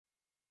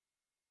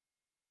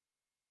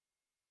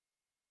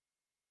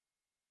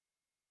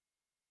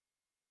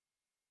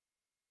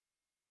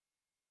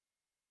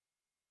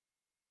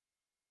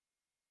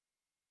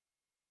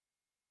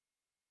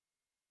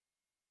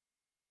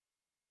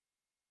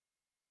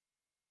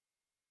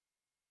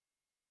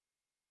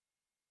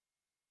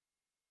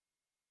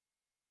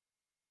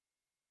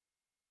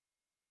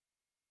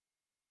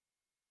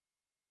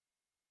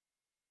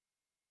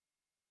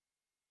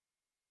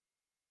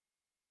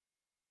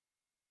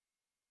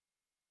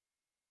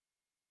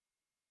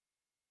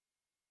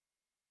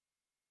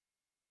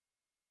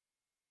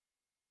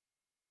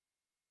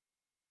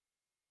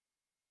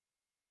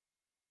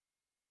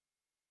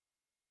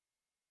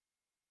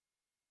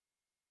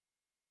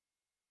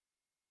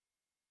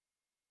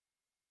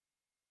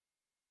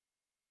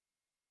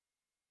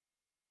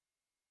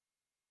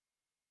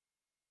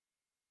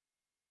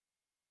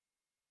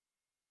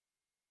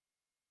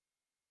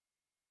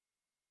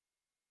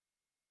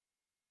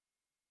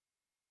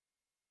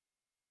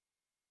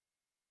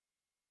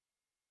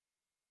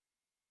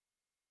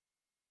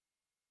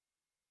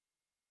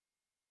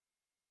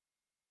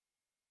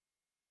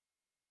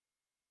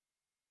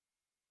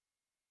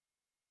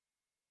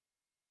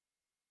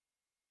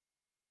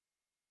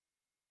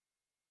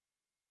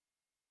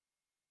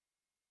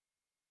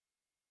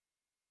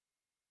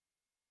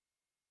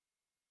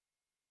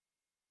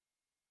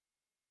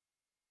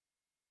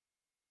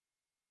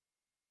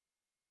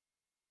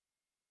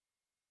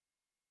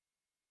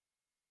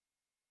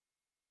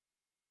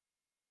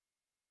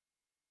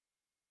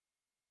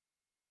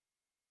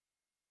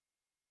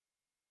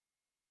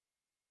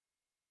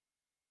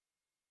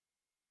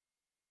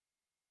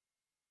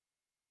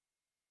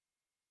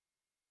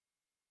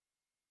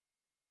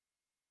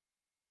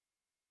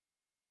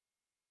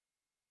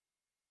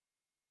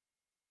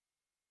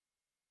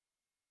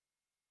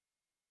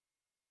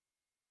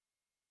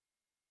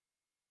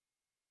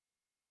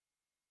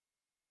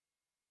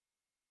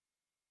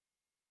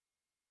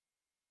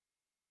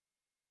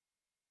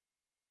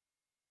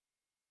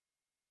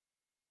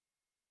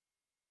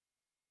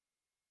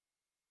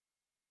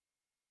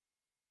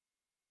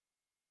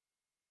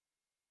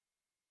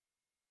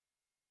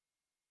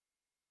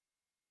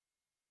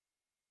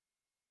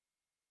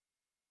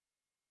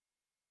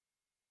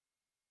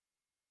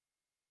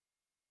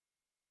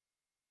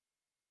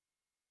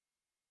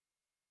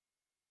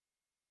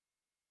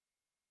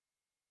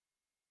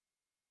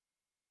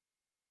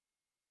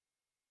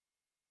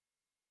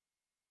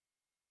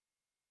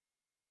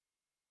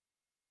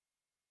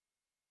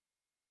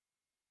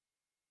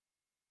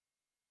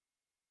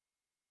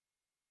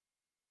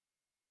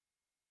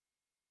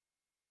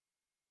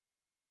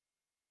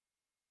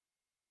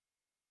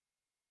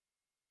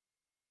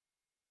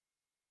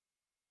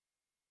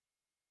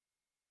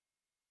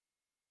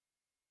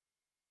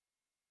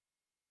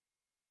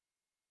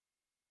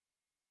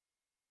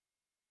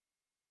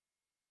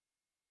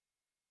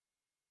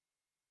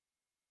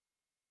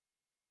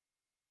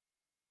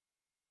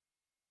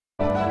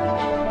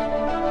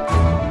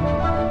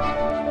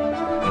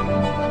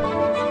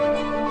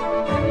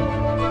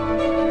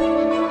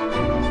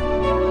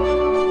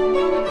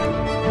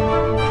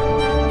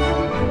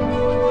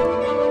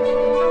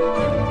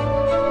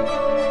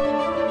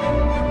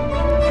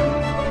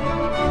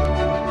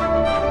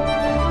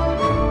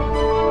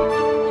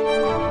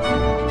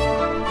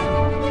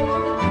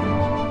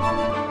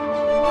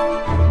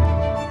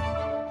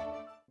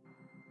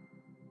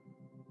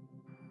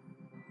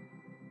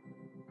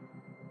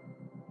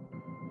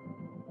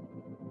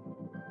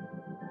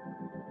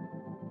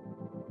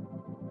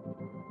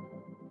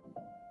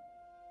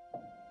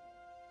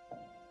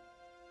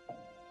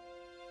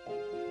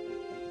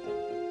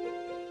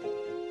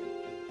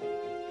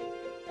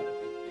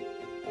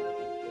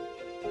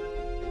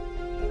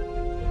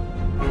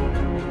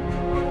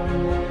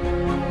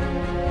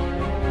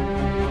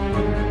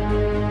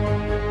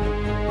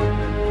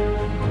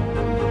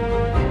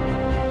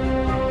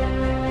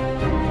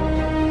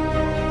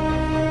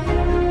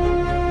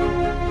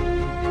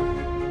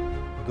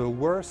The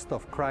worst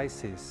of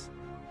crisis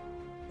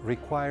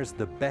requires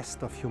the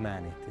best of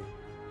humanity.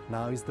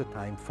 Now is the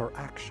time for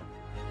action.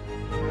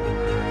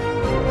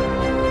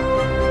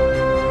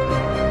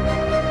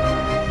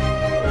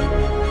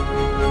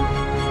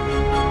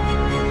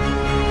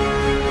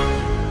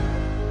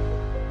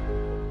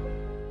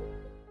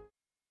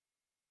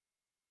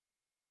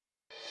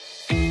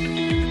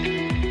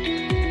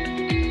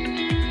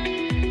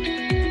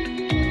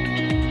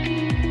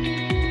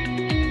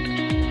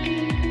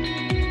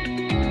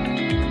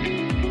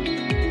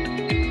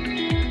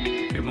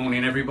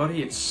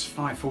 Everybody, it's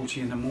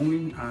 5:40 in the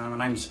morning.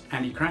 My name's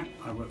Andy Crack.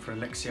 I work for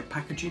Alexia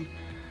Packaging.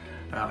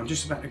 I'm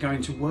just about to go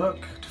into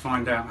work to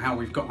find out how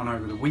we've got on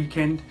over the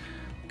weekend.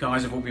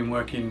 Guys have all been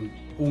working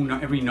all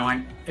night, every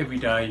night, every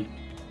day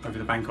over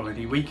the bank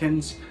holiday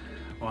weekends,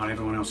 while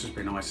everyone else has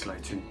been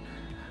isolating.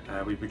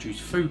 We produce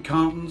food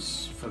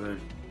cartons for the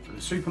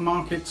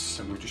supermarkets,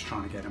 and we're just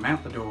trying to get them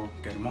out the door,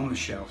 get them on the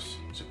shelves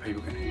so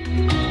people can eat.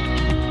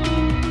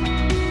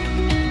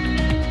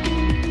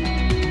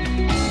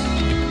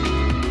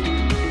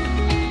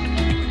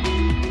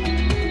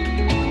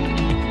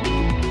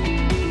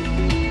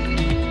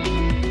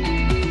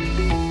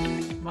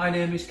 My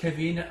name is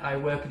Kevin. I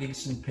work at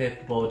Instant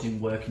Paperboard in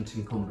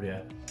Workington,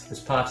 Cumbria, as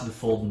part of the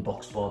fold and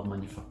box board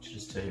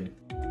manufacturers team.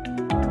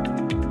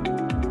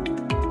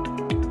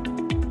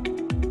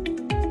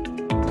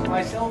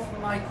 Myself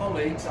and my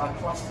colleagues are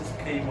classed as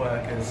key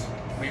workers.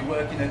 We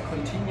work in a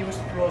continuous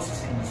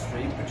process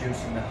industry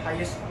producing the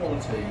highest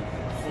quality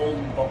fold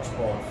and box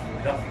board for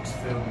the graphics,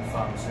 food and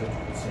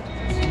pharmaceutical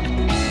sectors.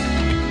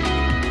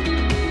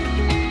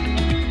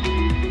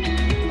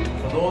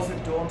 For those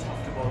that don't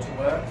have to go to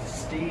work,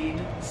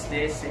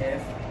 stay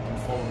safe and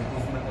follow the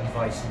government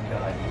advice and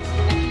guidance.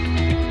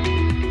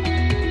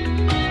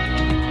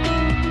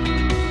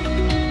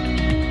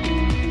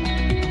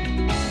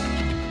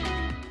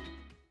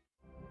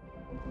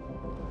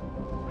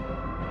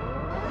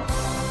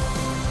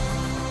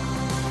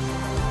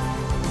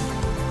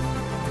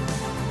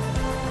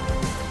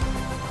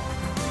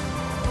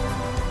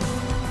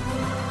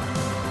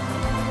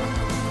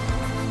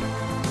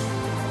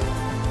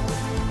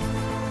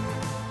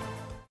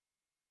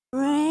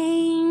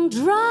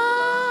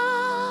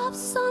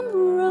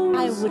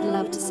 I would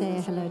love to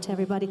say hello to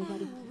everybody.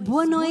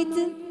 Boa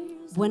noite,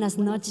 buenas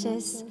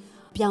noches,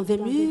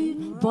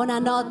 bienvenue,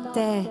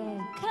 buonanotte.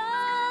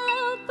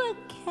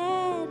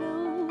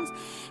 Caballeros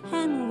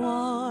and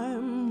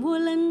warm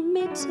woolen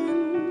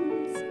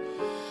mittens,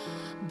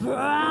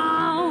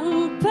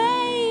 brown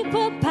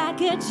paper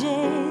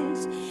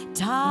packages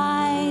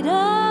tied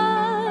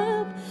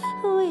up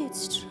with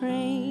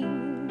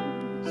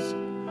strings.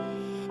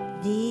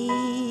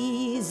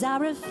 These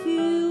are a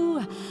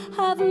few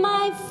of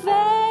my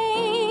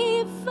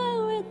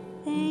favorite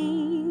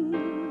things.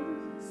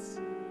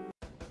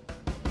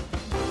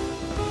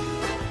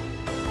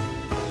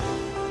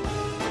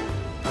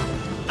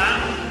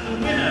 And the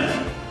winner.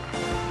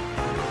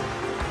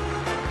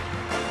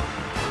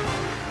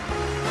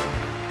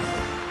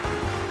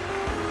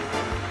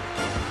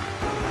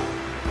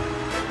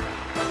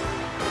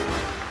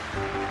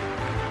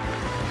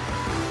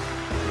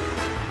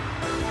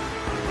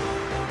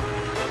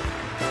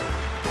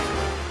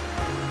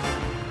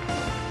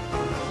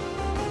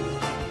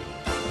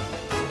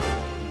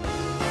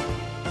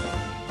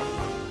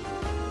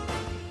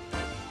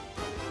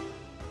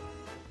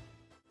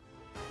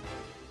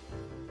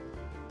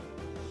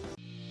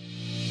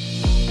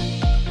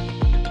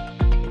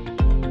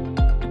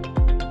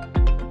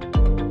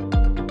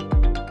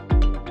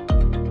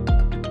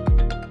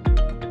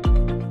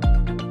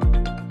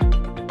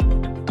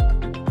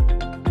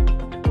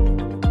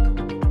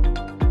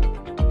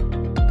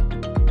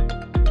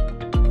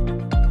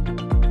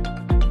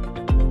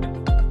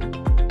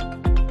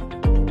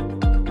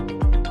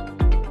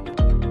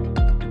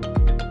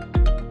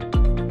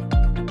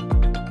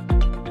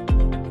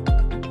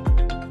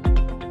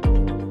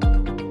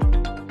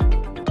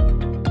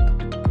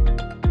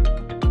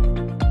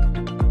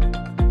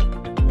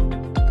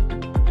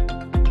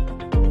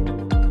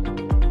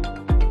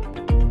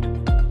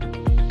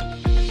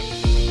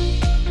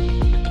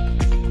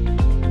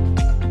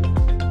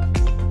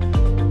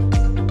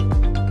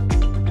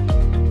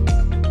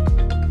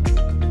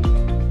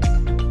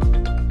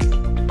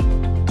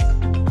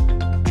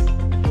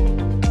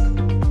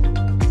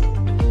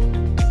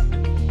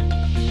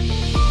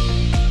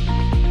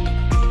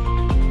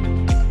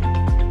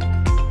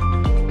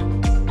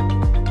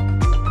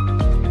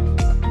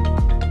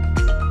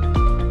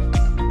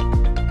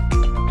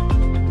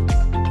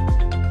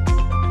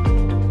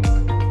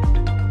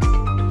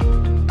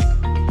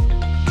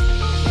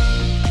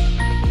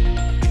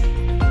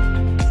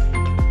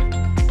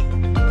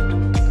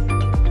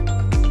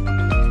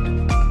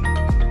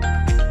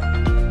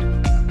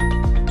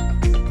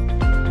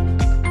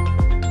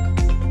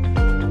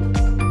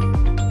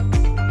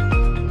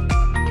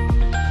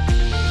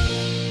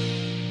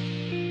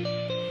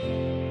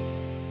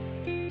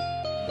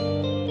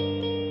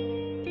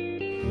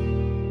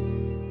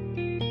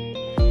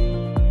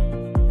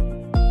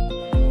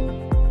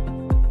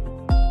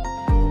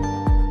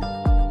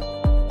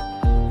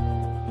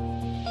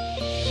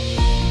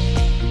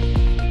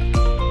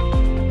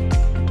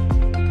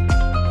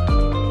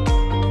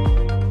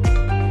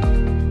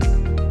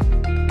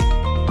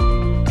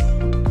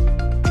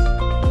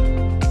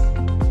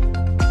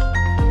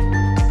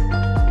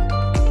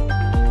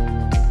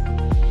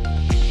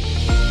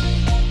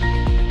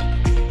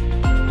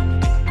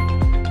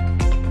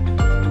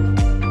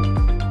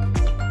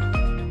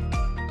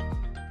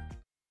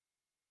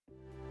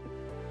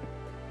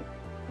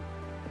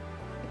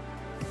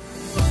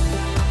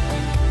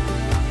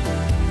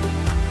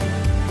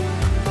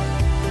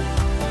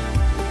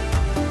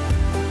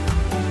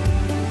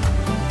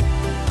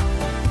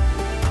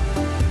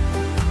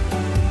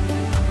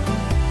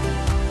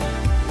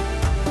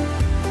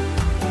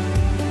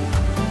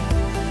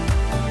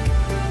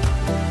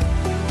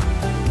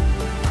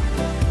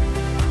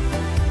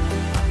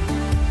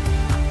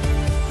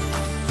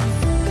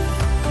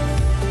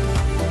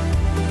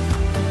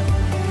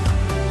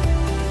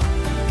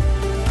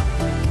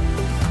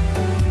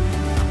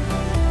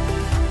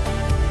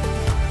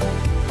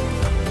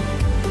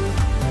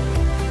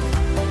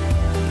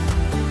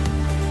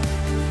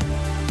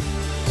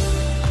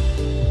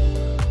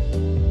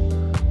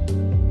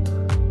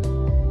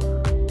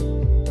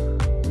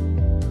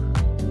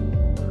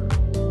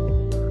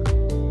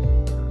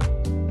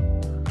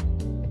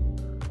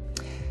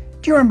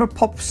 you remember a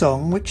pop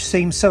song which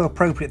seems so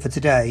appropriate for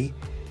today,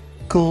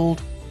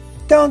 called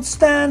Don't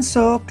Stand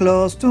So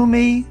Close to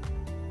Me?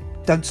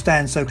 Don't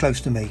Stand So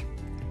Close to Me.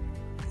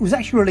 It was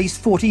actually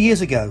released 40 years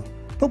ago,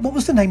 but what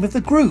was the name of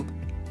the group?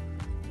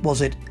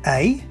 Was it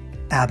A,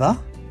 ABBA,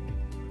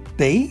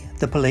 B,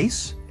 The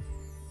Police,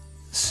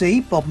 C,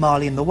 Bob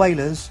Marley and the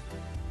Wailers,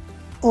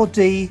 or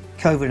D,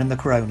 COVID and the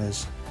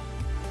Coronas?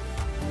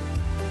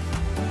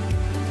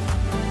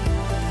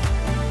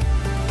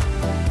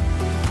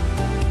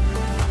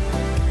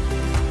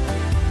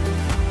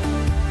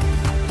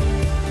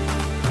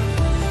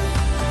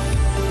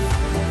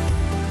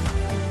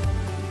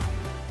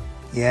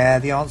 Yeah,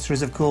 the answer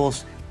is of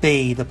course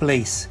B, The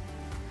Police,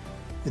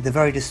 with the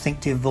very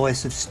distinctive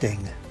voice of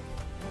Sting.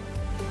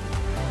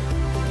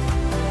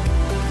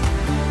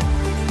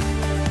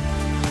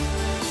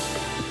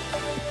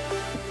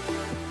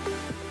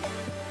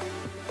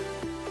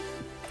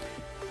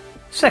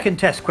 Second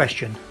test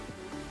question.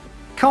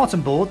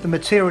 Carton board, the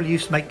material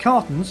used to make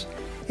cartons,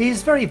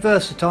 is very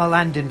versatile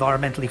and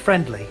environmentally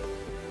friendly.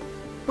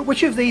 But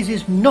which of these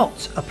is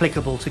not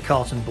applicable to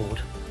carton board?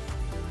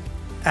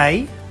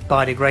 A,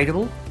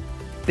 biodegradable,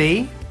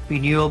 B,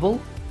 renewable,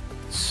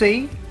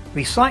 C,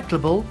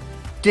 recyclable,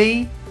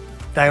 D,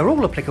 they are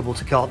all applicable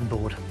to carton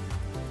board.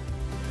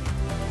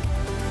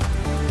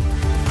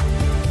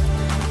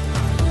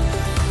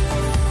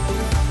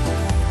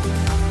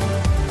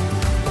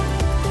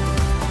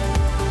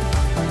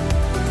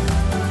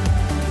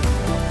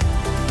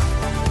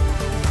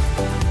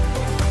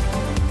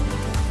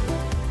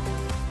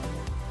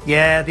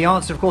 Yeah, the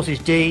answer of course is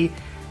D.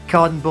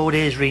 Carton board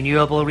is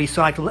renewable,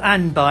 recyclable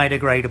and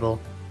biodegradable.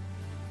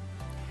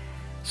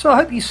 So I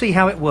hope you see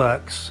how it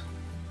works.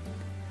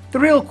 The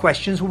real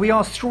questions will be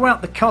asked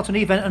throughout the Carton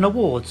event and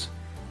awards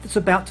that's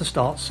about to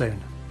start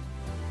soon.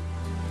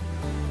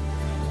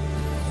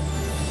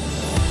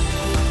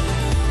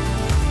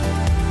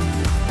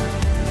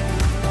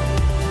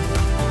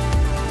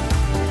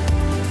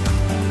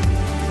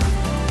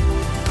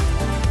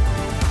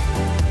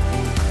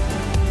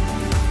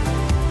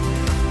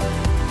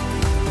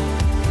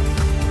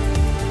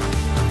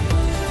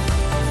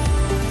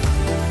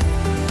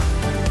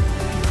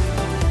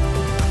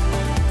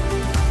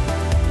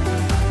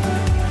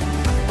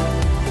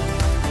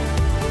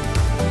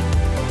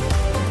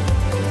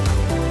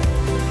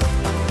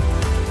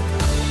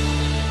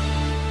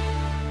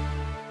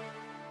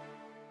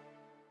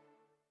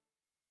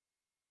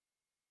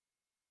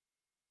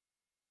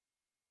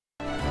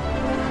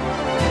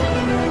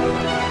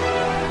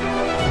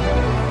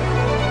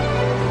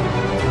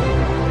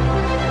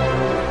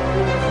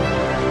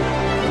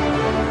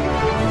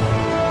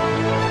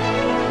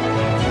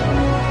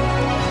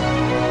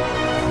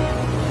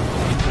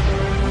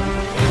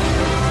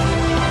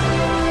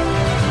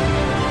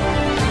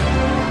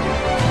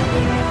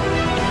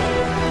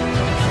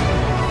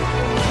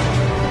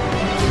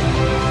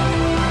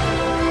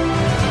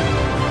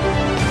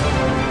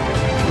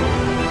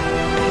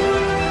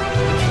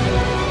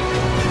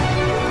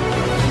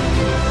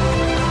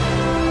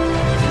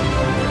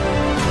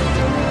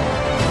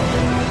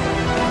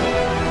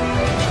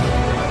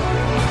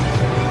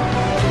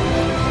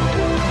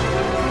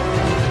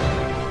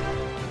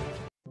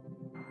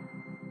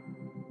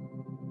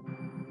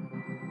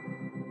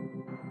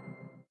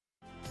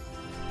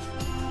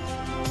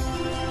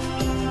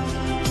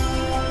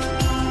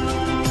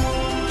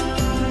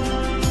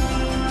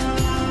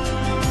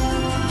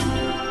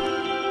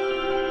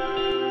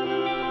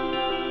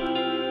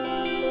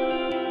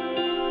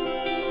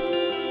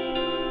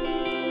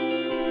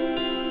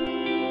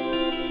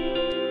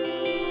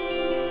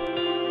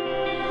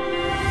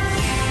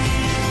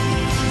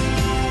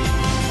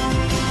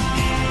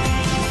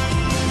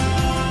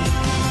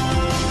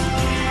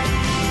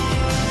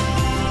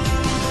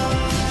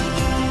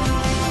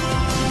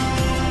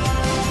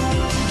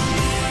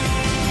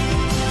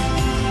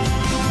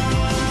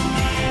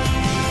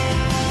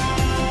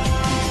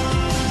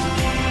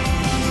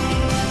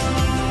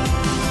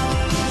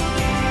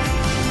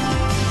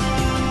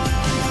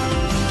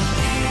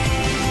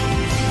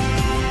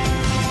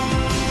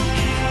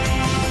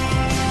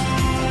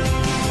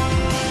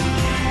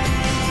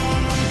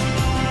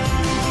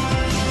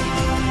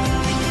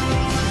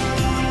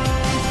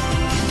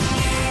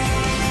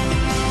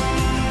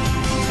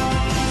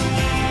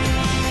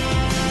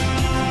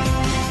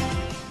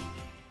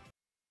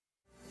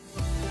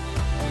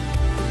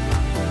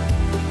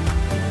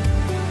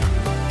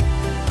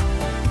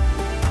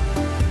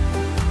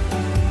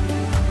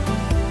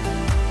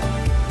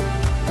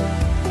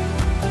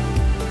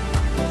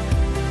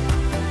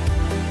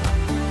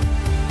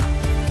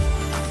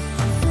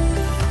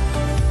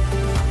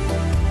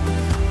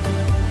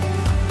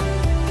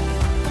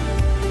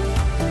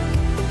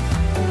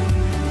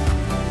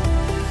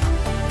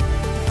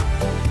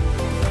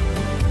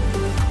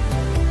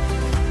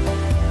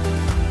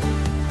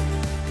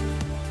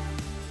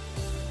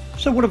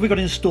 So what have we got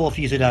in store for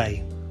you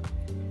today?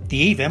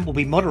 The event will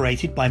be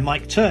moderated by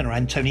Mike Turner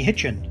and Tony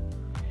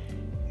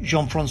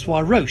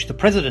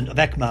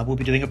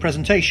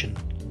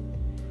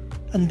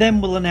and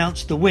then we'll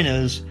announce the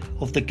winners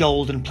of the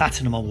Gold and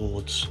Platinum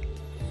Awards.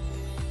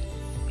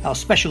 Our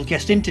special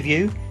guest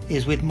interview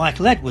is with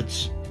Michael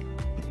Edwards,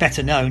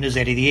 better known as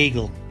Eddie the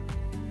Eagle.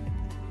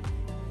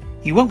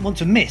 You won't want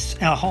to miss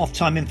our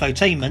halftime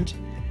infotainment,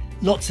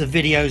 lots of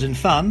videos and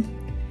fun,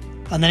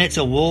 and then it's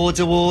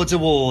awards.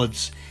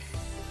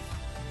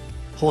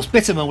 Horst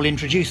Bitterman will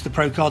introduce the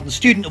Pro Carton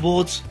Student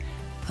Awards,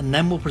 and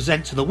then we'll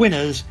present to the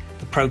winners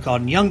the Pro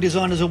Carton Young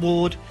Designers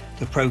Award,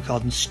 the Pro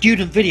Carton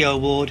Student Video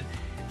Award,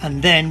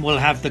 and then we'll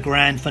have the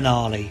grand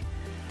finale,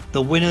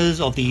 the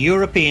winners of the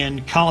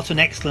European Carton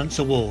Excellence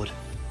Award.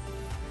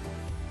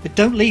 But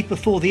don't leave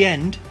before the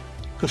end,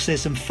 because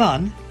there's some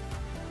fun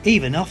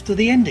even after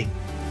the ending.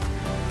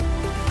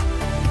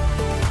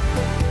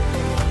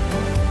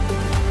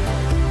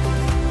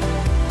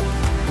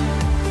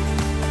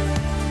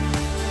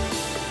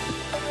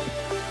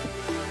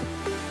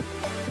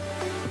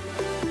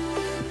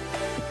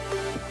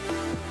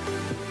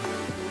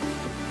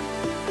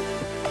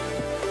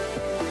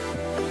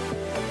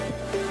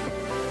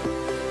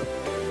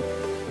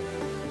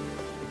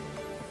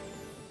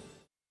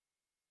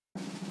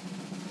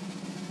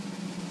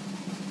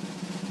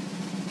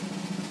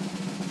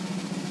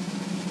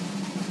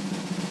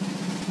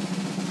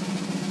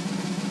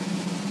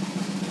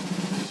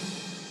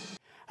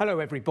 Hello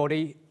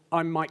everybody,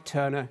 I'm Mike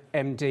Turner,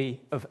 MD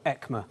of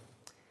ECMA.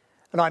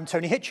 And I'm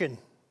Tony Hitchin,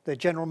 the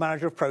General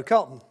Manager of Pro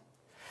Carton.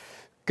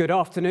 Good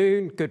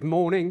afternoon, good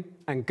morning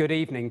and good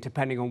evening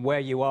depending on where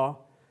you are,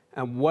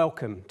 and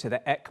welcome to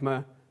the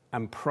ECMA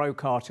and Pro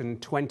Carton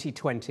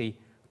 2020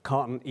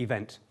 Carton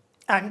event.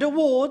 And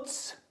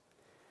awards.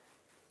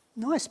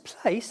 Nice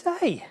place,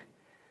 eh?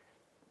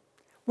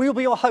 We'll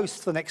be your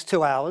hosts for the next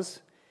 2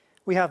 hours.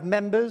 We have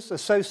members,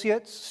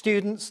 associates,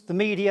 students, the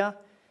media,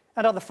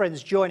 and other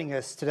friends joining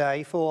us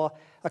today for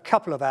a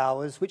couple of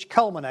hours, which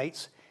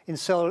culminates in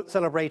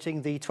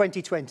celebrating the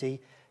 2020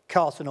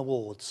 Carton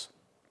Awards.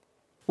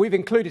 We've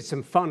included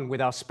some fun with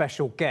our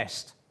special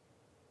guest,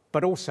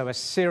 but also a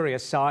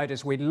serious side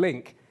as we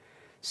link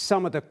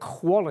some of the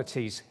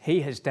qualities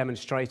he has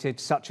demonstrated,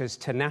 such as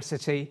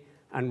tenacity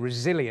and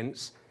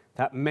resilience,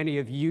 that many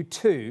of you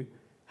too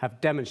have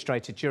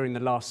demonstrated during the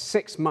last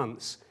 6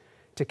 months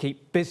to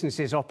keep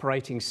businesses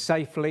operating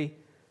safely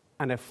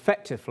and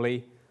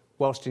effectively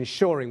whilst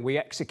ensuring we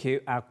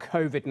execute our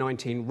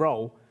COVID-19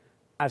 role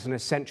as an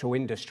essential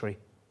industry.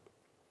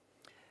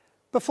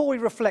 Before we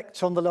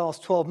reflect on the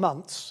last 12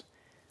 months,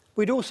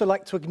 we'd also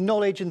like to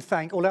acknowledge and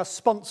thank all our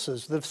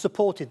sponsors that have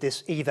supported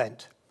this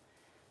event.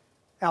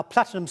 Our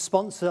platinum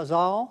sponsors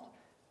are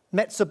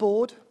Metzer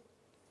Board,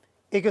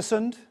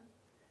 Iggesund,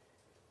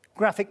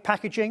 Graphic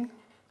Packaging,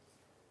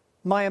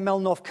 Meyer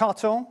Melnoff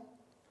Carton,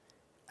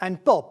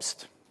 and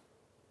Bobst.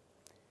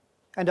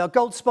 And our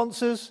gold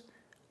sponsors,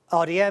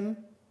 RDM,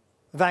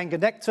 Van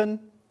Genekten,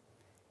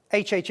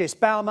 HHS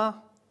Baumer,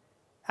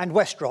 and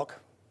Westrock.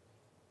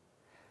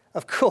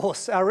 Of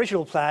course, our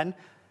original plan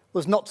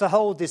was not to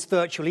hold this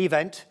virtual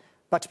event,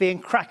 but to be in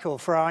Krakow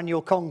for our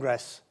annual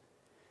Congress.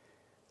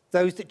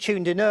 Those that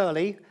tuned in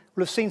early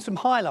will have seen some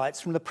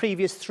highlights from the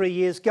previous 3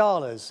 years'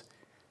 galas.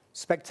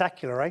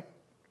 Spectacular, eh?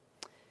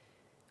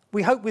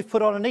 We hope we've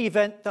put on an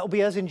event that will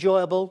be as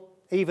enjoyable,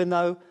 even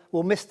though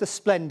we'll miss the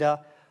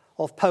splendour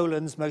of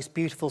Poland's most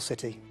beautiful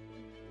city.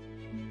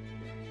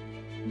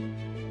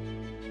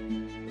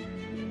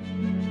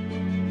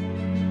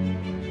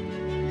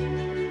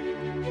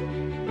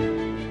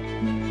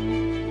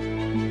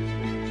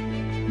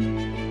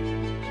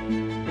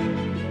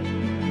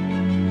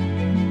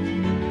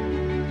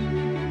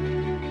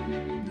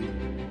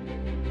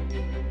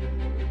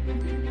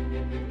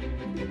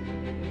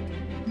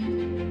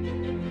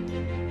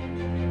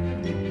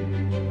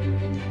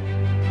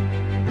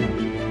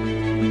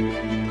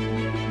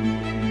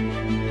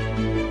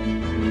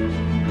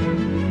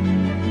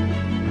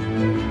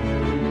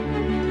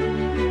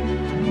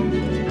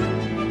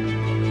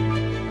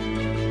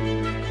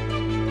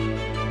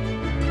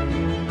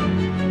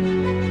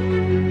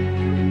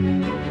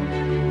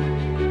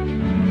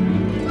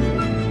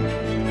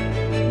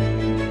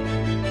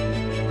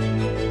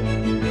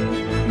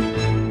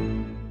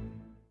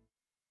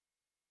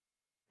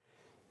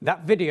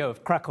 That video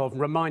of Krakow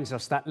reminds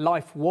us that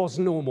life was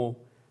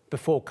normal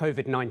before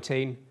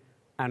COVID-19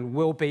 and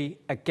will be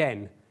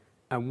again.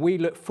 And we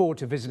look forward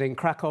to visiting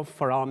Krakow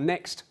for our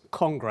next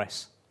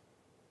Congress.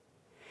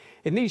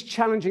 In these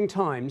challenging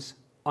times,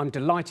 I'm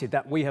delighted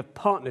that we have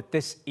partnered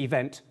this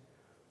event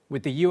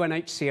with the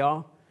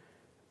UNHCR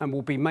and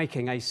will be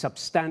making a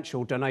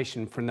substantial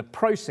donation from the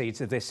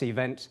proceeds of this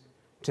event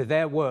to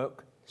their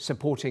work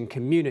supporting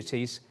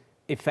communities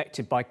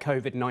affected by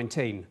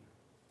COVID-19.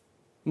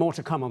 More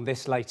to come on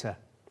this later.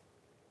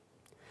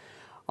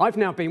 I've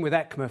now been with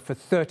ECMA for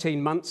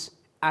 13 months,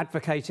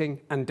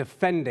 advocating and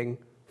defending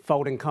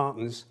folding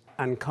cartons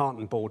and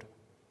carton board.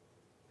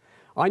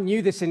 I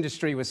knew this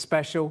industry was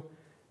special,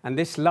 and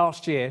this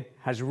last year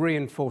has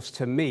reinforced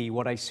to me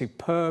what a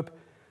superb,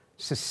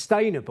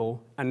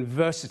 sustainable and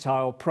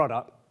versatile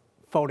product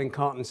folding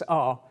cartons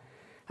are,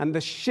 and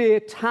the sheer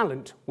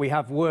talent we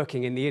have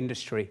working in the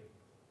industry.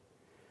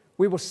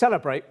 We will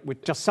celebrate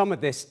with just some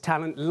of this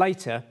talent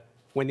later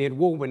when the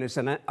award winners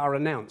are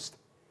announced,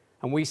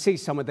 and we see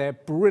some of their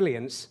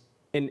brilliance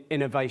in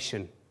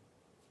innovation.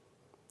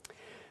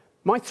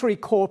 My 3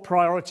 core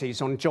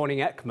priorities on joining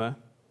ECMA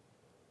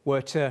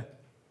were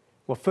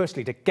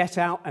firstly, to get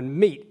out and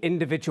meet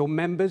individual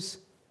members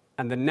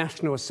and the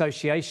national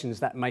associations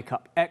that make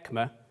up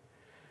ECMA,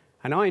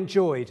 and I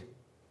enjoyed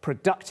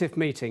productive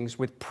meetings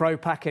with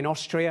ProPac in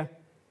Austria,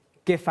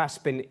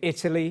 GIFASP in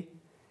Italy,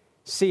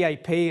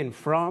 CAP in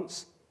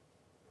France,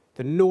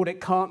 the Nordic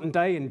Carton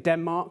Day in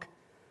Denmark,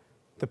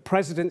 the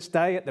President's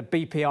Day at the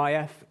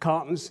BPIF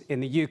Cartons in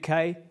the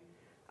UK,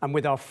 and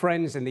with our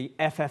friends in the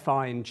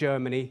FFI in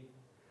Germany,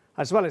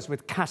 as well as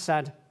with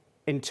CASAD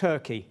in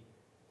Turkey.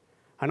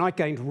 And I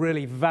gained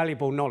really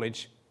valuable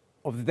knowledge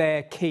of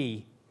their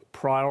key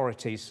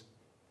priorities.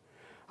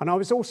 And I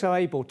was also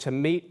able to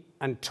meet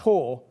and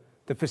tour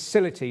the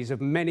facilities of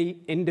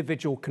many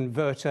individual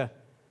converter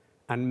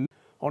and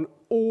on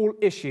all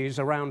issues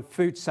around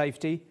food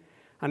safety,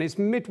 and is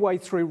midway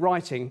through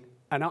writing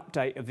an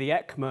update of the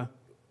ECMA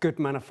Good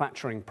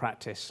Manufacturing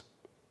Practice.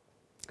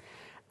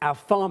 Our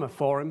Farmer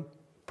Forum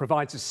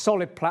provides a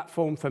solid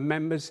platform for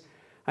members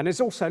and is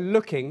also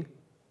looking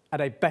at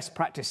a best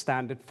practice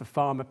standard for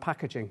farmer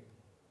packaging.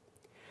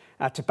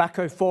 Our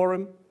Tobacco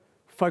Forum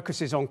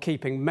focuses on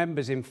keeping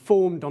members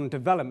informed on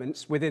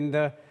developments within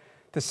the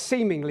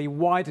seemingly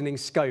widening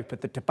scope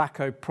of the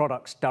Tobacco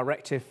Products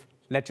Directive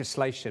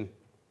legislation.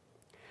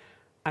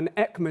 And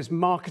ECMA's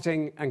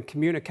Marketing and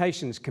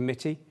Communications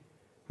Committee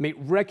meet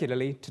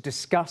regularly to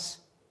discuss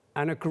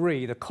and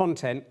agree the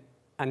content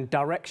and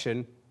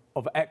direction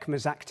of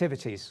ECMA's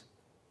activities.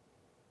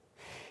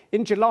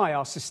 In July,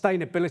 our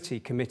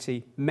Sustainability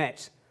Committee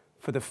met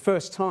for the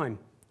first time.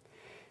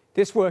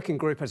 This working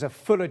group has a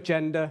full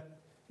agenda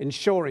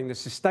ensuring the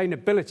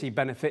sustainability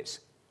benefits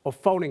of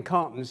folding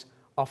cartons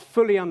are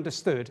fully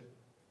understood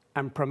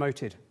and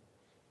promoted.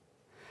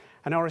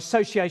 And our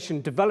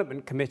Association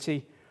Development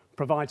Committee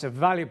provides a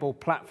valuable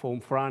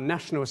platform for our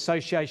national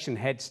association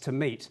heads to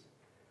meet.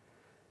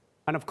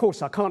 And of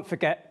course, I can't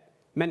forget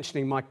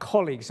mentioning my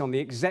colleagues on the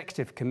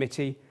Executive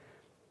Committee,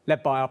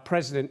 led by our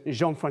President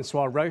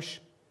Jean-Francois Roche,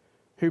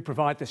 who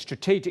provide the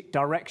strategic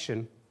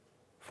direction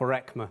for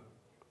ECMA.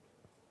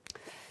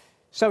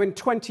 So in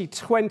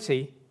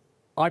 2020,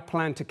 I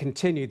plan to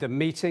continue the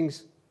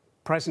meetings,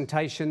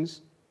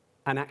 presentations,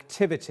 and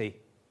activity.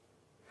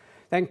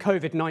 Then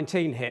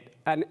COVID-19 hit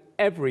and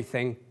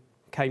everything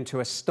came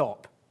to a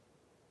stop.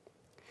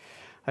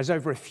 As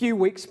over a few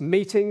weeks,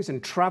 meetings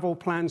and travel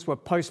plans were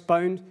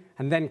postponed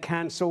and then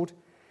cancelled,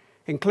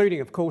 including,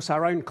 of course,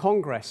 our own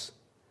Congress.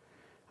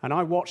 And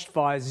I watched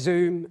via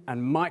Zoom and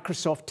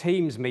Microsoft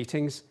Teams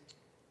meetings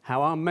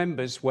how our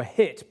members were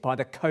hit by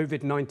the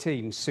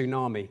COVID-19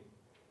 tsunami.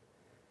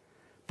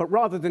 But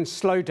rather than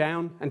slow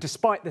down, and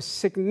despite the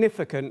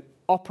significant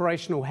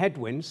operational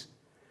headwinds,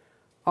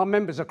 our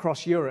members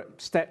across Europe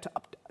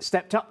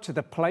stepped up to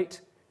the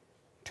plate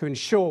to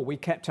ensure we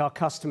kept our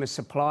customers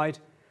supplied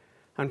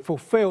and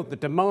fulfilled the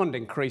demand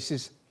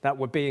increases that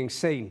were being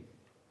seen.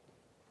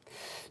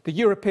 The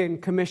European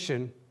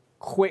Commission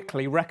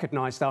quickly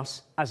recognised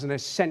us as an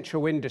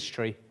essential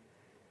industry.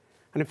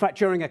 And in fact,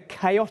 during a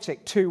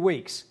chaotic 2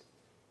 weeks,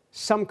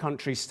 some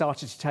countries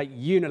started to take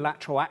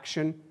unilateral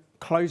action,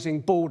 closing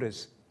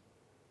borders.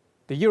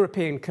 The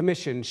European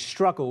Commission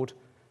struggled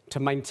to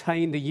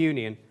maintain the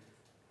union,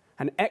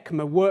 and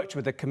ECMA worked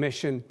with the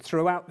Commission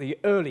throughout the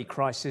early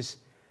crisis,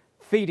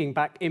 feeding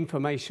back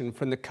information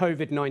from the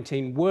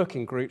COVID-19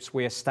 working groups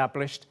we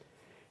established,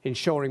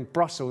 ensuring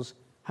Brussels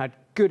had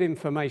good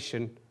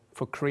information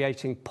for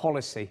creating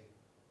policy.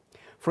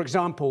 For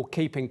example,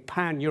 keeping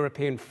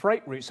pan-European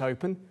freight routes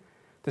open,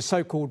 the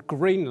so-called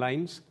green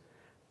lanes,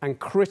 and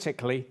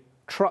critically,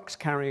 trucks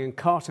carrying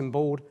carton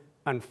board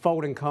and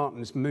folding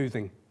cartons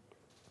moving.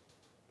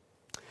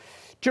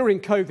 During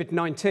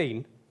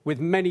COVID-19, with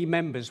many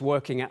members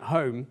working at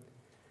home,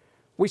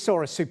 we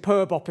saw a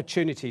superb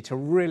opportunity to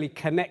really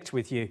connect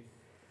with you.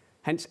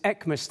 Hence,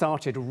 ECMA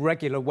started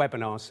regular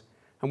webinars,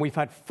 and we've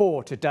had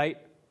 4 to date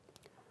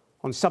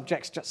on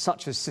subjects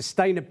such as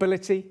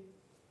sustainability,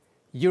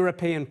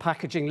 European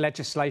packaging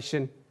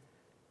legislation,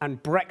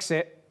 and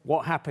Brexit,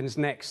 what happens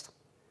next.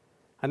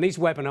 And these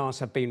webinars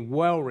have been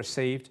well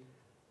received,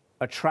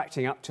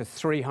 attracting up to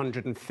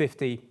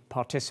 350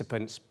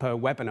 participants per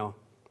webinar.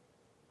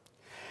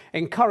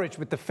 Encouraged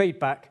with the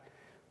feedback,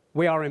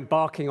 we are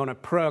embarking on a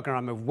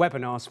programme of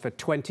webinars for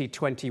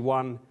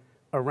 2021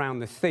 around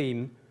the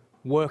theme,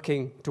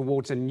 Working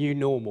Towards a New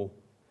Normal,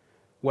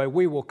 where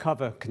we will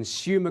cover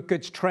consumer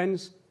goods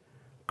trends,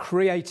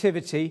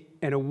 creativity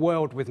in a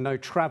world with no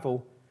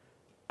travel,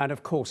 and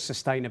of course,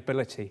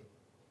 sustainability.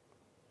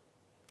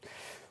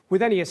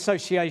 With any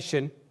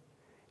association,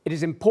 it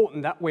is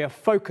important that we are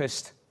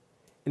focused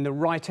in the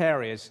right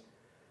areas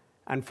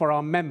and for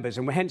our members,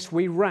 and hence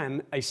we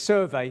ran a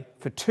survey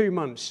for 2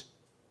 months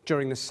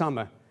during the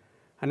summer.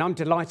 And I'm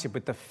delighted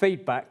with the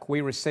feedback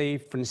we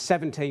received from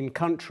 17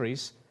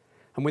 countries,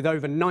 and with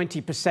over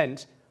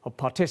 90% of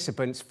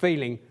participants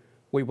feeling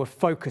we were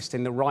focused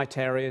in the right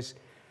areas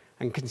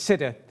and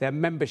consider their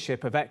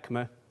membership of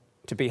ECMA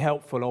to be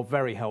helpful or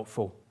very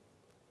helpful.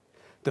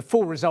 The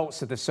full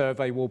results of the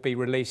survey will be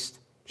released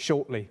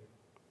shortly.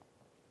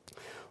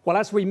 Well,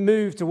 as we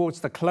move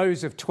towards the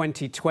close of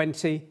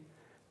 2020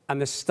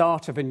 and the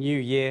start of a new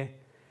year,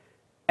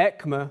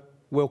 ECMA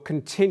will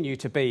continue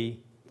to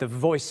be the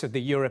voice of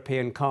the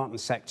European carton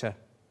sector.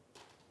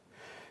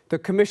 The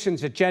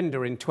Commission's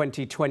agenda in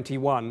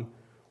 2021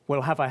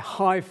 will have a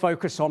high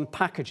focus on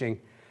packaging,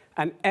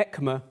 and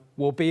ECMA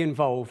will be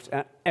involved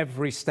at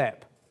every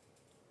step.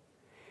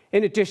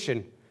 In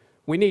addition,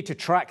 we need to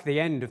track the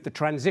end of the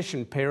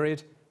transition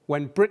period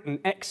when Britain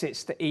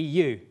exits the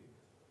EU.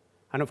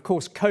 And of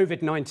course,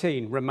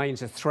 COVID-19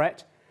 remains a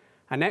threat,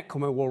 and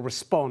ECMA will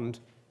respond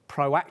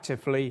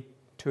proactively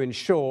to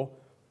ensure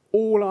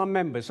all our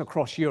members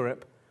across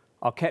Europe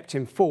are kept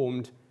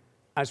informed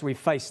as we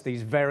face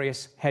these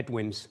various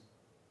headwinds.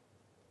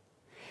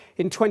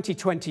 In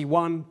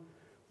 2021,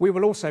 we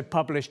will also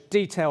publish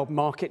detailed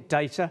market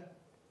data,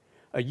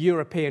 a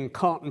European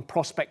carton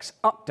prospects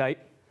update,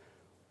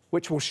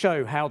 which will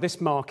show how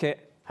this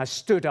market has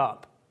stood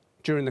up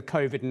during the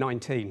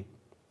COVID-19.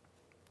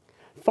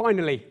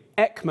 Finally,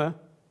 ECMA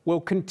will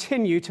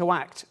continue to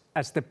act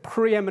as the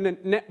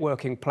preeminent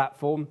networking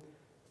platform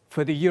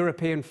for the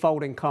European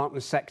folding carton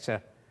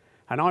sector,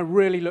 and I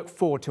really look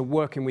forward to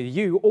working with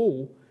you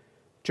all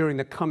during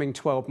the coming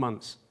 12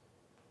 months.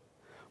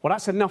 Well,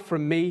 that's enough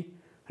from me,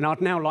 and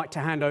I'd now like to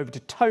hand over to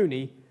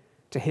Tony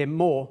to hear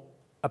more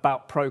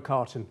about Pro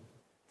Carton.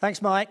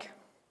 Thanks, Mike.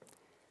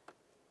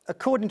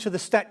 According to the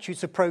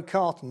statutes of Pro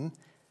Carton,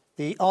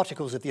 the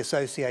articles of the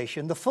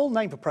association, the full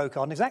name for Pro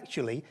Carton is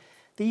actually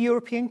the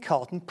European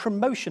Carton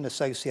Promotion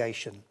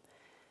Association,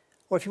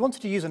 or if you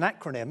wanted to use an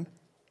acronym,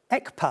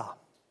 ECPA.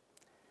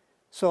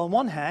 So on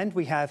one hand,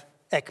 we have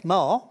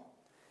ECMA,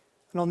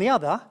 and on the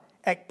other,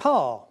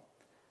 ECPA,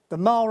 the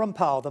ma and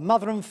pa, the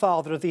mother and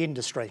father of the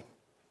industry.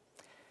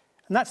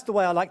 And that's the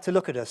way I like to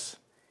look at us,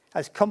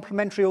 as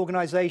complementary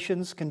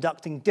organisations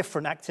conducting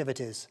different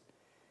activities.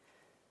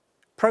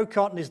 Pro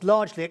Carton is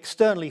largely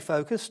externally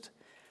focused,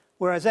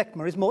 whereas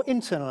ECMA is more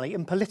internally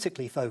and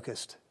politically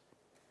focused.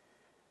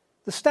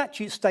 The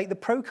statutes state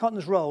that Pro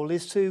Carton's role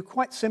is to,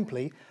 quite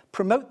simply,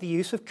 promote the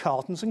use of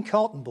cartons and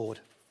cartonboard.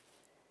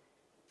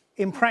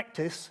 In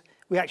practice,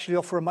 we actually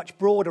offer a much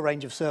broader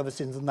range of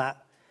services than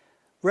that,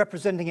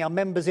 representing our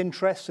members'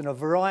 interests in a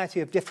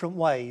variety of different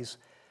ways,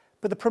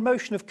 but the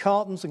promotion of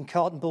cartons and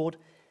cartonboard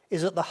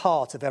is at the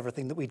heart of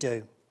everything that we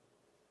do.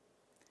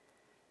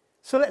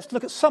 So let's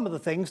look at some of the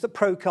things that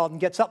Pro Carton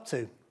gets up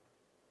to.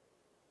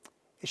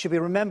 It should be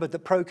remembered that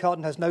Pro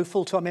Carton has no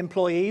full-time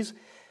employees,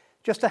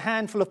 just a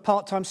handful of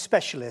part-time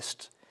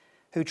specialists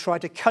who try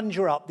to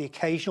conjure up the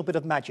occasional bit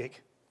of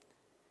magic.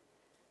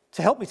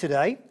 To help me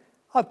today,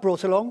 I've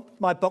brought along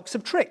my box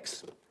of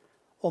tricks,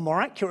 or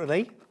more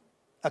accurately,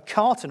 a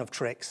carton of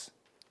tricks.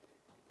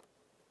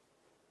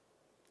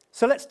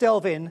 So let's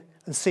delve in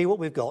and see what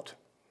we've got.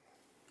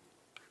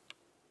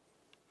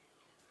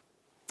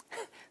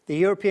 The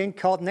European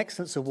Carton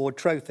Excellence Award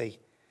Trophy.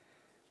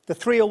 The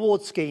 3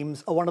 award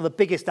schemes are one of the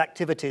biggest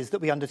activities that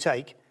we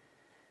undertake,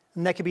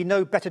 and there can be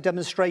no better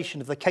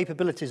demonstration of the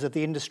capabilities of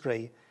the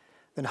industry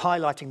than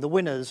highlighting the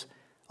winners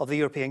of the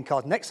European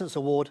Carton Excellence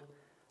Award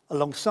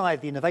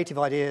alongside the innovative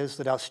ideas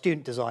that our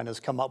student designers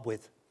come up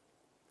with.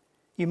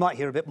 You might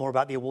hear a bit more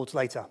about the awards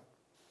later.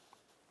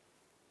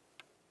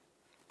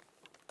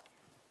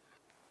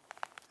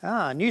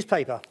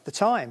 Newspaper, The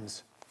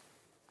Times.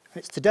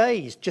 It's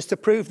today's, just to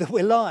prove that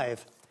we're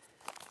live.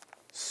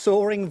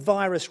 Soaring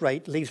virus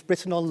rate leaves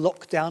Britain on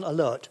lockdown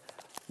alert.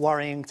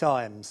 Worrying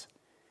times.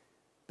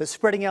 But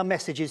spreading our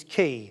message is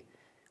key,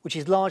 which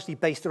is largely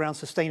based around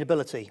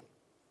sustainability.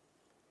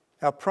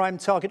 Our prime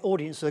target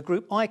audience is a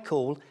group I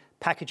call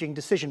packaging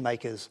decision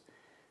makers.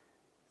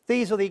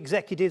 These are the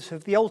executives who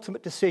have the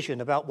ultimate decision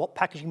about what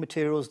packaging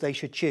materials they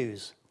should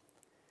choose.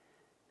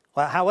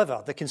 Well,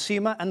 however, the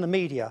consumer and the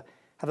media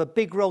have a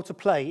big role to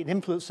play in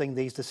influencing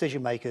these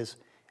decision makers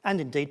and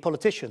indeed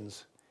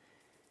politicians.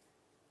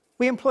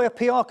 We employ a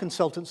PR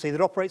consultancy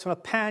that operates on a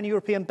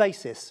pan-European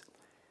basis,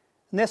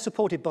 and they're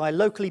supported by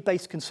locally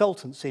based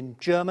consultants in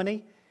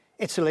Germany,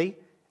 Italy,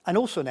 and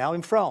also now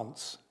in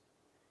France.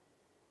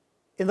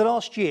 In the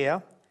last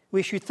year, we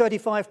issued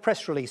 35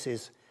 press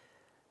releases,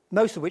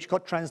 most of which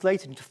got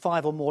translated into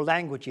 5 or more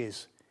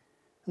languages,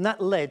 and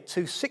that led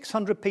to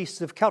 600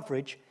 pieces of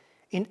coverage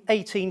in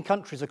 18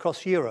 countries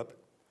across Europe.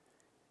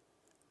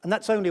 And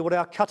that's only what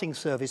our cutting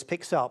service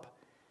picks up.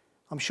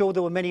 I'm sure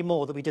there were many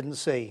more that we didn't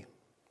see.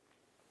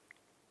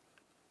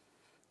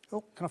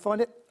 Oh, can I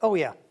find it? Oh,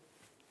 yeah.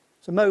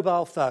 It's a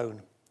mobile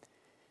phone.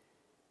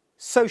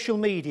 Social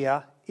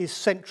media is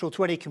central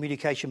to any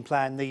communication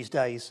plan these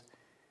days.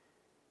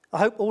 I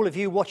hope all of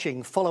you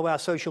watching follow our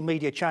social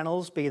media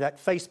channels, be that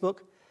Facebook,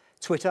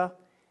 Twitter,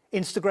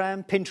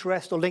 Instagram,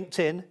 Pinterest, or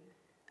LinkedIn.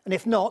 And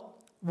if not,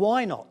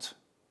 why not?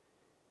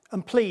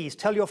 And please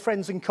tell your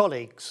friends and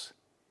colleagues.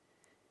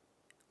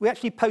 We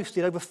actually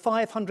posted over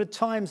 500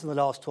 times in the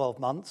last 12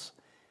 months,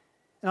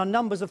 and our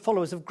numbers of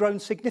followers have grown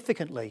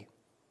significantly.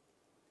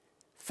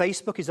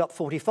 Facebook is up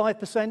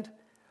 45%,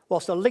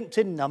 whilst our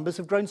LinkedIn numbers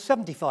have grown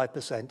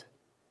 75%.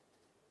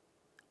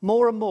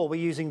 More and more we're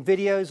using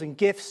videos and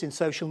GIFs in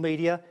social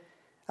media,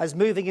 as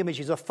moving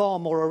images are far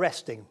more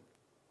arresting.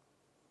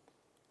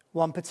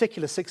 One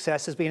particular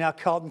success has been our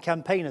Carton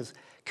Campaigners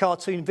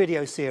cartoon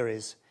video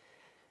series.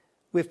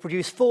 We've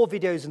produced 4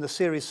 videos in the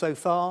series so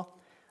far,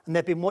 and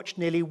they've been watched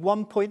nearly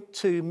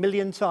 1.2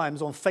 million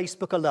times on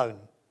Facebook alone.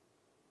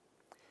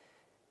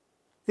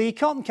 The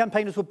Carton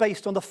Campaigners were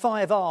based on the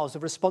 5 R's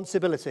of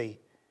responsibility: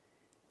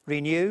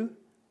 renew,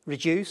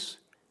 reduce,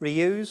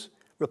 reuse,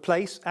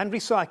 replace, and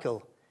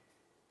recycle.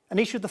 And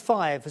each of the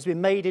 5 has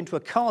been made into a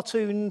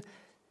carton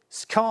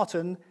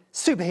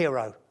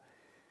superhero.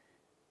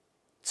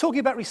 Talking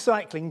about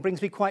recycling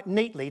brings me quite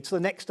neatly to the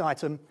next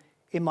item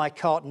in my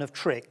carton of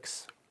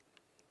tricks.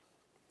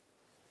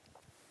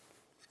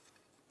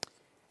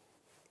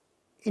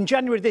 In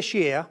January this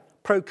year,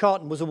 Pro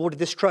Carton was awarded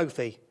this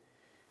trophy,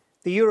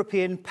 the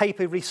European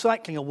Paper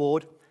Recycling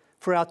Award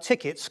for our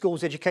TICKET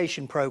schools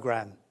education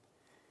programme.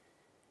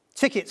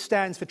 TICKET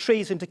stands for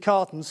Trees into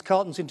Cartons,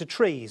 Cartons into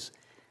Trees,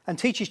 and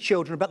teaches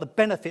children about the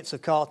benefits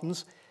of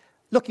cartons,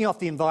 looking after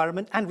the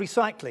environment and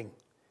recycling.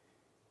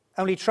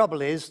 Only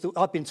trouble is that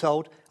I've been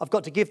told I've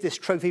got to give this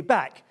trophy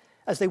back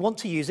as they want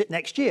to use it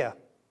next year.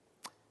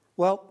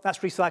 Well, that's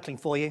recycling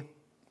for you.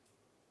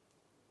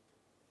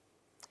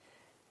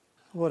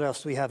 What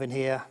else do we have in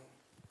here?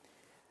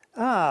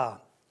 A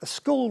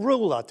school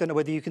ruler. Don't know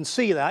whether you can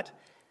see that.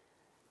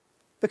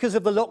 Because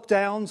of the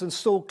lockdowns and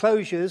school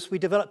closures, we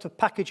developed a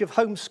package of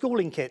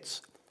homeschooling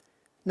kits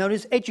known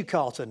as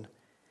EduCarton,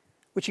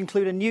 which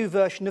include a new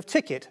version of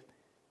TICKET,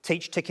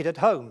 Teach TICKET at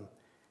Home,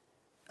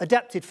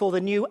 adapted for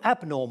the new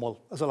abnormal,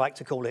 as I like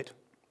to call it.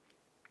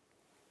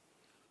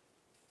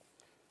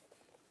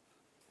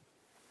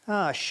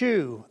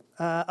 Shoe.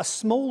 A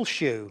small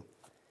shoe.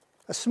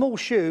 A small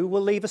shoe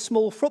will leave a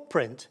small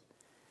footprint.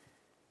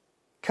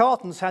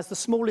 Cartons has the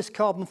smallest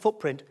carbon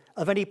footprint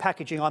of any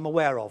packaging I'm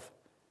aware of.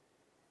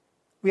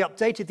 We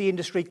updated the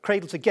industry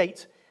cradle to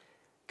gate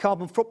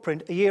carbon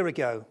footprint a year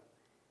ago,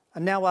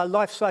 and now our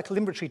life cycle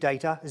inventory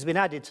data has been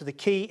added to the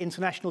key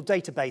international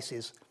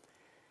databases.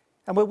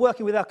 And we're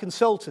working with our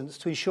consultants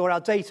to ensure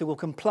our data will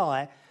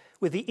comply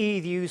with the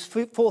EU's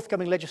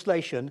forthcoming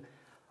legislation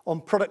on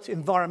product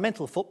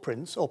environmental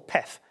footprints, or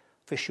PEF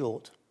for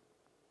short.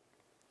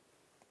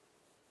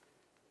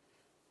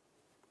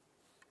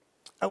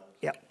 Oh,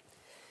 yeah.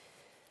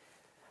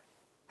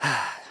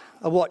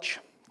 A watch.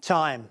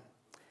 Time.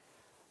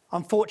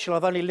 Unfortunately,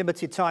 I've only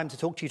limited time to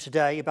talk to you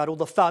today about all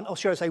the fun, or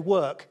shall I say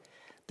work,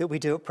 that we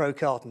do at Pro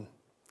Carton.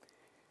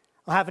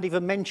 I haven't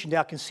even mentioned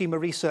our consumer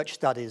research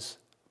studies,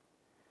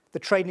 the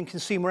trade in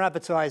consumer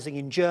advertising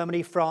in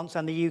Germany, France,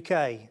 and the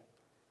UK,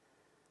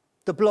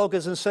 the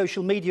bloggers and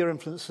social media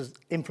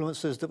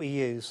influencers that we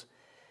use,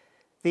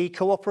 the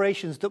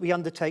cooperations that we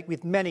undertake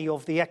with many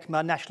of the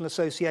ECMA national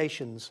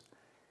associations,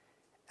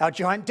 our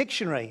giant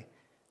dictionary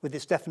with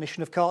its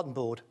definition of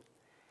cartonboard,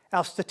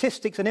 our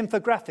statistics and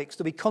infographics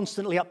that we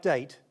constantly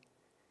update,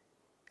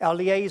 our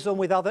liaison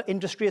with other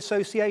industry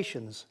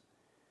associations.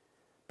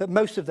 But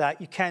most of that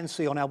you can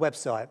see on our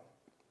website.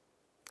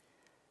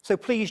 So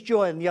please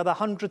join the other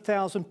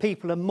 100,000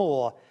 people and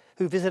more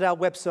who visit our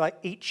website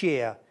each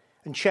year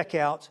and check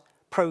out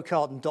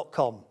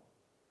procarton.com.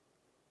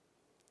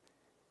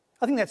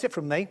 I think that's it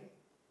from me.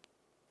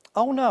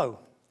 Oh no,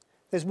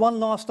 there's one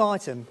last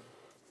item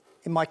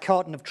in my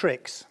carton of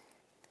tricks.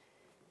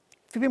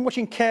 If you've been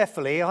watching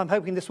carefully, I'm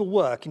hoping this will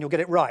work and you'll get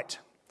it right.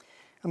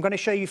 I'm going to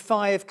show you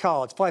 5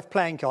 cards, 5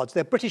 playing cards.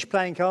 They're British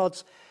playing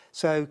cards,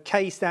 so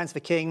K stands for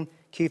King,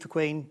 Q for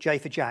Queen, J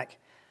for Jack.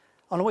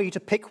 And I want you to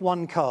pick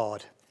one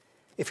card.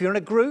 If you're in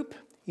a group,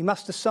 you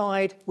must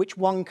decide which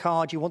one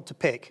card you want to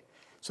pick.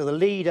 So the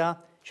leader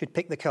should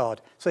pick the card.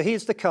 So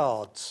here's the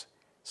cards.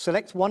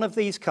 Select one of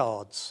these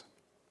cards.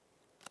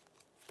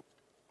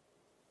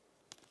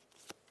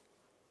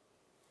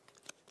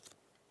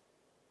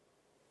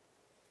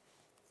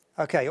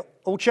 Okay,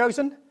 all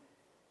chosen?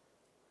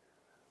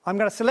 I'm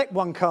going to select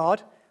one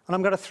card and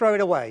I'm going to throw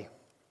it away.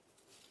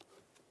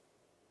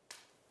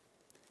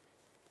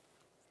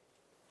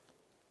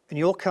 And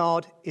your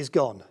card is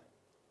gone.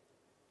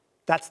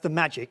 That's the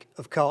magic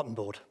of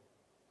cartonboard.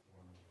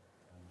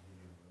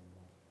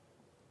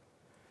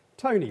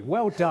 Tony,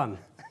 well done.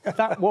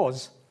 That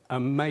was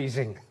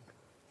amazing.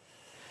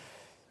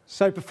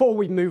 So before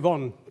we move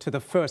on to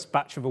the first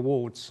batch of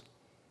awards,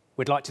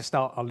 we'd like to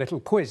start our little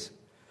quiz.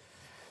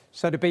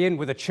 So to be in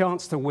with a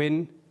chance to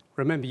win,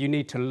 remember you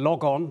need to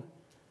log on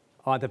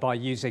either by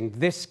using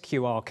this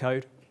QR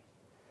code.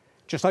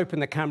 Just open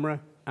the camera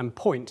and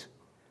point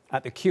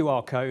at the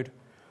QR code,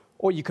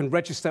 or you can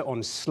register on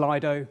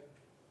Slido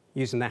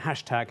using the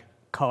hashtag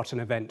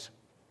 #CartonEvent.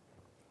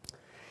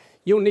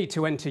 You'll need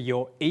to enter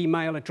your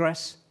email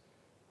address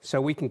so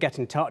we can get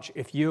in touch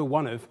if you're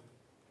one of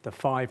the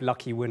 5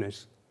 lucky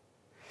winners.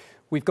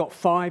 We've got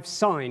 5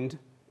 signed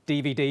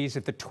DVDs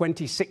of the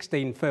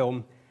 2016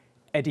 film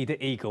Eddie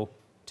the Eagle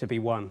to be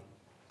won.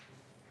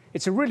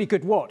 It's a really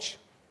good watch,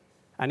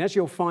 and as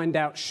you'll find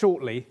out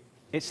shortly,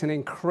 It's an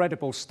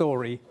incredible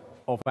story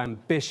of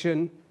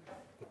ambition,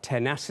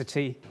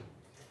 tenacity,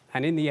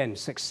 and in the end,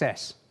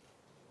 success.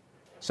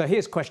 So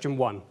here's question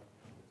 1.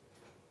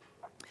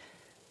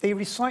 The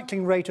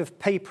recycling rate of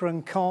paper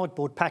and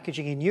cardboard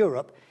packaging in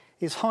Europe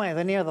is higher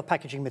than any other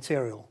packaging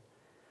material.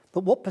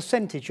 But what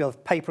percentage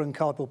of paper and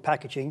cardboard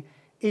packaging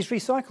is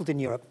recycled in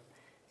Europe?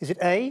 Is it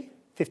A,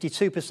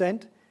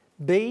 52%,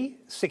 B,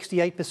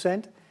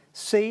 68%,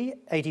 C,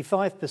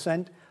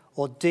 85%,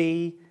 or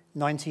D,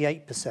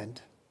 98%?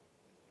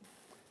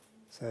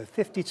 So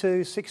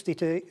 52,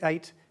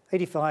 68,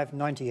 85,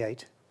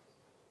 98.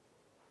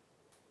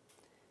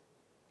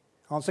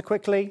 Answer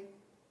quickly.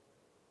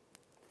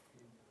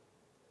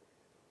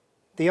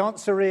 The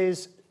answer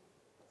is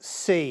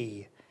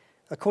C.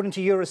 According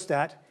to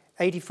Eurostat,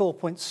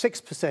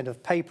 84.6%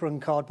 of paper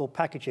and cardboard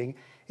packaging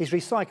is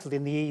recycled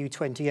in the EU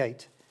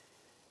 28.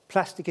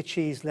 Plastic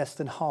achieves less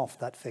than half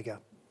that figure.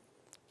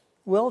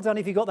 Well done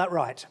if you got that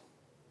right.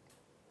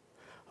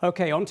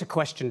 Okay, on to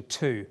question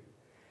 2.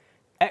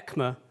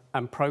 ECMA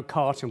and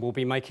Carton will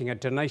be making a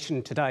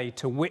donation today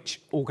to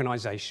which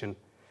organisation?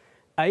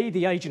 A,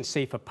 the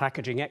Agency for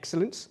Packaging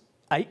Excellence,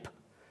 APE.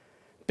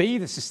 B,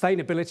 the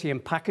Sustainability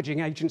and Packaging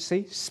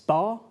Agency,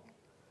 SPA.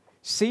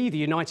 C, the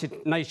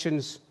United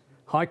Nations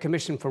High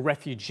Commission for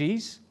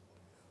Refugees.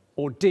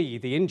 Or D,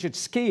 the Injured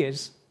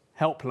Skiers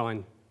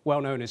Helpline,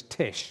 well known as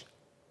TISH.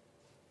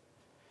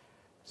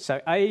 So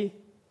A,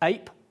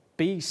 APE,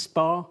 B,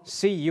 SPA,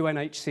 C,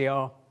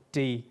 UNHCR,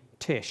 D,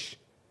 TISH.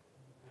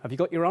 Have you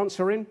got your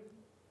answer in?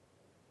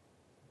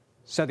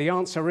 So the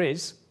answer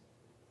is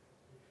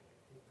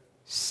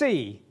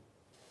C.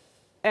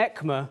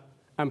 ECMA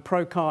and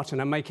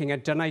Carton are making a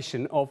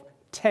donation of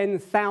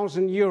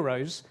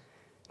 €10,000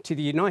 to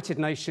the United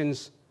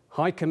Nations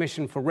High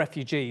Commission for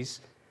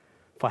Refugees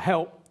for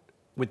help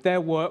with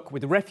their work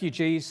with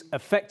refugees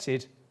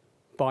affected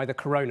by the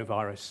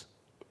coronavirus.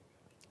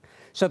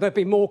 So there'll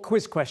be more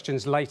quiz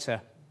questions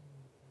later.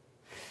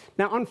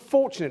 Now,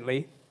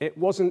 unfortunately, it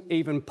wasn't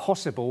even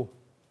possible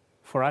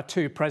for our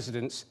 2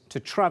 presidents to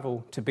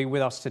travel to be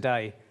with us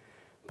today,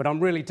 but I'm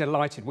really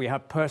delighted we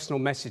have personal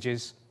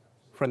messages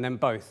from them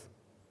both.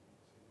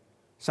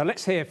 So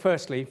let's hear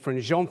firstly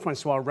from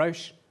Jean-François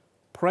Roche,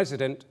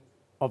 President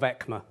of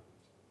ECMA.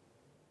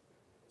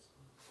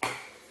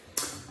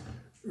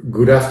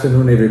 Good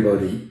afternoon,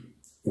 everybody.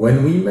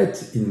 When we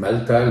met in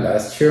Malta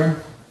last year,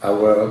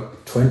 our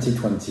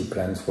 2020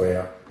 plans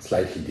were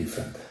slightly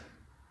different.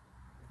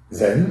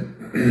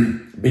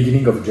 Then,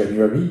 beginning of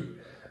January,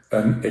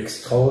 an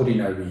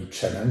extraordinary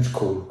challenge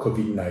called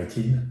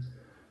COVID-19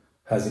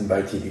 has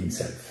invited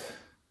himself.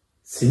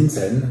 Since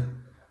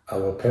then,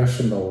 our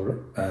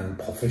personal and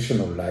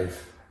professional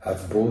life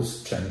have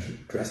both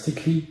changed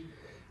drastically.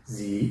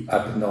 The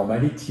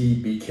abnormality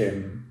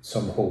became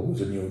somehow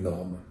the new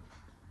norm.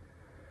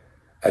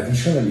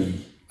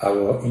 Additionally,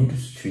 our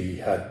industry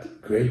had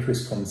great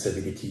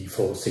responsibility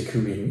for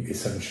securing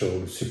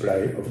essential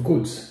supply of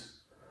goods.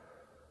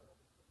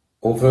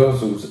 Over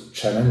those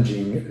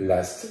challenging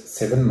last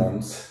 7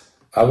 months,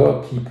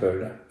 our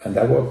people and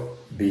our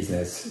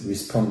business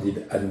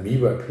responded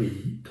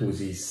admirably to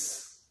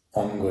this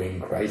ongoing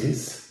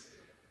crisis,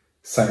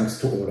 thanks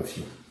to all of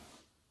you.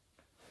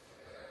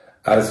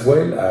 As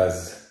well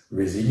as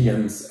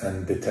resilience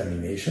and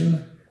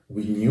determination,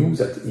 we knew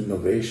that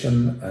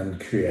innovation and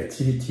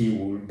creativity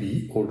would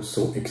be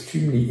also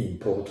extremely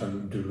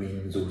important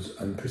during those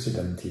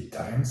unprecedented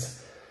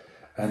times,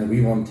 and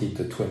we wanted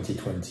the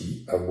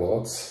 2020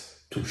 awards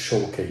to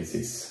showcase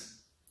this.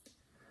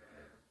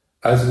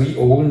 As we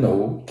all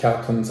know,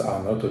 cartons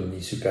are not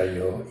only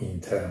superior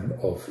in terms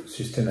of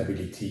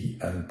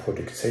sustainability and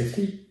product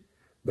safety,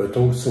 but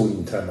also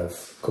in terms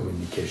of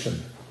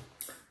communication.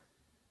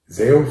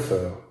 They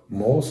offer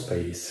more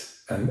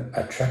space and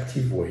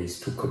attractive ways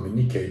to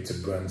communicate the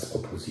brand's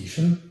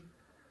proposition,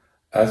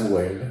 as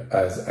well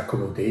as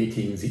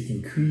accommodating the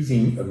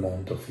increasing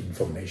amount of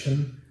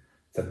information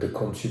that the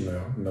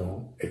consumer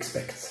now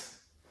expects.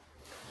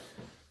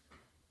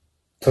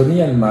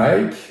 Tony and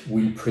Mike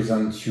will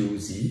present you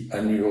the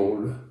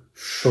annual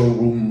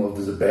Showroom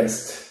of the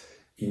Best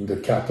in the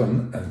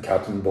carton and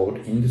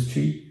cartonboard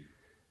industry,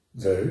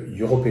 the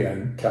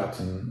European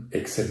Carton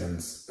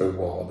Excellence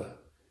Award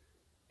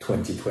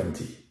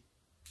 2020.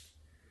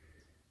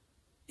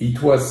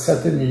 It was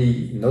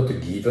certainly not a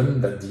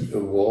given that the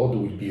award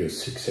will be a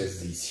success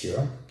this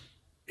year.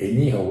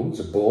 Anyhow,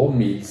 the board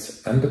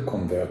mills and the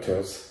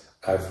converters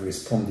have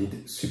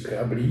responded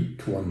superbly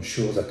to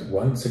ensure that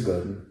once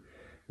again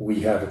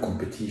we have a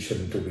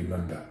competition to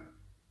remember.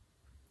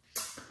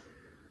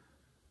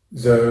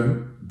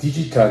 The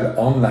digital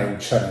online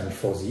challenge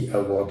for the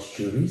award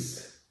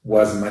juries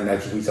was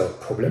managed without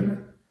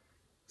problem,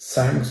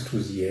 thanks to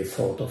the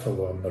effort of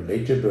our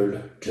knowledgeable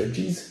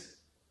judges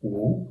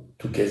who,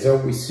 together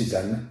with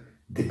Suzanne,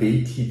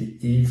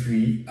 debated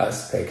every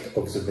aspect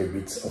of the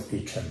merits of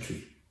each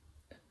entry.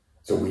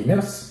 The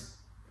winners,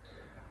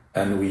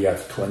 and we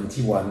have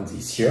 21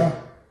 this year,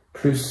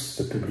 plus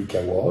the public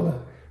award,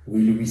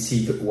 will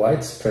receive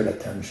widespread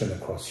attention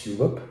across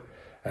Europe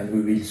and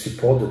we will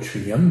support the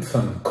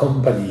triumphant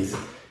companies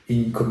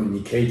in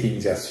communicating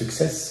their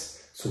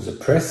success through the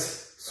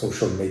press,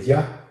 social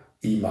media,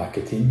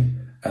 e-marketing,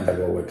 and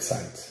our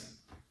website.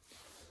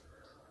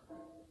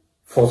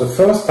 For the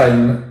first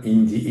time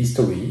in the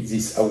history,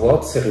 this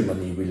award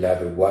ceremony will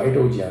have a wide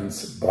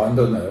audience, brand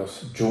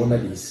owners,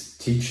 journalists,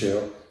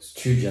 teachers,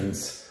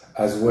 students,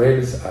 as well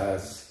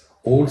as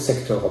all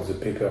sectors of the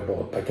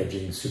paperboard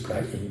packaging supply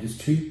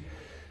industry,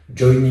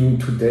 joining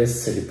today's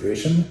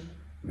celebration,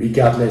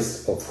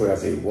 regardless of where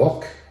they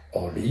work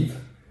or live,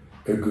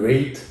 a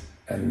great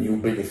and new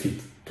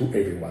benefit to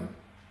everyone.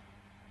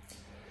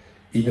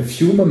 In a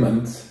few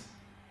moments,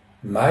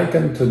 Mike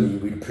and Tony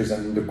will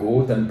present the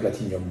gold and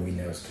platinum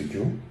winners to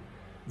you.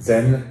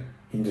 Then,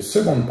 in the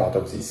second part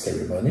of this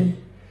ceremony,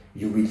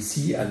 you will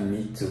see and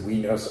meet the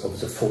winners of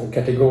the 4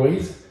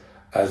 categories,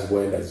 as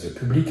well as the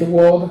Public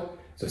Award,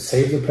 the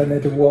Save the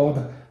Planet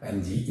Award,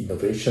 and the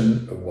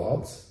Innovation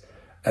Awards.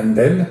 And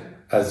then,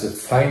 as the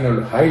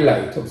final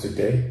highlight of the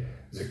day,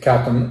 the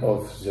Carton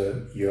of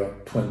the year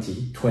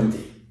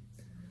 2020.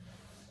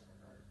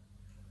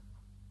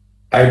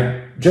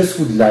 I just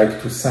would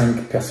like to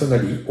thank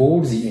personally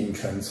all the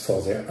entrants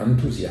for their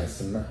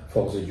enthusiasm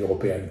for the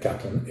European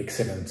Carton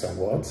Excellence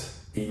Awards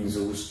in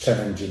those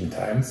challenging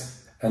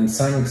times, and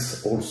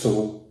thanks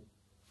also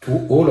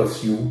to all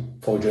of you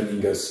for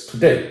joining us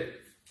today.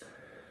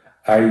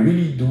 I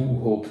really do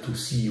hope to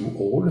see you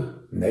all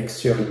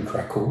next year in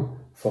Krakow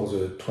for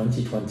the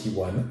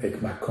 2021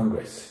 ECMA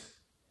Congress.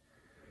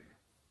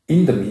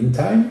 In the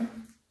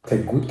meantime,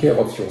 take good care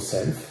of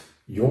yourself,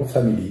 your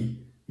family,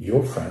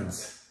 your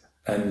friends,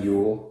 and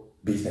your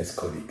business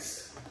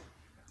colleagues.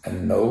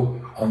 And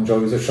now, enjoy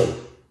the show.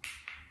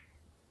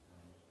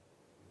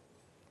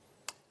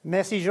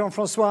 Merci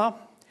Jean-François.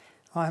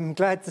 I'm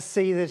glad to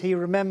see that he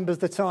remembers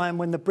the time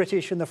when the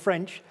British and the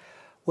French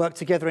worked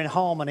together in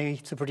harmony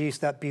to produce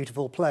that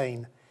beautiful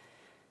plane.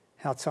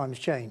 How times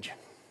change.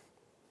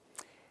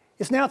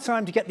 It's now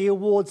time to get the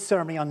awards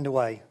ceremony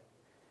underway.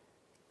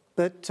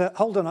 But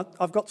hold on,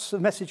 I've got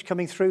some message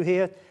coming through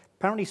here.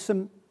 Apparently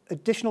some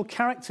additional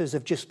characters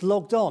have just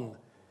logged on.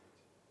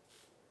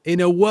 In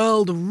a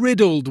world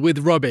riddled with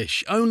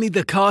rubbish, only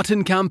the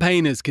Carton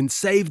campaigners can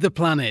save the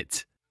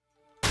planet.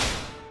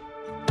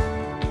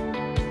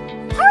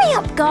 Hurry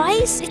up,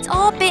 guys! It's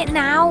our bit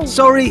now!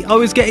 Sorry, I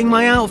was getting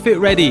my outfit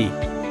ready.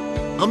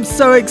 I'm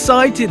so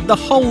excited, the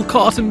whole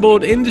carton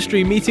board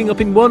industry meeting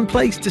up in one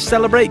place to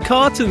celebrate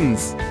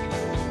cartons.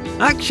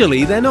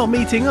 Actually, they're not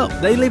meeting up,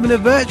 they live in a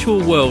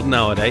virtual world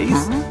nowadays.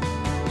 Huh?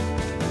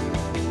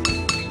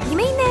 You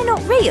mean they're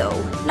not real,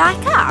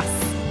 like us?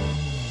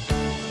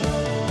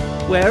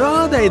 Where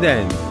are they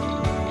then?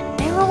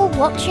 They're all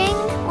watching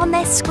on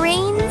their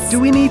screens. Do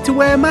we need to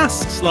wear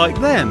masks like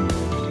them?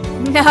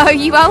 No,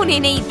 you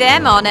only need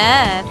them on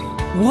Earth.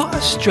 What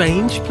a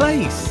strange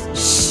place.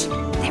 Shh!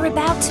 They're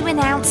about to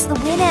announce the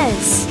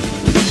winners.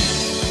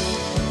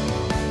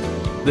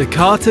 The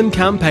Carton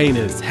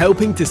campaigners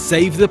helping to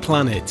save the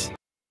planet.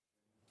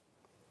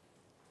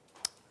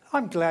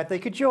 I'm glad they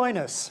could join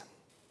us.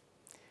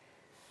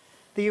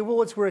 The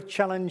awards were a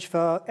challenge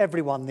for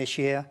everyone this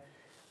year,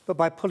 but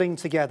by pulling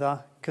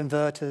together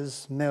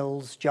converters,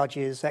 mills,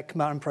 judges,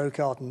 ECMA and Pro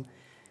Carton,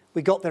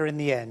 we got there in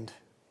the end.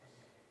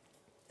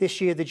 This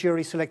year the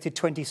jury selected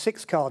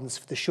 26 cartons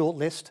for the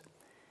shortlist,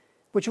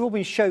 which have all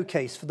been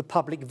showcased for the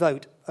public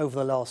vote over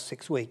the last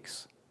 6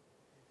 weeks.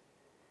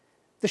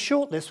 The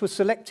shortlist was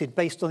selected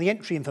based on the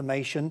entry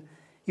information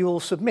you all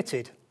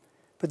submitted,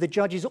 but the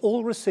judges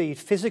all received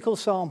physical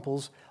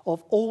samples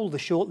of all the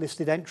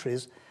shortlisted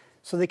entries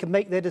so they can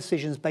make their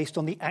decisions based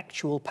on the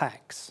actual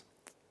packs.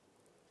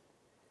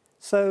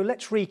 So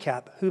let's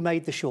recap who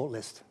made the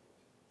shortlist.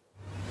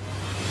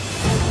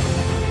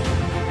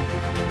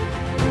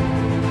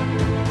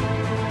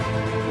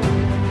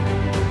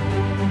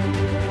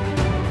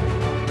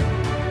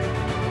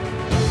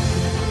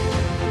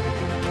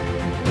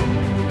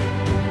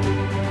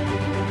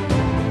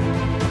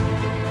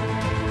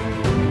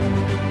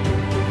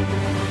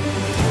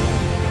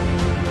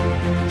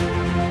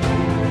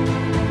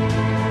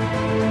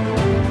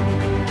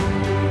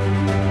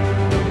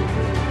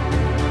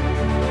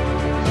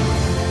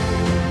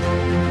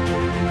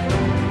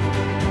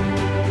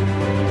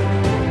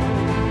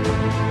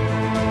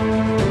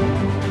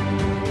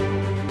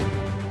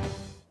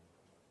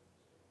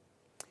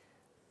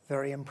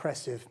 Very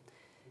impressive.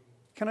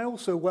 Can I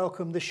also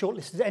welcome the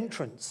shortlisted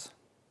entrants?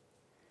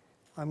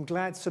 I'm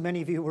glad so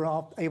many of you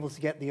were able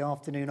to get the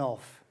afternoon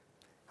off.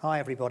 Hi,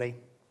 everybody.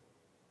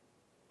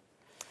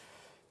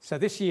 So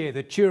this year,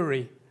 the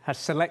jury has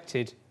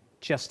selected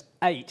just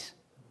 8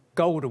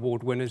 Gold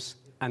Award winners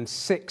and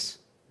 6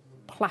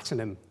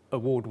 Platinum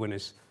Award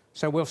winners.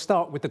 So we'll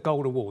start with the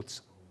Gold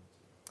Awards.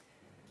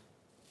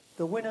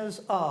 The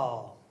winners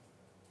are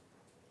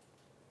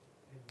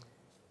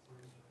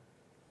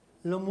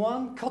Le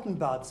Moine Cotton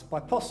Buds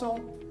by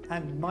Posson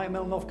and My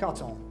Melnov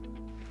Carton.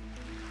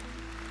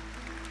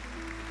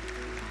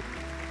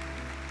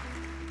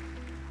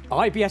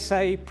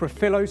 IBSA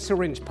Profilo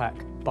Syringe Pack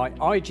by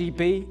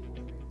IGB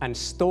and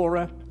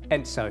Stora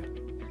Enso.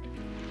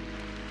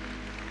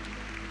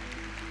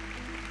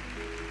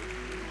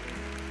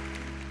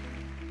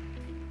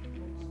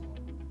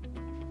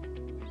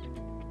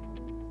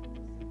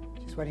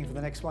 Just waiting for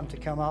the next one to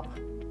come up.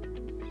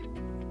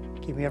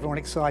 Keeping everyone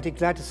excited.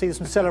 Glad to see there's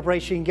some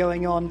celebration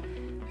going on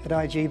at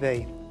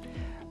IGB.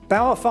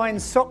 Bauer Fine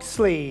Sock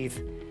Sleeve.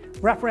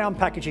 Wraparound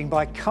packaging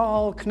by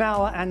Carl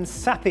Knauer and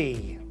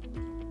Sappi.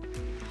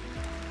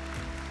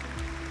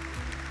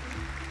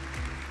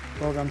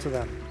 Well done to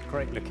them.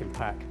 Great looking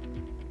pack.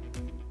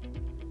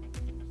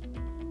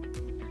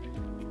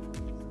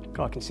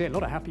 God, I can see a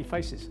lot of happy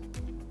faces.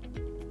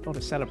 A lot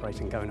of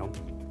celebrating going on.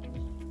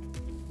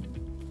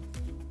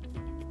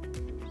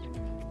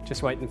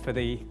 Just waiting for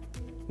the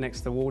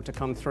next award to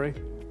come through.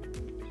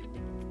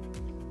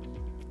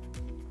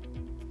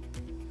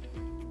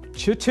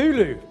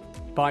 Chutulu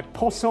by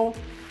Poisson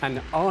and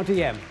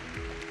RDM.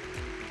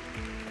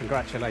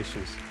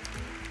 Congratulations.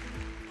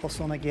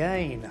 Poisson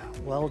again.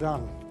 Well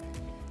done.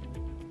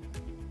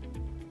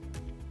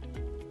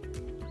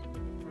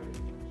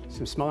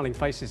 Some smiling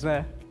faces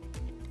there.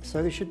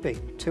 So there should be.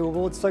 2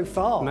 awards so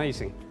far.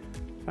 Amazing.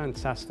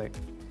 Fantastic.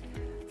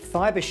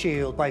 Fibre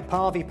Shield by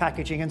Parvi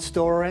Packaging and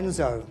Stora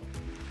Enso.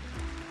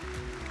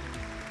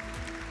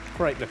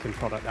 Great looking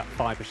product, that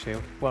Fibre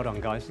Shield. Well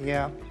done, guys.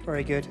 Yeah,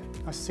 very good.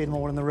 Nice to see them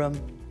all in the room.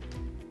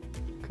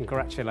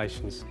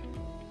 Congratulations.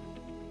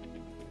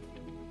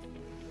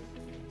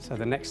 So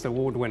the next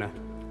award winner.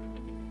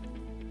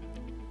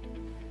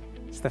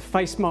 It's the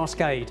Face Mask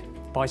Aid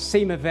by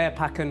Sima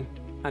Verpacken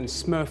and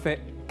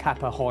Smurfit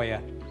Kappa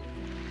Hoya.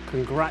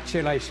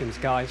 Congratulations,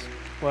 guys.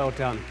 Well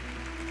done.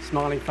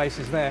 Smiling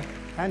faces there.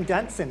 And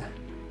dancing.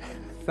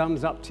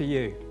 Thumbs up to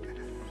you.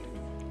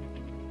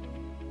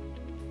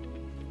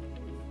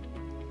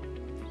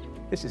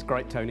 This is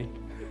great, Tony.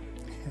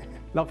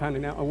 Love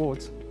handing out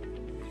awards.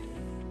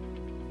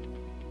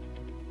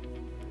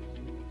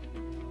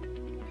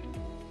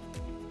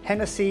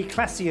 Hennessy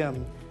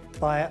Classium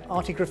by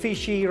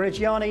Artigrafici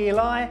Reggiani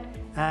Eli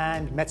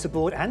and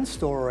Mezzaboard and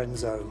Stora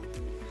Enso.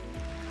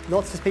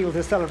 Lots of people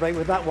to celebrate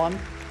with that one.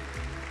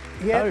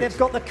 Yeah, they've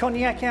got the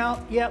cognac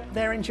out. Yep,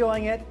 they're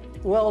enjoying it.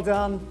 Well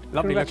done.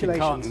 Lovely looking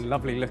Congratulations. carton,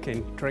 lovely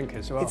looking drink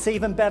as well. It's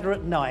even better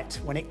at night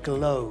when it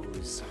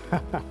glows.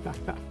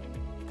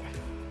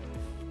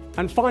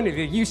 And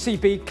finally, the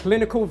UCB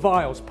Clinical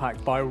Vials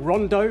Pack by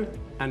Rondo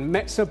and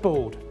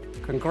Mezzaboard.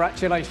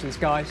 Congratulations,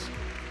 guys.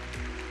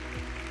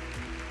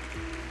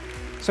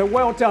 So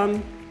well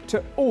done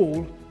to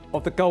all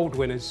of the gold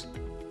winners.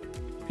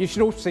 You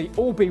should also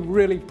all be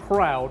really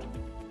proud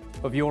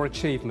of your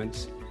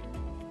achievements.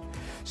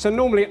 So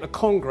normally at the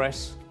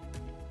Congress,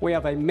 we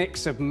have a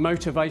mix of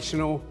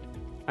motivational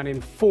and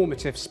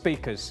informative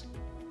speakers.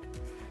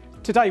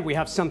 Today we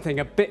have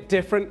something a bit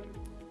different,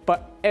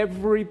 but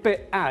every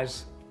bit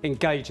as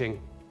engaging.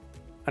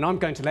 And I'm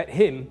going to let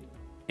him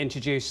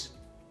introduce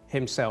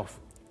himself.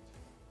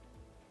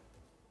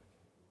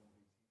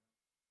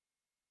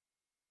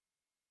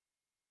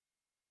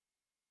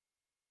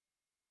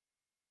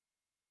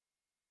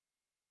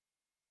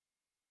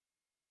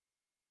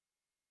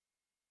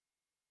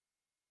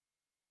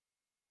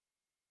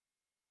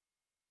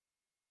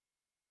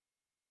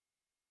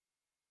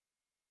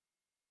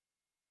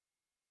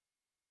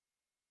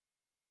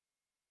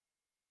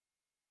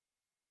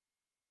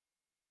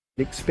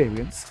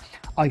 Experience,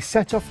 I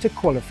set off to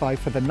qualify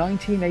for the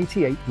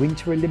 1988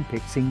 Winter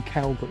Olympics in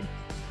Calgary.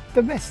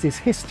 The rest is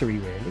history,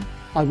 really.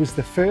 I was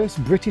the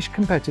first British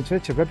competitor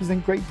to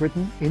represent Great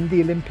Britain in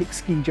the Olympic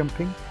ski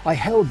jumping. I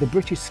held the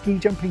British ski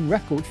jumping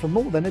record for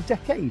more than a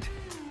decade.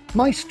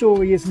 My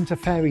story isn't a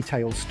fairy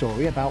tale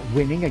story about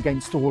winning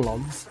against all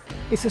odds.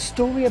 It's a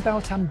story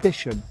about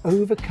ambition,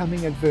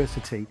 overcoming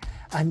adversity,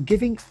 and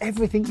giving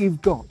everything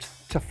you've got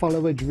to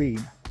follow a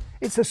dream.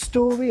 It's a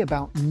story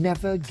about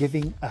never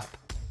giving up.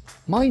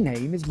 My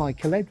name is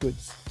Michael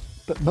Edwards,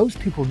 but most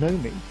people know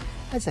me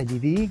as Eddie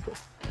the Eagle.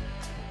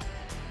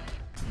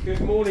 Good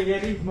morning,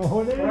 Eddie.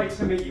 Morning. Great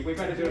to meet you. We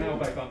better do an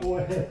elbow bump.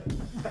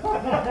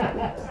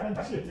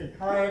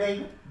 Hi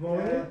Eddie.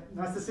 Morning.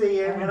 Nice to see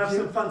you. We're going to have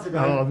some fun today.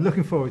 Oh, I'm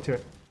looking forward to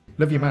it.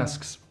 Love your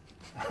masks.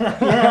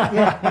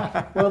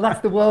 yeah. Well,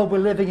 that's the world we're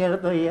living in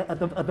at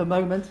the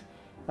moment.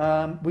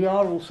 We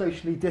are all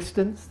socially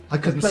distanced. I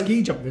couldn't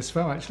ski jump this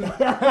far, actually.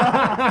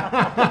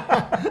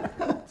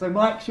 So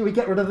Mike, should we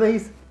get rid of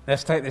these?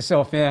 Let's take this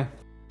off, yeah.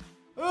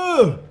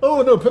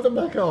 Oh no, put them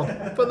back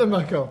on. Put them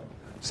back on.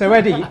 So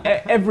Eddie,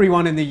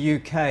 everyone in the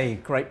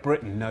UK, Great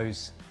Britain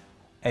knows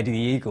Eddie the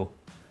Eagle.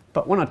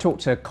 But when I talk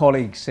to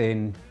colleagues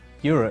in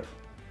Europe,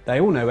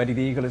 they all know Eddie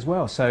the Eagle as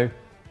well. So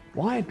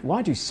why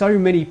do so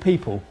many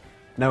people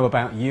know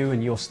about you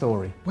and your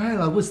story?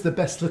 Well, I was the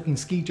best looking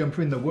ski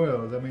jumper in the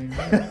world. I mean,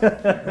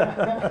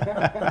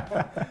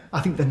 I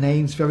think the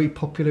name's very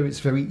popular. It's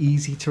very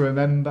easy to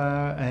remember.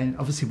 And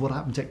obviously what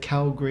happened at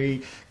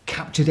Calgary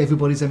captured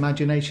everybody's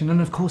imagination.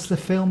 And of course the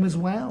film as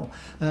well.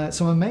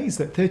 So I'm amazed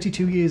that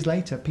 32 years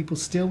later, people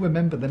still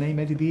remember the name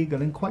Eddie the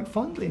Eagle, and quite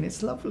fondly, and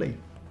it's lovely.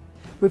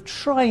 We're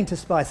trying to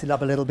spice it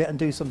up a little bit and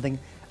do something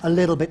a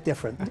little bit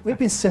different. We've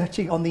been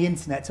searching on the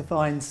internet to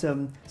find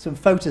some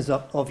photos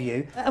of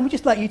you, and we'd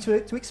just like you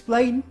to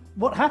explain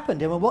what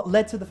happened and what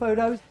led to the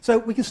photos. So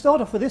we can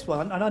start off with this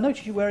one, and I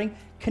noticed you're wearing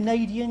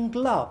Canadian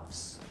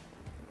gloves.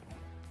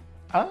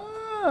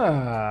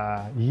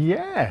 Ah,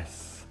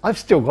 yes. I've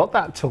still got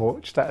that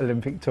torch, that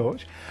Olympic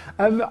torch.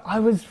 I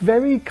was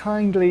very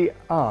kindly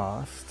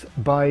asked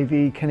by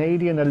the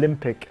Canadian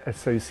Olympic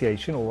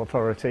Association or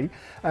Authority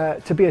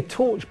to be a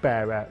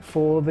torchbearer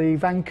for the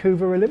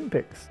Vancouver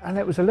Olympics. And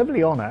it was a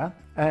lovely honour,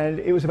 and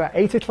it was about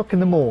 8 o'clock in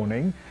the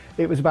morning.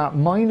 It was about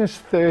minus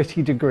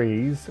 30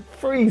 degrees,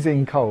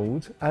 freezing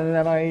cold, and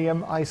then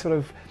I sort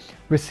of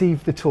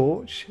received the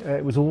torch.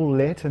 It was all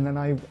lit, and then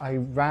I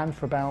ran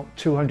for about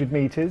 200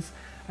 metres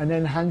and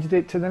then handed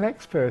it to the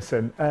next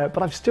person.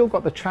 But I've still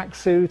got the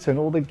tracksuit and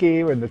all the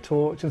gear and the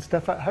torch and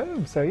stuff at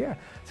home. So yeah,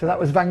 so that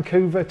was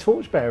Vancouver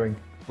torch bearing.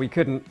 We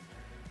couldn't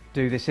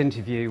do this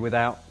interview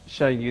without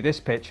showing you this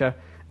picture.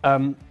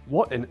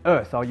 What on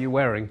earth are you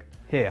wearing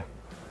here?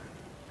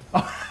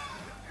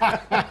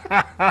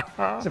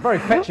 It's a very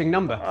fetching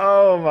number.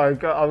 Oh my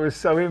God, I was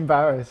so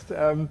embarrassed.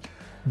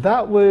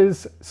 That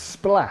was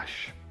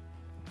Splash,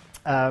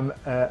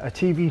 a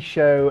TV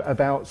show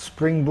about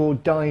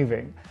springboard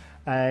diving.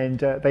 And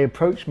they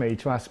approached me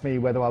to ask me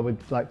whether I would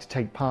like to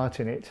take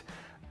part in it.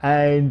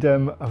 And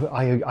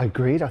I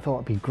agreed. I thought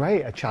it'd be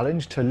great, a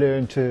challenge to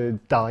learn to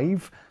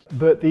dive.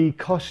 But the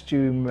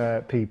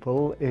costume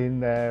people, in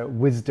their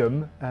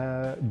wisdom,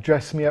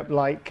 dressed me up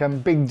like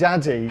Big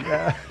Daddy.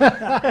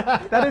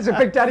 That is a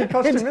Big Daddy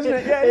costume, isn't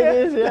it? Yeah, it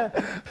is,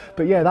 yeah.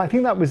 But yeah, I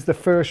think that was the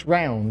first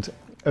round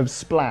of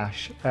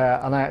Splash,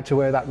 and I had to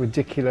wear that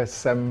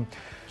ridiculous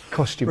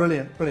costume.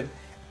 Brilliant, brilliant.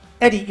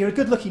 Eddie, you're a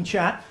good-looking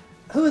chap.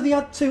 Who are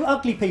the two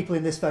ugly people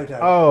in this photo?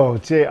 Oh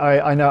dear,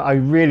 I know. I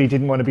really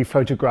didn't want to be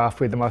photographed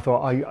with them. I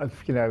thought,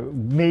 you know,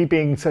 me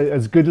being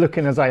as good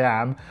looking as I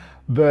am,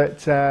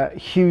 but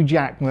Hugh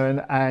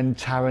Jackman and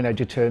Taron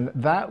Egerton.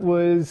 That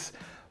was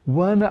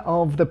one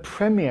of the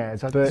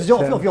premieres. This is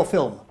of your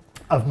film.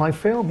 Of my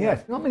film,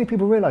 yes. Not many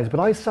people realise, but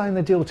I signed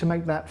the deal to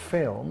make that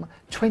film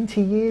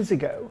 20 years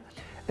ago.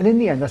 And in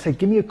the end, I said,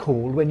 give me a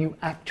call when you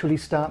actually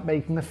start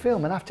making the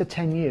film. And after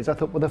 10 years, I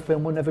thought, well, the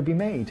film will never be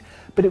made.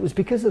 But it was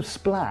because of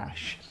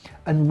Splash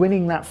and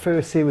winning that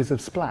first series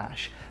of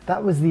Splash,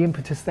 that was the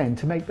impetus then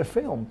to make the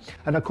film.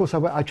 And of course,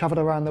 I travelled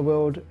around the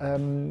world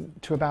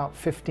to about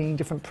 15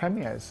 different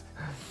premieres.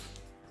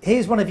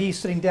 Here's one of you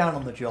sitting down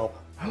on the job.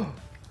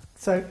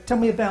 So tell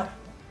me about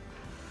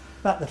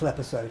that little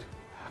episode.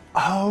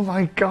 Oh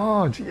my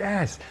God,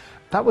 yes.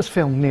 That was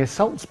filmed near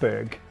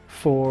Salzburg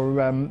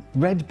for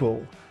Red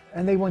Bull.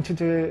 And they wanted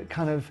to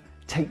kind of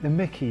take the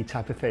mickey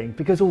type of thing,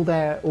 because all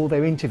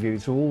their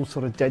interviews are all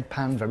sort of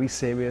deadpan, very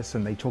serious,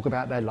 and they talk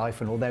about their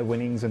life and all their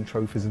winnings and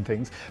trophies and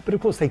things. But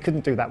of course they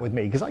couldn't do that with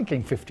me, because I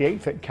came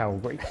 58th at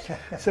Calgary.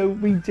 So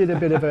we did a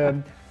bit of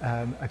a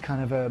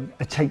kind of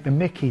a take the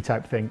mickey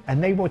type thing,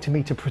 and they wanted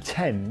me to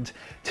pretend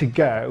to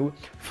go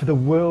for the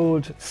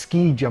world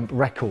ski jump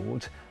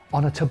record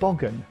on a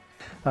toboggan.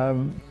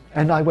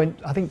 And I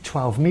went, I think,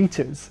 12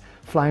 metres.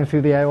 Flying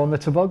through the air on the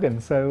toboggan.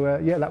 So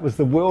yeah, that was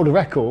the world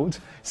record,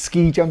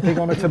 ski jumping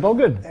on a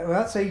toboggan.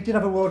 Well, so you did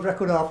have a world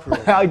record after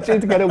all. I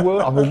did get I'm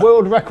a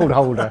world record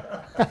holder.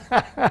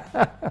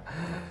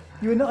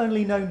 You were not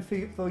only known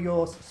for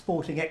your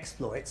sporting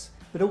exploits,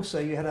 but also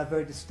you had a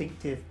very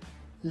distinctive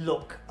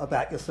look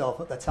about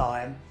yourself at the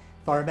time.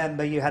 If I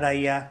remember, you had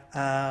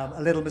a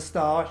little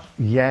moustache.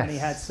 Yes. And you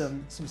had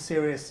some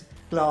serious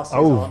glasses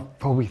on.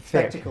 Probably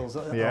thick. Spectacles.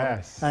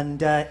 Yes. On.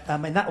 And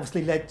and that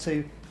obviously led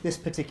to this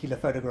particular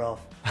photograph.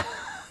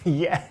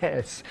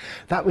 Yes,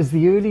 that was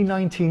the early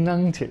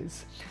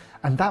 1990s,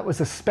 and that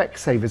was a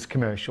Specsavers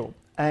commercial.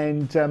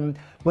 And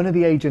one of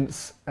the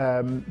agents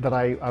that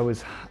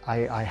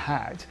I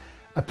had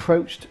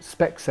approached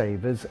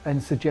Specsavers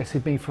and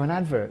suggested me for an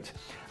advert,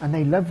 and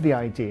they loved the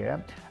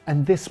idea.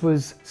 And this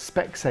was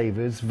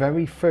Specsavers'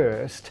 very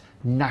first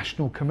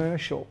national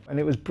commercial,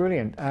 and it was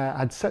brilliant. I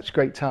had such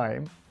great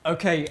time.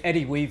 Okay,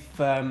 Eddie, we've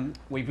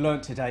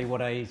learnt today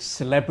what a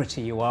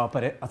celebrity you are,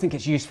 but I think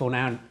it's useful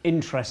now and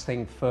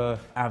interesting for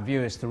our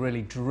viewers to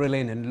really drill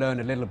in and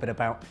learn a little bit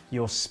about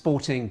your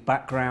sporting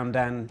background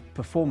and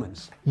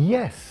performance.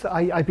 Yes,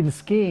 I've been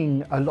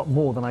skiing a lot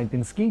more than I've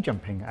been ski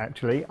jumping,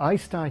 actually. I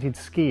started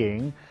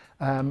skiing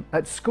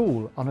at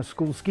school, on a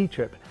school ski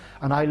trip,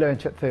 and I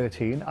learnt at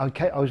 13.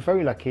 I was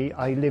very lucky.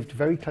 I lived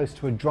very close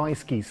to a dry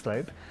ski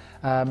slope.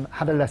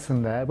 Had a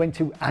lesson there, went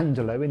to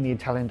Andalo in the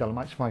Italian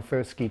Dolomites for my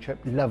first ski trip,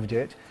 loved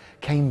it,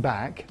 came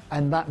back,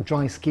 and that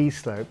dry ski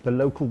slope, the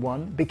local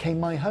one, became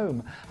my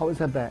home. I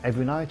was up there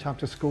every night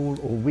after school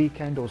or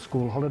weekend or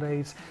school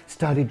holidays,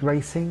 started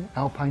racing,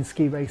 alpine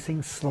ski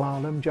racing,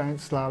 slalom, giant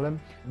slalom,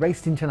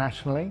 raced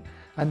internationally,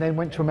 and then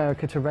went to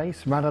America to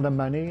race, ran out of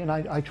money, and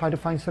I tried to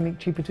find something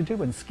cheaper to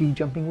do, and ski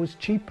jumping was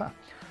cheaper.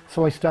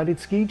 So I started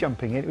ski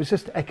jumping. It was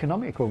just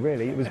economical,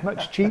 really. It was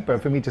much cheaper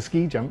for me to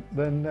ski jump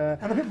than...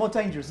 and a bit more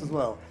dangerous as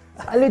well.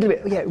 A little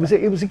bit, yeah. It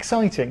was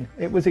exciting.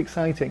 It was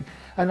exciting.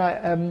 And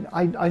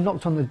I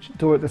knocked on the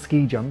door at the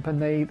ski jump, and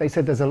they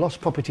said there's a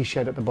lost property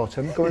shed at the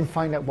bottom. Go and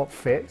find out what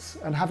fits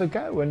and have a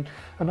go. And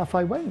off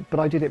I went. But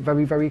I did it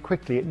very, very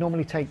quickly. It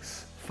normally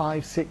takes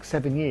 5, 6,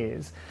 7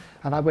 years.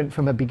 And I went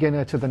from a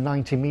beginner to the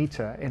 90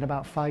 metre in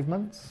about 5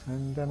 months,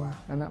 and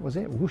that was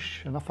it,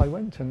 whoosh, and off I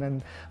went, and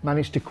then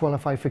managed to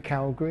qualify for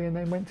Calgary, and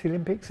then went to the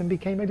Olympics and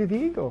became Eddie the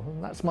Eagle.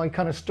 And that's my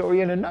kind of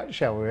story in a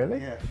nutshell, really.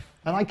 Yeah.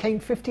 And I came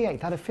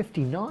 58th out of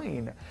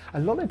 59. A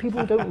lot of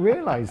people don't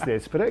realise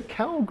this, but at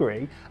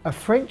Calgary, a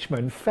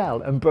Frenchman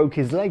fell and broke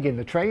his leg in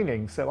the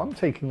training. So I'm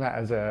taking that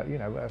as a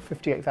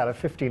 58th out of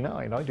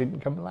 59. I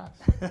didn't come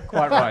last.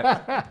 Quite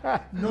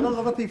right. Not a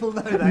lot of people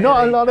know that.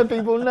 Not a lot of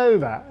people know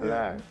that.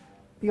 No.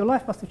 Your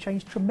life must have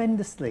changed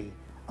tremendously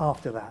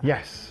after that.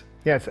 Yes.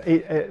 Yes,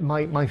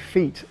 my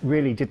feet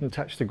really didn't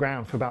touch the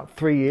ground for about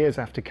 3 years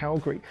after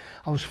Calgary.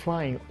 I was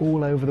flying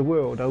all over the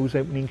world. I was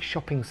opening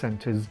shopping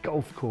centres,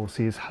 golf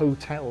courses,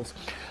 hotels.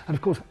 And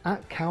of course,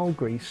 at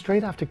Calgary,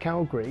 straight after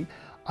Calgary,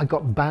 I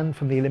got banned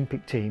from the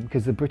Olympic team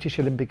because the British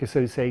Olympic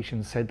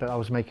Association said that I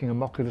was making a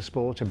mock of the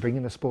sport and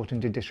bringing the sport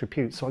into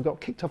disrepute. So I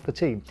got kicked off the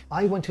team.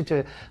 I wanted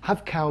to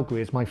have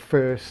Calgary as my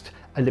first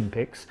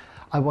Olympics.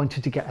 I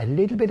wanted to get a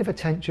little bit of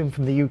attention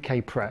from the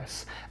UK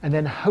press and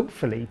then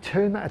hopefully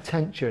turn that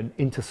attention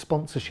into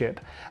sponsorship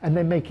and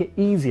then make it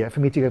easier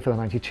for me to go for the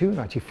 92,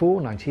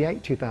 94,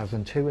 98,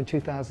 2002 and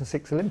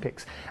 2006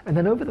 Olympics. And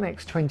then over the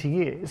next 20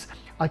 years,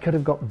 I could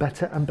have got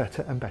better and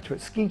better and better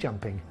at ski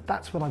jumping.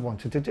 That's what I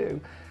wanted to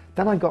do.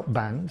 Then I got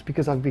banned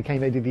because I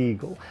became Eddie the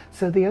Eagle.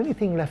 So the only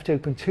thing left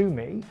open to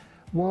me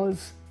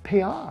was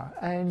PR,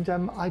 and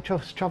I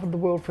just travelled the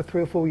world for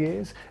 3 or 4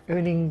 years,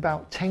 earning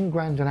about 10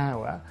 grand an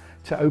hour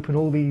to open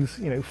all these,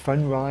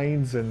 fun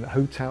rides and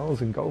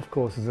hotels and golf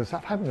courses and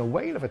stuff, having a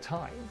whale of a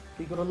time.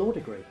 You got a law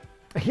degree?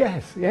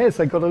 Yes,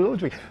 I got a law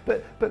degree.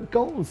 But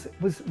goals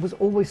was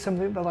always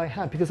something that I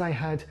had, because I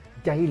had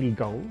daily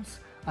goals,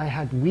 I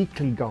had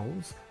weekly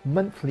goals,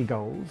 monthly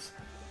goals,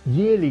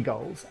 yearly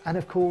goals, and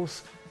of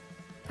course,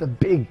 the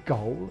big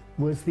goal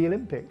was the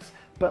Olympics.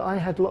 But I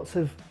had lots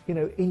of,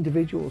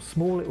 individual,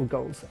 small little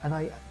goals, and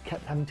I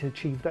kept having to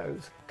achieve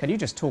those. Can you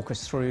just talk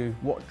us through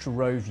what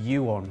drove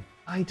you on?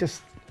 I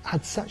just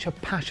had such a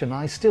passion,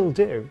 I still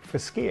do, for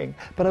skiing,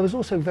 but I was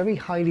also very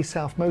highly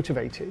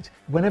self-motivated.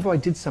 Whenever I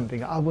did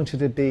something, I wanted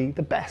to be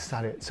the best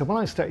at it. So when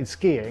I started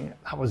skiing,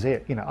 that was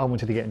it. I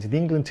wanted to get into the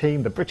England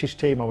team, the British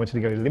team, I wanted to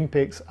go to the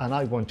Olympics, and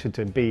I wanted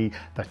to be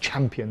the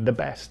champion, the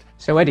best.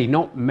 So Eddie,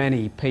 not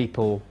many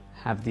people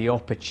have the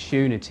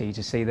opportunity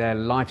to see their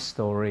life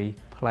story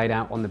played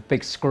out on the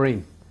big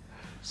screen.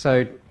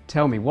 So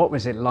tell me, what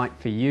was it like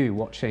for you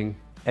watching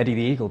Eddie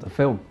the Eagle, the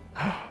film?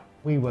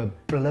 We were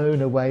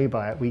blown away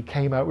by it. We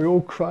came out, we were all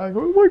crying,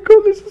 oh my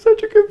God, this is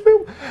such a good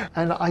film.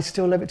 And I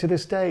still love it to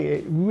this day.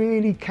 It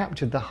really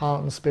captured the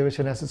heart and spirit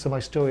and essence of my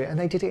story, and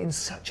they did it in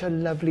such a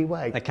lovely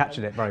way. They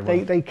captured it very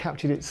well. They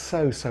captured it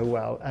so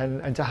well,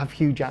 and to have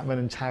Hugh Jackman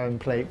and Taron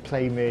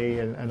play me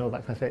and all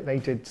that kind of thing, they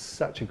did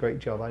such a great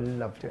job. I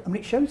loved it. I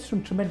mean, it shows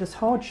some tremendous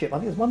hardship. I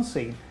think there's one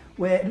scene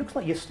where it looks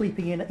like you're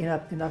sleeping in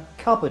a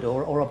cupboard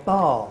or a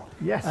bar.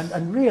 Yes.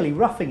 And really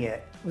roughing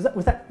it. Is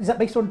that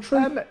based on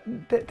truth?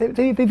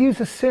 They've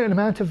used a certain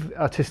amount of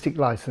artistic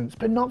license,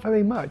 but not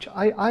very much.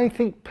 I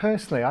think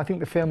personally,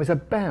 the film is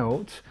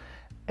about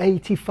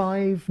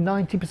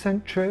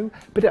 85–90% true,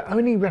 but it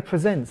only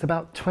represents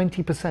about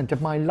 20%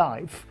 of my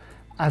life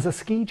as a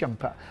ski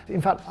jumper.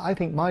 In fact, I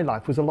think my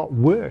life was a lot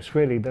worse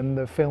really than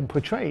the film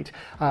portrayed.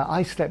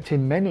 I slept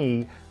in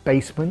many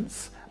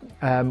basements.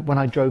 When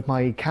I drove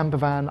my camper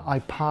van, I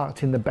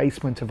parked in the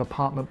basement of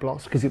apartment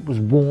blocks because it was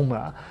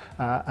warmer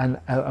and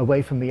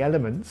away from the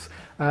elements.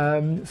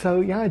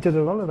 So yeah, I did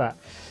a lot of that.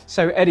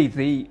 So Eddie,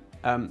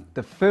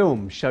 the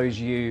film shows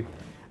you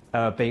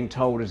being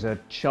told as a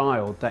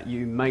child that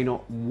you may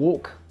not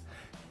walk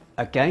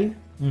again.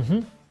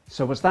 Mm-hmm.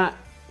 So was that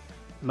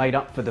made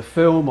up for the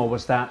film, or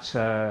was that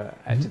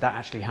did that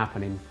actually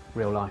happen in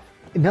real life?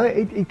 No,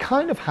 it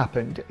kind of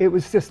happened. It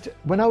was just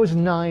when I was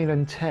 9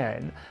 and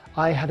 10,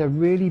 I had a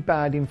really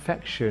bad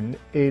infection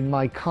in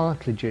my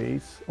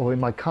cartilages, or in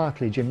my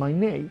cartilage in my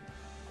knee.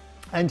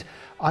 And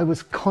I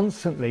was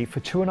constantly, for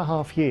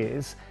 2.5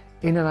 years,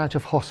 in and out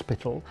of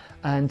hospital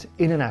and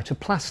in and out of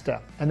plaster.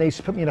 And they used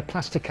to put me in a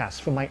plaster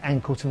cast from my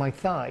ankle to my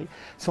thigh.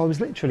 So I was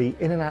literally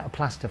in and out of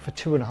plaster for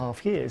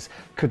 2.5 years.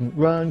 Couldn't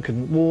run,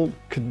 couldn't walk,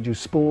 couldn't do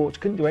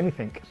sport, couldn't do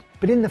anything.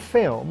 But in the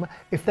film,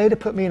 if they'd have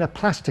put me in a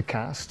plaster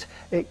cast,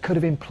 it could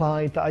have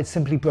implied that I'd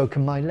simply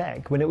broken my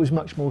leg, when it was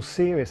much more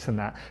serious than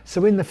that.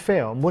 So in the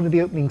film, one of the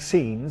opening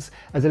scenes,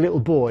 as a little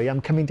boy, I'm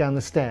coming down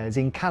the stairs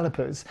in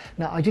calipers.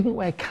 Now, I didn't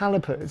wear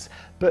calipers,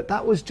 but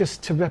that was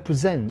just to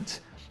represent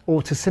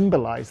or to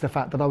symbolise the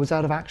fact that I was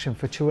out of action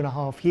for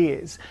 2.5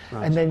 years.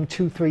 Right. And then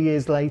 2–3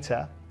 years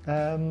later,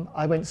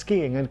 I went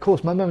skiing, and of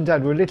course my mum and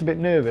dad were a little bit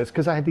nervous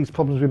because I had these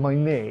problems with my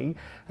knee,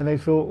 and they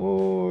thought,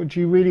 oh, do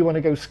you really want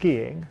to go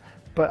skiing?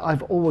 But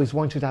I've always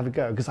wanted to have a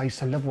go because I used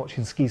to love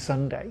watching Ski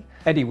Sunday.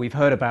 Eddie, we've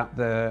heard about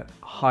the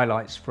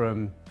highlights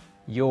from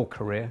your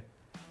career,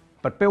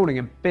 but building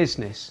a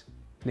business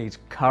needs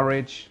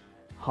courage,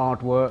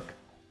 hard work,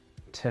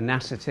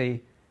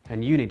 tenacity,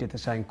 and you needed the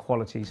same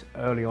qualities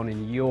early on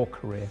in your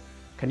career.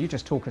 Can you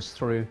just talk us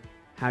through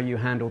how you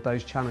handled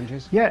those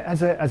challenges? Yeah,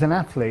 as an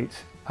athlete,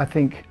 I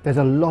think there's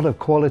a lot of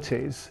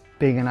qualities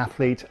being an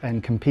athlete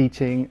and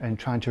competing and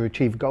trying to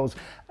achieve goals,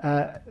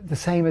 the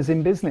same as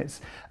in business.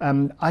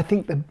 I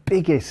think the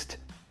biggest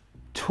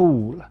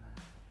tool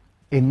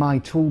in my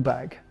tool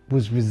bag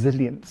was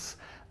resilience.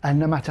 And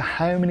no matter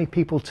how many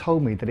people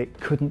told me that it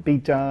couldn't be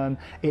done,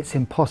 it's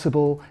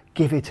impossible,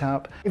 give it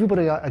up.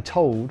 Everybody I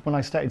told when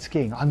I started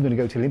skiing, I'm going to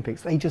go to the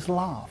Olympics, they just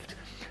laughed.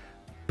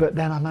 But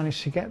then I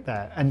managed to get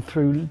there, and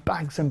through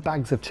bags and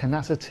bags of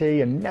tenacity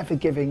and never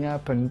giving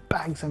up and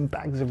bags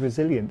of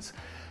resilience,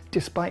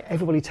 despite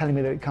everybody telling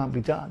me that it can't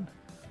be done,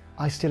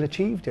 I still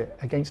achieved it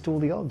against all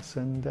the odds.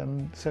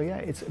 And so yeah,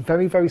 it's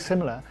very, very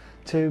similar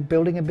to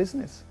building a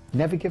business.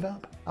 Never give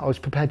up. I was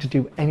prepared to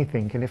do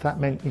anything, and if that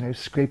meant,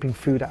 scraping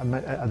food out of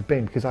the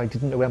bin because I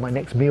didn't know where my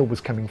next meal was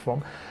coming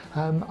from,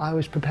 I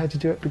was prepared to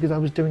do it because I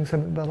was doing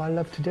something that I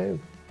love to do.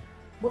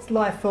 What's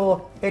life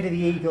for Eddie the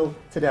Eagle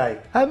today?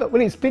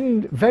 Well, it's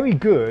been very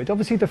good.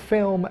 Obviously, the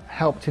film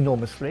helped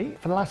enormously.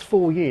 For the last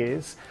 4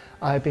 years,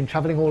 I've been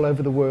travelling all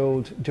over the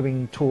world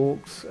doing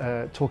talks,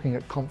 talking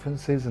at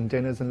conferences and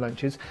dinners and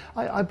lunches.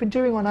 I've been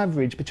doing on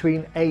average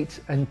between 8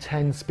 and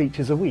 10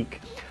 speeches a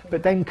week.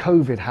 But then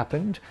COVID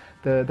happened,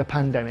 the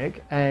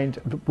pandemic, and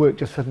work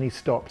just suddenly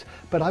stopped.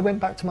 But I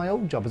went back to my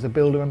old job as a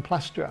builder and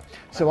plasterer.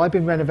 So I've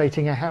been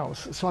renovating a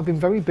house. So I've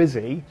been very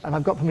busy, and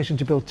I've got permission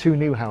to build 2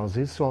 new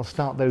houses, so I'll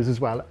start those as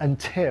well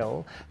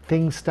until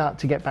things start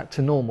to get back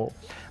to normal.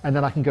 And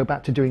then I can go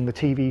back to doing the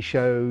TV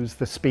shows,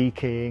 the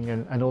speaking,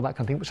 and all that kind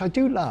of thing, which I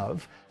do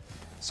love.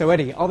 So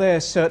Eddie, are there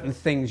certain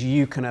things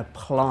you can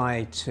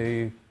apply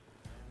to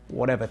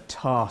whatever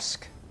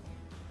task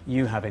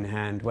you have in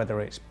hand,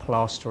 whether it's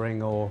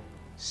plastering or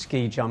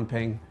ski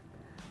jumping?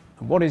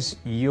 And what is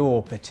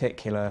your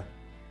particular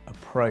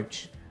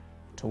approach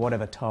to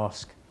whatever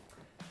task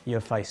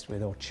you're faced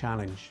with or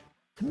challenge?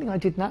 Something I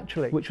did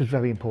naturally, which was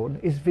very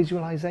important, is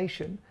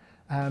visualization.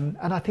 And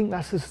I think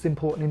that's as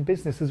important in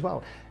business as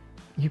well.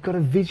 You've got to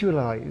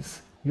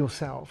visualize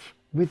yourself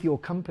with your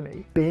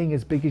company being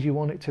as big as you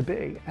want it to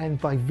be. And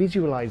by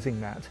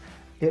visualizing that,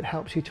 it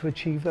helps you to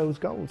achieve those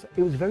goals.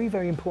 It was very,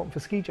 very important for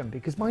ski jumping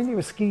because my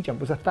nearest ski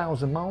jump was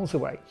 1,000 miles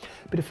away.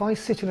 But if I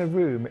sit in a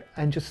room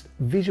and just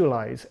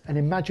visualize and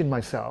imagine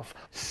myself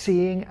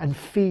seeing and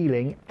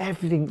feeling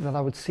everything that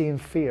I would see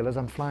and feel as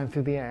I'm flying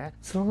through the air,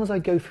 so long as I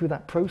go through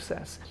that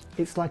process,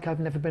 it's like I've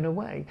never been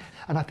away.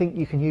 And I think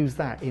you can use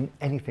that in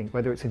anything,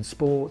 whether it's in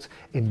sport,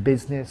 in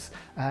business,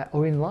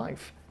 or in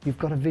life. You've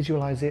got to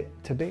visualize it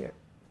to be it.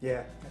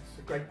 Yeah, that's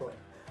a great point.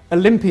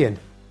 Olympian.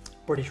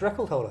 British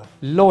record holder.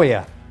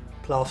 Lawyer.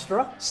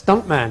 Plasterer.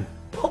 Stuntman.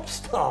 Pop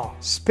star.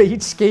 Speed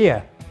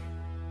skier.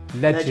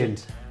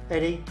 Legend.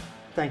 Eddie,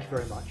 thank you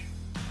very much.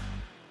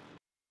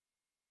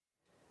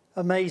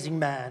 Amazing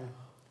man.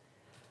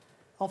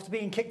 After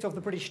being kicked off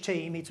the British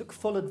team, he took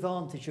full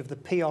advantage of the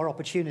PR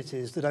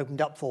opportunities that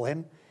opened up for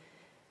him.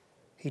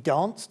 He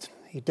danced,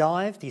 he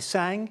dived, he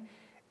sang.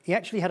 He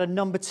actually had a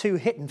 #2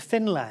 hit in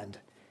Finland.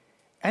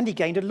 And he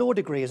gained a law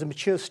degree as a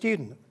mature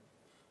student.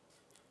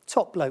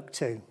 Top bloke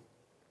too.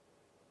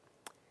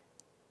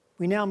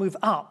 We now move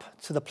up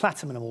to the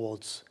Platinum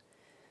Awards.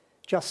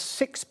 Just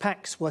 6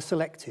 packs were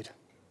selected.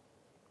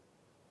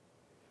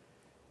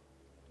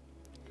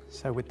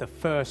 So with the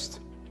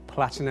first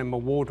Platinum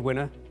Award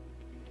winner,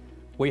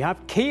 we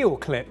have Keel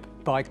Clip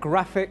by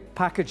Graphic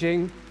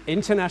Packaging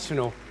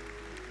International.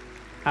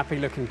 Happy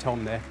looking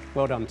Tom there.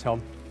 Well done,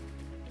 Tom.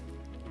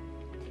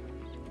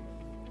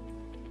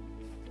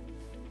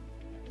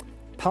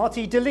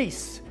 Party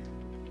Delice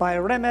by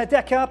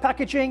Remerdeka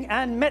Packaging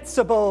and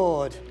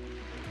Metzerbord.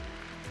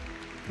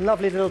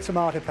 Lovely little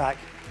tomato pack.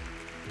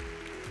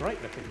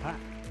 Great looking pack.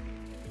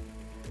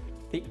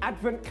 The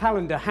Advent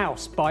Calendar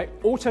House by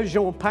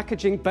Autojean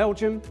Packaging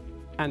Belgium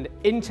and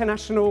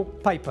International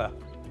Paper.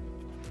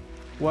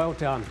 Well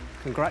done.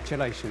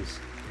 Congratulations.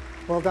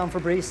 Well done,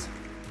 Fabrice.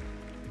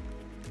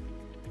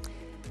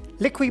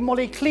 Liqui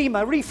Moly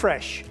Klima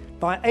Refresh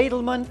by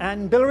Edelman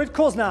and Billerud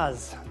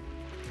Koznaz.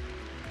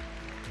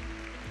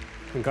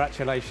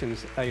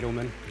 Congratulations,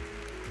 Edelman.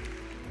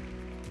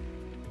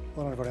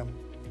 Well done, everyone.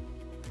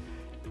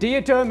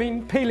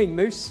 Diadermine Peeling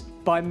Mousse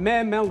by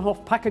Mayer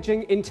Melnhof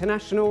Packaging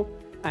International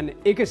and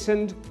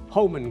Iggesund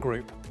Holman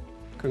Group.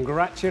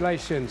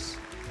 Congratulations.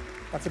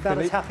 That's about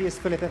Philip. as happy as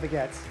Philip ever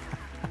gets.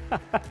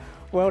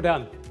 Well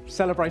done.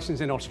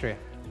 Celebrations in Austria.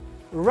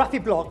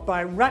 Rappy Block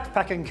by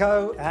Ratpack &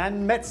 Co.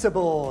 and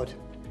Metzerbord.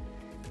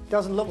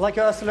 Doesn't look like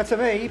Ursula to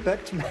me,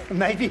 but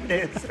maybe it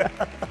is.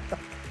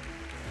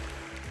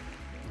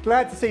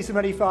 Glad to see so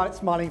many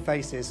smiling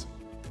faces.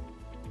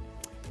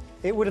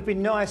 It would have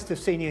been nice to have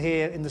seen you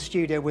here in the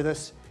studio with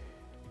us,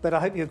 but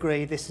I hope you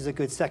agree this is a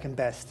good second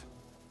best.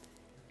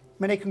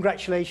 Many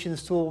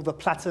congratulations to all the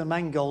Platinum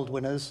and Gold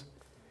winners.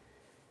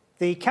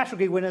 The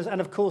category winners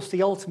and of course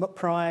the ultimate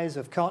prize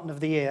of Carton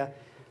of the Year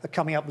are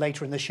coming up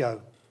later in the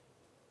show.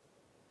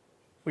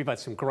 We've had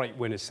some great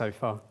winners so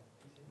far.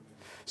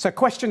 So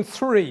question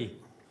 3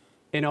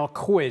 in our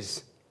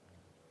quiz.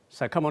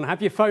 So come on,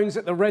 have your phones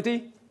at the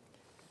ready.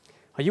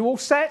 Are you all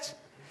set?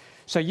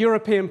 So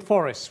European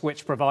forests,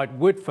 which provide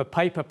wood for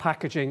paper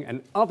packaging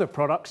and other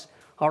products,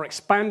 are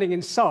expanding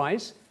in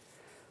size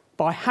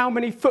By how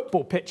many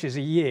football pitches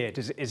a year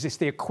is this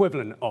the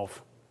equivalent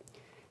of?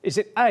 Is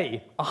it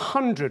A,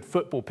 100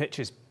 football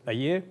pitches a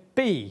year,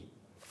 B,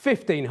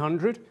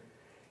 1,500,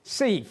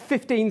 C,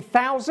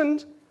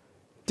 15,000,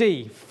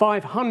 D,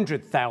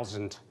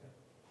 500,000?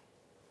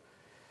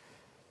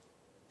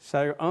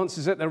 So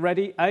answers at the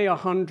ready: A,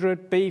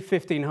 100, B,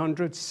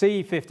 1,500,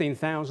 C,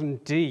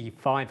 15,000, D,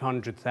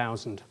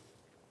 500,000.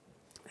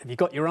 Have you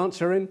got your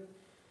answer in?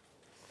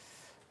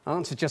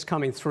 Answer just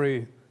coming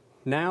through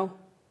now.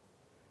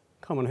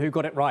 Come on, who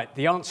got it right?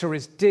 The answer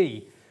is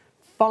D,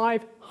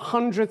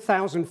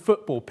 500,000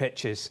 football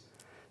pitches.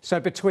 So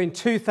between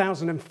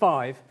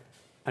 2005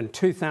 and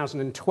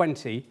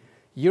 2020,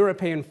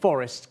 European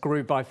forests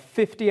grew by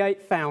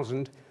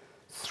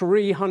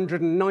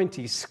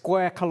 58,390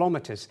 square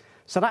kilometres.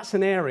 So that's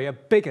an area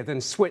bigger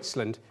than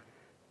Switzerland,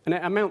 and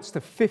it amounts to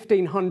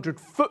 1,500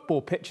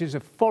 football pitches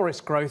of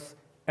forest growth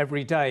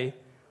every day,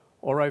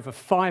 or over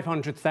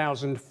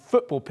 500,000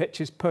 football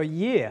pitches per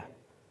year.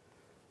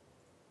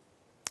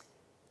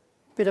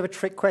 Bit of a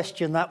trick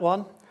question, that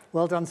one.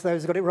 Well done to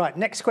those who got it right.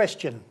 Next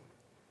question.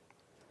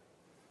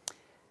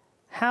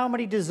 How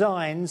many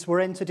designs were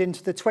entered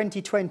into the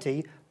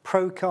 2020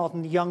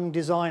 Carton Young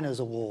Designers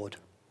Award?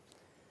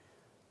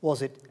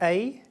 Was it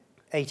A,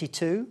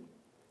 82,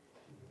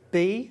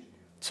 B,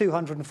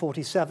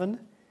 247,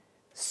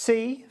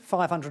 C,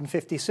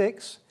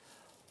 556,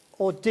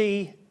 or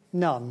D,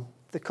 none?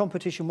 The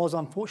competition was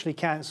unfortunately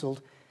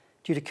cancelled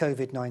due to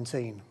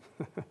COVID-19.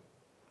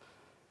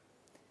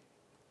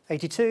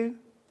 82,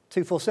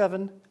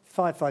 247,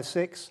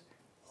 556,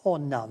 or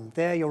none.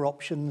 They're your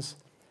options.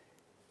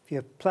 If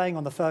you're playing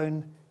on the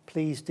phone,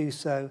 please do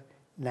so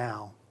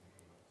now.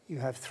 You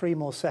have 3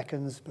 more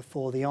seconds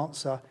before the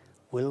answer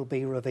will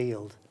be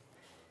revealed.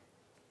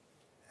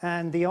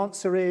 And the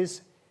answer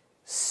is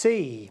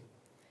C.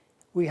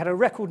 We had a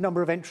record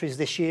number of entries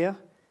this year,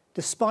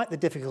 despite the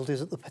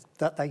difficulties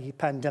that the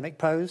pandemic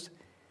posed.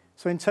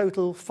 So in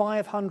total,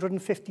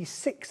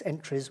 556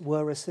 entries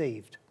were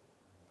received.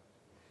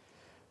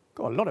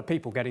 Got a lot of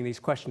people getting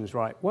these questions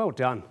right. Well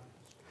done.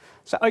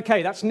 So,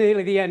 okay, that's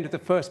nearly the end of the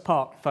first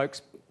part,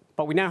 folks.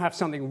 But we now have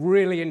something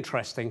really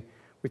interesting.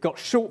 We've got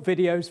short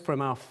videos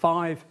from our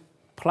 5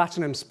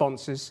 platinum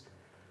sponsors.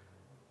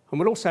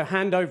 And we'll also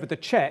hand over the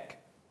cheque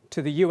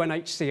to the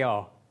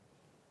UNHCR.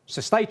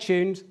 So stay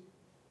tuned,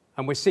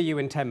 and we'll see you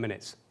in 10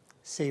 minutes.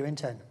 See you in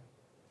 10.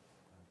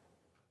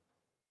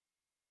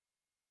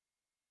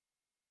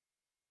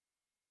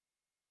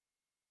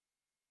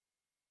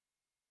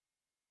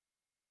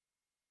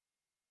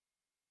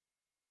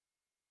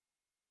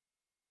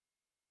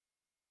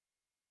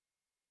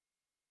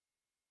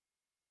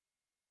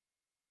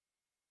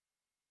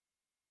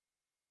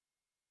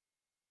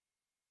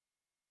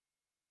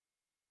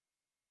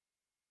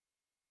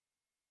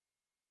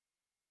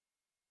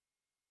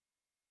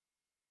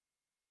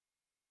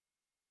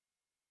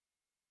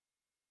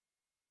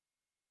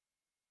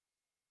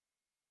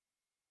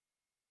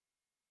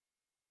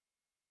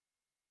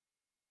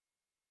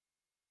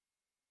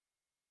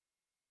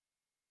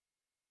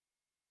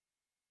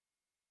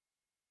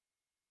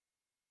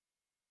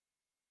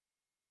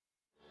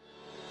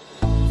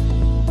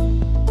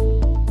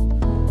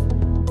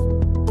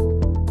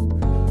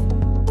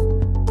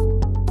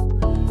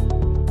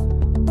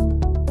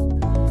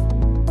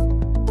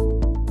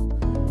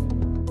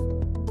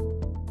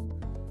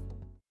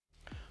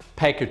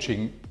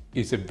 Packaging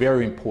is a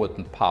very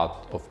important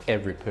part of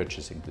every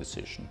purchasing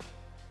decision,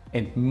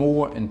 and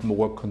more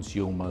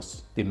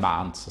consumers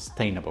demand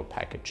sustainable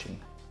packaging.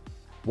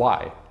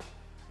 Why?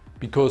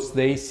 Because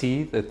they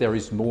see that there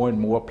is more and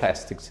more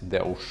plastics in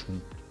the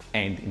ocean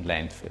and in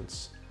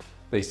landfills.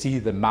 They see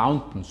the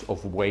mountains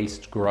of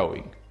waste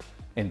growing,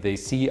 and they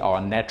see our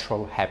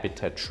natural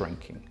habitat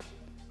shrinking.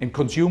 And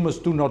consumers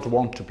do not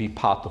want to be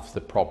part of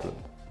the problem.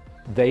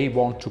 They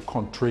want to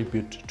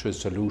contribute to a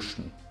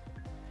solution.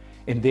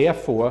 And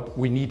therefore,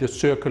 we need a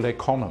circular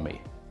economy.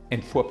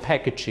 And for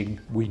packaging,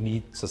 we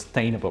need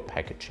sustainable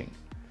packaging.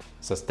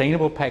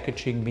 Sustainable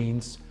packaging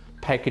means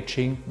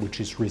packaging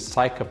which is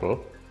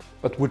recyclable,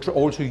 but which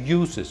also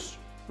uses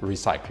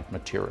recycled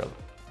material.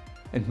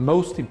 And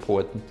most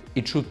important,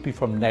 it should be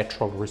from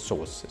natural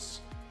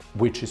resources,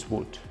 which is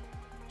wood.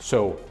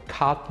 So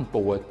carton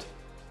board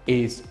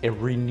is a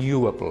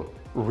renewable,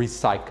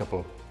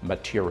 recyclable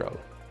material.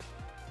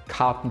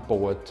 Carton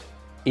board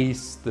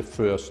is the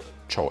first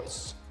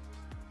choice.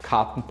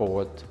 Carton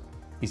board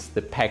is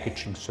the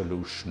packaging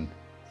solution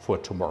for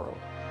tomorrow.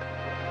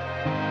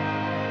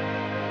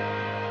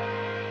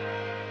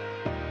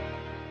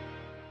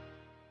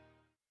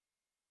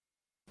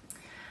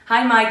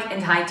 Hi Mike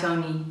and hi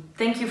Tony.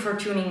 Thank you for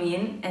tuning me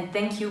in, and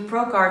thank you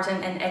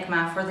Carton and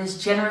ECMA for this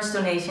generous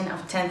donation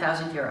of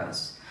 10,000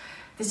 euros.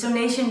 This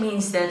donation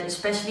means that,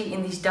 especially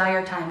in these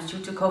dire times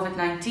due to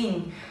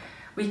COVID-19,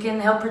 we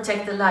can help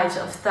protect the lives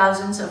of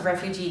thousands of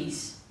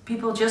refugees.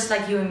 People just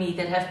like you and me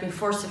that have been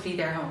forced to flee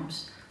their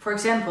homes. For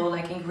example,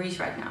 like in Greece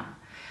right now.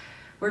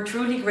 We're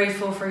truly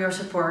grateful for your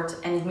support,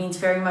 and it means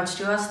very much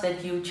to us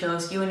that you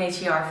chose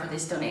UNHCR for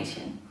this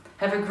donation.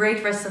 Have a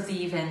great rest of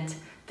the event.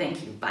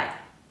 Thank you. Bye.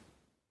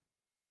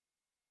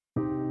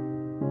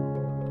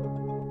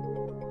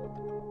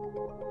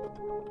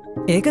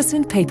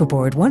 Igersund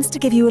Paperboard wants to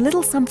give you a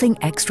little something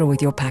extra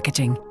with your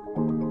packaging.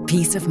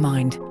 Peace of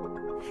mind.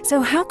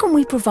 So how can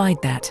we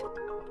provide that?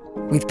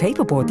 With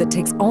paperboard that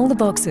ticks all the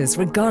boxes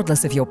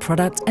regardless of your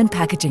product and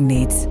packaging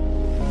needs.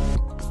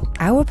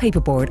 Our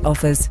paperboard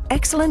offers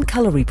excellent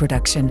colour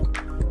reproduction,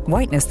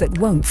 whiteness that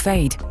won't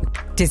fade,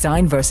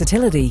 design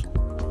versatility,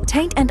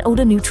 taint and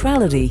odour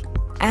neutrality,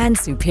 and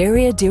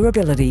superior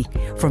durability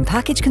from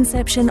package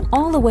conception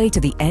all the way to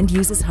the end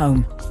user's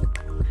home.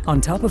 On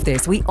top of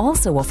this, we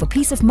also offer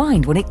peace of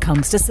mind when it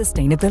comes to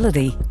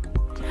sustainability.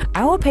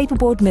 Our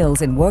paperboard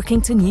mills in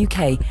Workington,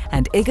 UK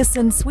and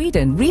Iggesund,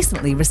 Sweden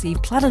recently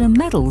received platinum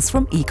medals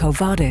from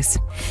EcoVadis.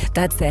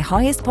 That's their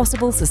highest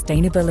possible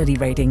sustainability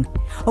rating,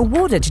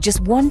 awarded to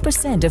just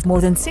 1% of more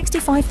than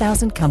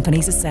 65,000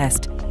 companies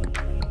assessed.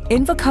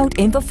 Invercoat,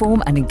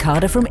 Inverform and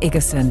Incada from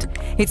Iggesund.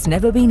 It's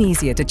never been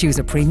easier to choose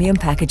a premium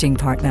packaging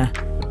partner.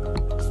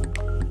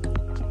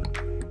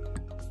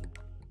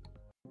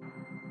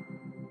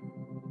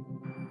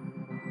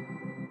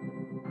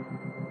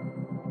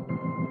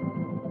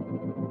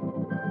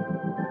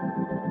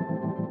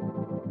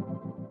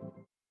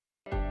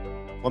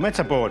 For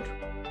Metsä Board,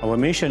 our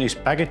mission is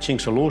packaging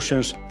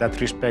solutions that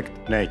respect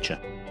nature.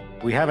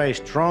 We have a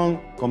strong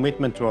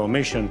commitment to our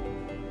mission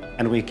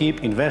and we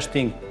keep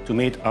investing to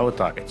meet our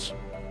targets.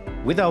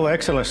 With our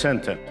Excellence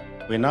Center,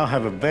 we now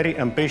have a very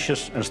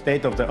ambitious and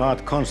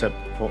state-of-the-art concept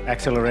for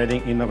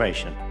accelerating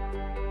innovation.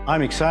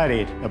 I'm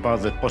excited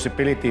about the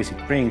possibilities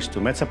it brings to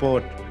Metsä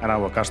Board and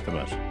our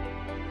customers.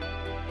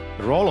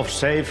 The role of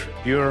safe,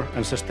 pure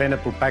and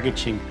sustainable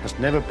packaging has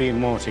never been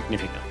more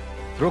significant.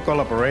 Through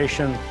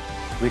collaboration,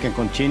 we can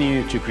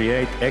continue to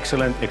create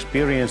excellent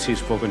experiences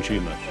for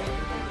consumers.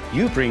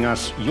 You bring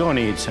us your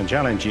needs and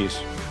challenges.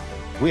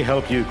 We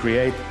help you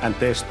create and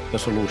test the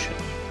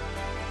solutions.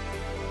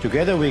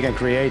 Together we can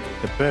create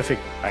the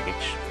perfect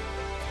package.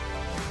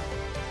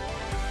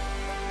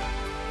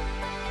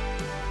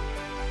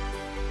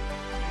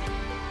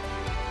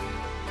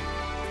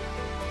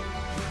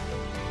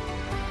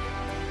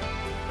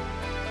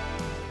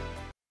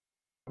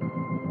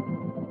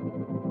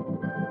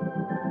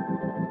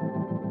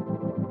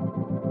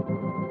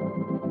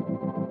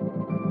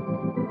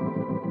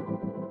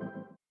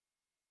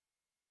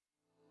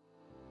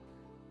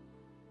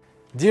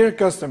 Dear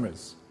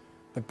customers,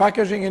 the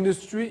packaging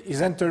industry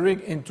is entering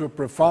into a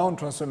profound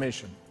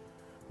transformation.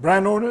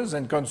 Brand owners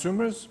and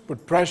consumers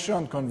put pressure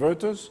on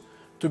converters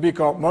to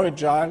become more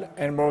agile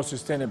and more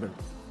sustainable.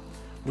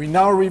 We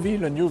now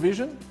reveal a new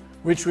vision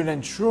which will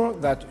ensure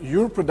that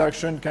your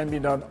production can be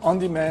done on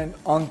demand,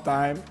 on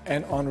time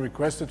and on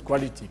requested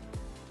quality.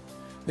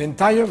 The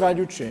entire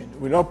value chain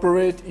will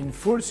operate in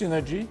full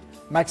synergy,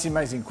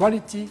 maximizing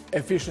quality,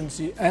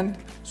 efficiency and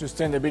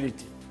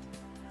sustainability.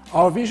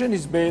 Our vision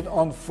is based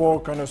on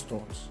 4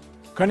 cornerstones: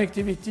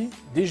 connectivity,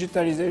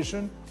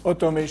 digitalization,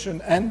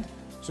 automation and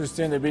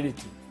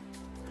sustainability.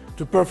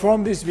 To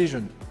perform this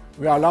vision,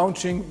 we are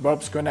launching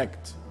Bob's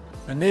Connect,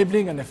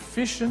 enabling an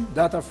efficient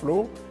data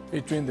flow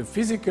between the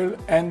physical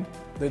and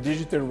the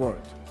digital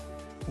world.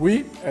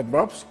 We, at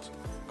Bob's,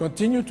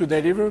 continue to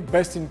deliver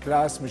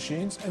best-in-class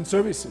machines and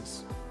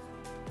services.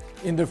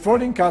 In the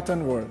folding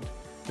carton world,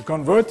 the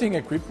converting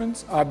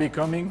equipments are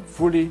becoming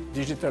fully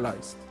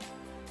digitalized.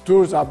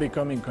 Tools are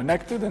becoming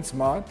connected and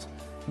smart,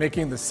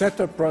 making the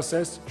setup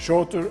process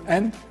shorter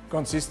and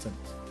consistent.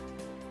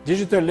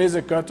 Digital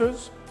laser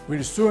cutters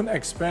will soon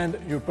expand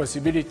your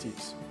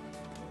possibilities.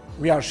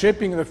 We are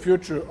shaping the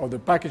future of the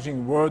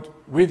packaging world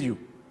with you.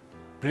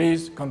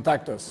 Please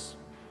contact us.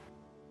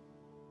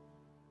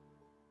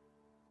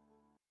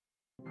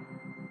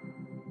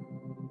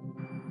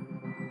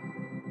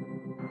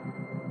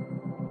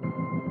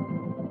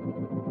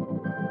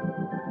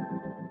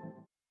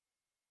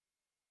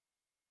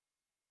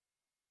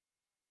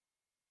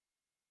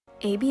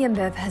 AB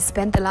InBev has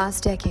spent the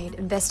last decade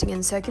investing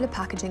in circular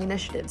packaging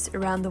initiatives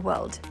around the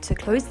world to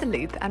close the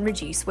loop and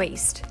reduce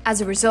waste.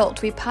 As a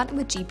result, we've partnered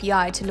with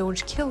GPI to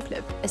launch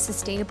KillClip, a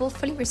sustainable,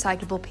 fully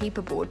recyclable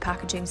paperboard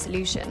packaging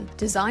solution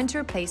designed to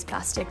replace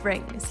plastic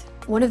rings.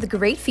 One of the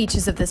great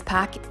features of this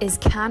pack is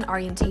can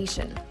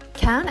orientation.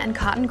 Can and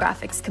carton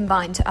graphics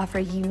combine to offer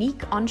a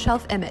unique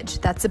on-shelf image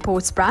that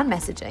supports brand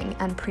messaging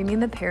and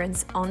premium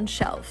appearance on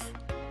shelf.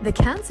 The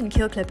cans in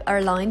KillClip are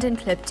aligned and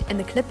clipped in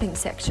the clipping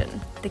section.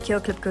 The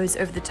KillClip goes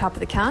over the top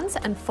of the cans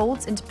and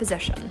folds into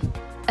position.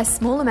 A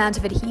small amount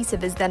of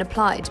adhesive is then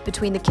applied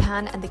between the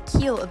can and the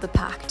keel of the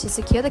pack to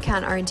secure the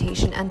can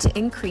orientation and to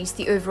increase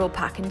the overall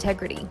pack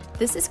integrity.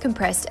 This is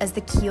compressed as the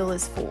keel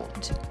is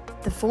formed.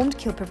 The formed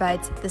keel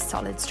provides the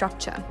solid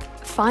structure.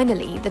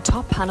 Finally, the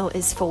top panel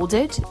is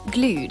folded,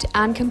 glued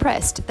and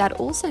compressed. That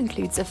also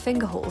includes a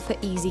finger hole for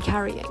easy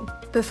carrying.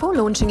 Before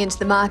launching into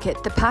the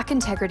market, the pack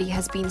integrity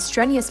has been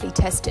strenuously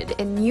tested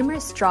in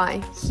numerous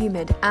dry,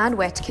 humid and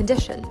wet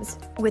conditions.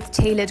 With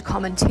tailored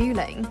common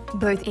tooling,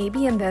 both AB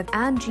InBev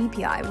and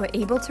GPI were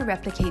able to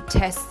replicate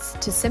tests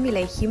to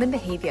simulate human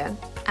behavior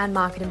and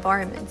market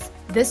environments.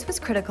 This was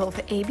critical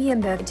for AB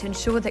InBev to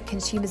ensure that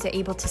consumers are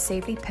able to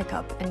safely pick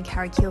up and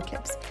carry keel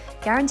clips,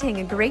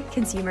 guaranteeing a great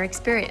consumer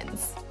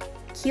experience.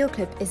 Keel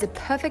clip is a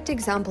perfect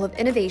example of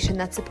innovation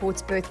that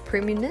supports both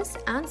premiumness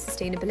and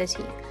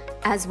sustainability,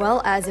 as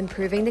well as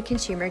improving the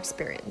consumer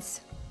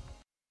experience.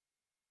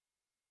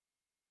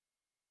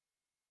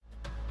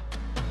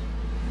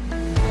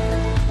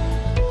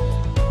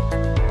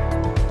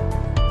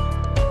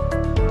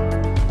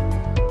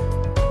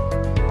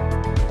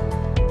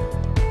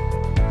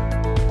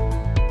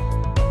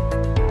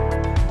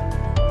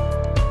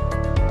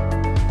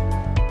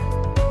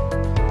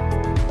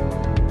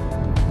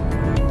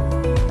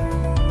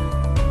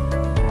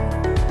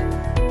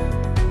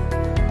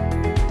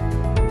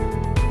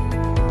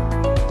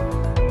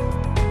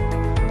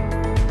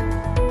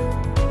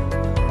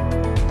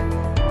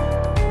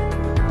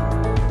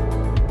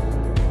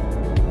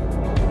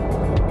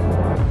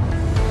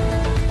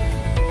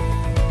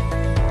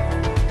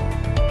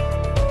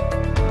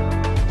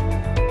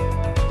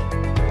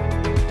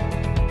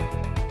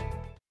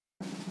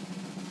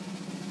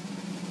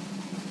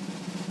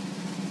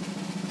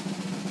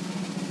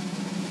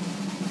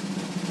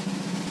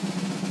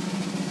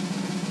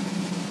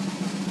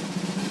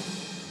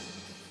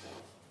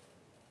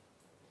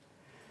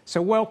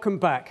 So welcome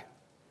back.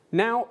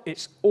 Now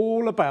it's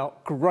all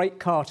about great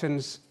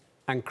cartons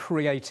and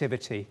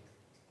creativity.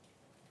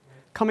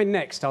 Coming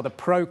next are the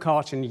Pro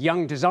Carton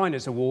Young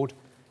Designers Award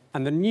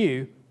and the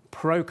new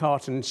Pro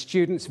Carton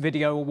Students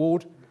Video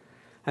Award,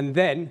 and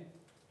then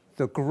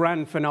the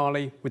grand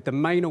finale with the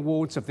main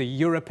awards of the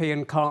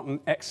European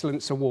Carton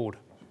Excellence Award.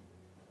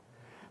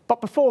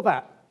 But before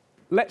that,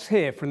 let's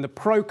hear from the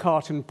Pro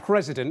Carton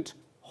President,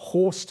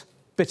 Horst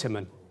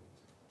Bittermann.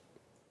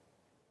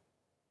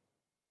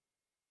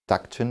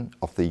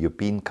 Of the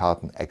European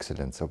Carton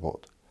Excellence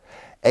Award.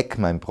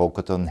 ECMA and Pro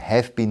Carton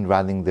have been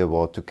running the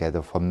award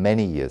together for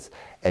many years,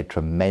 a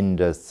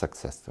tremendous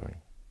success story.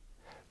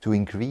 To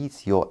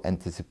increase your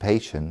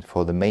anticipation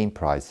for the main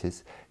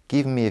prizes,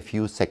 give me a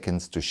few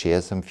seconds to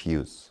share some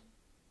views.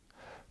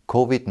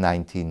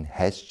 COVID-19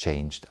 has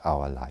changed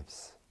our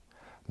lives.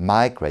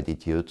 My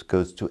gratitude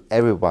goes to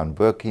everyone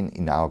working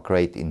in our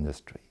great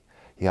industry.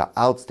 Your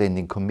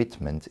outstanding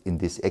commitment in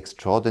this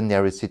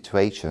extraordinary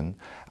situation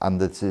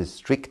under the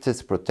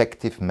strictest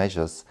protective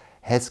measures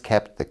has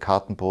kept the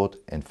carton board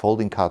and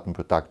folding carton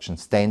production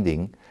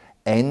standing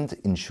and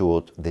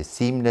ensured the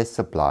seamless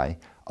supply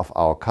of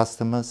our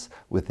customers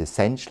with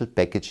essential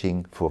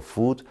packaging for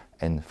food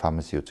and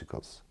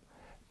pharmaceuticals.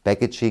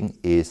 Packaging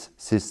is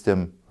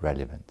system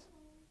relevant.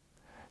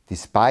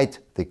 Despite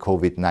the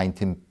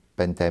COVID-19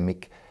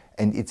 pandemic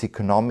and its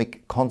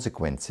economic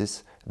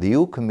consequences, the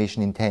EU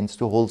Commission intends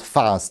to hold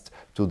fast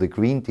to the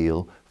Green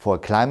Deal for a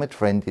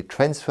climate-friendly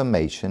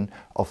transformation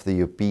of the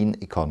European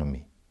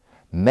economy.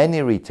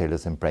 Many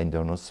retailers and brand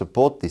owners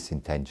support this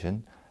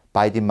intention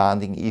by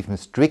demanding even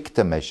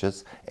stricter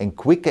measures and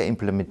quicker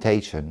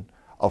implementation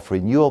of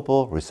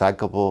renewable,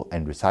 recyclable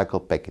and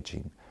recycled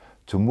packaging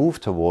to move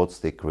towards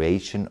the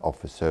creation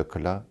of a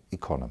circular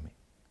economy.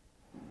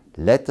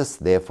 Let us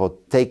therefore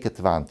take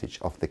advantage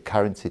of the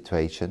current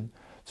situation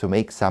to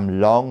make some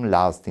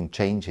long-lasting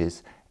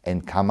changes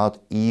and come out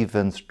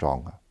even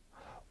stronger.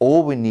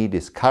 All we need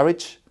is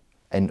courage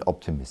and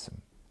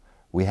optimism.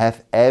 We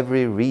have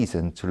every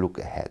reason to look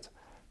ahead.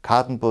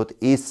 Cartonboard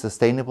is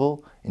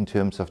sustainable in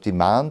terms of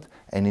demand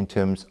and in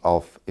terms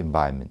of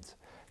environment.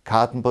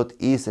 Cartonboard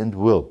is and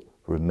will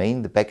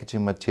remain the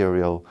packaging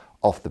material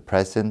of the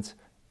present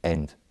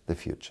and the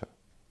future.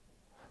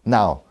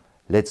 Now,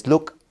 let's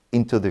look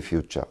into the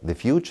future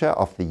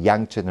of the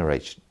young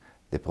generation,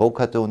 the Pro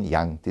Carton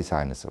Young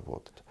Designers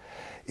Award.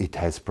 It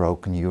has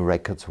broken new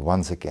records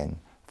once again,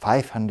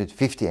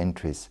 550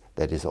 entries,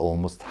 that is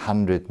almost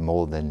 100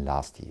 more than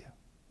last year.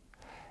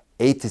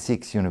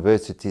 86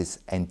 universities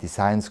and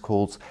design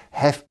schools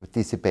have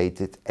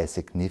participated, a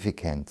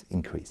significant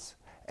increase.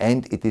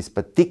 And it is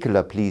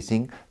particularly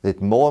pleasing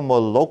that more and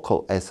more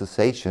local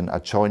associations are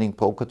joining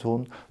Pro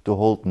Carton to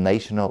hold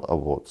national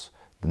awards.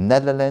 The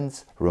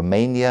Netherlands,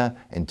 Romania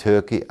and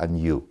Turkey are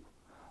new.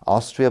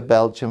 Austria,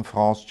 Belgium,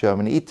 France,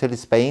 Germany, Italy,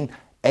 Spain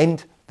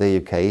and the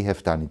UK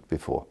have done it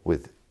before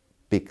with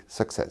big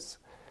success.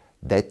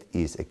 That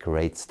is a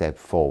great step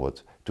forward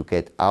to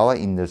get our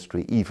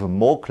industry even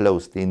more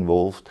closely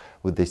involved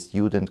with the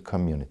student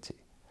community.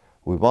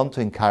 We want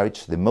to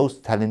encourage the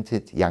most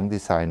talented young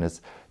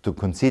designers to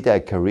consider a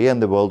career in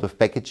the world of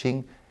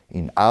packaging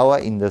in our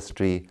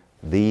industry,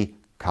 the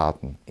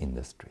carton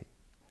industry.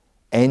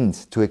 And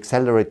to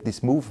accelerate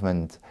this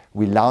movement,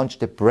 we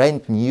launched a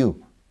brand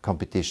new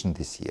competition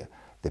this year.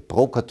 The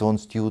Pro Carton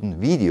Student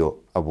Video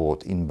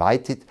Award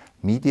invited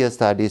media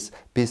studies,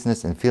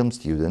 business and film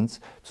students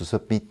to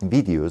submit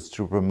videos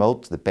to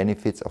promote the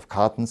benefits of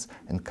cartons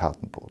and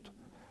cartonboard.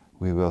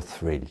 We were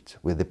thrilled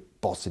with the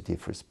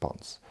positive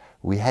response.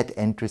 We had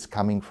entries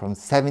coming from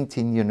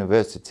 17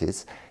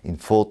 universities in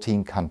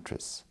 14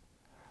 countries.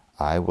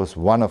 I was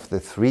one of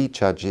the 3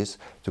 judges,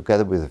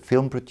 together with a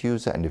film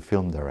producer and a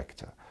film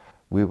director.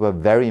 We were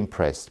very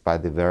impressed by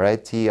the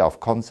variety of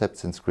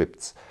concepts and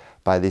scripts,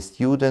 by the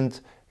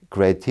student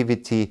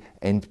creativity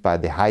and by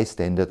the high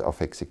standard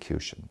of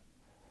execution.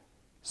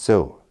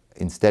 So,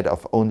 instead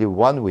of only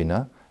one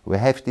winner, we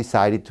have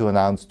decided to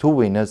announce 2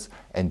 winners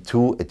and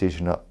 2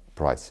 additional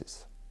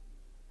prizes.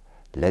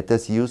 Let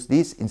us use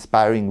these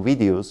inspiring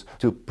videos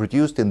to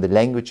produced in the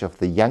language of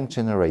the young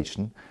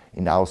generation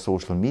in our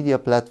social media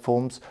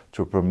platforms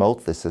to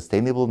promote the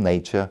sustainable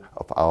nature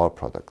of our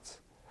products.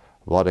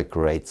 What a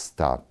great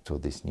start to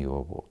this new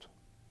award.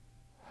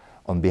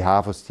 On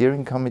behalf of the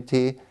steering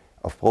committee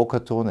of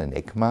Carton and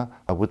ECMA,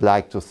 I would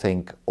like to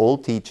thank all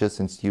teachers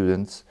and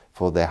students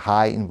for their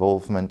high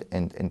involvement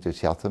and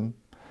enthusiasm,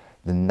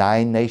 the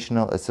 9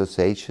 national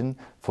associations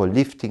for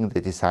lifting the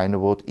Design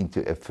Award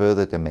into a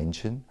further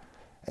dimension,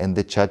 and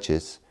the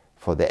judges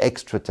for the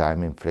extra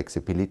time and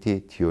flexibility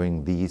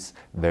during these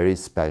very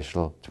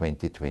special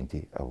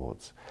 2020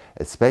 awards.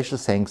 A special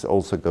thanks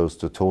also goes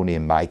to Tony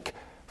and Mike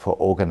for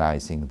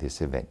organizing this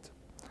event.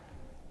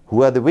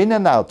 Who are the winners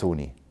now,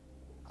 Tony?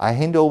 I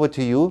hand over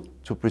to you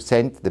to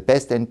present the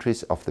best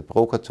entries of the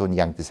Carton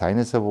Young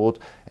Designers Award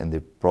and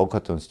the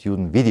Carton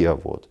Student Video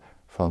Award,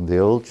 from the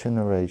old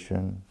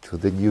generation to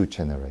the new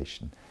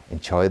generation.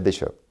 Enjoy the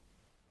show.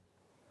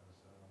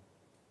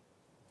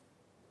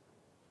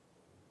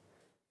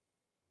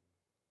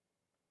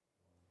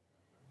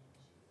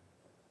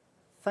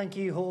 Thank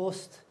you,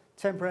 Horst.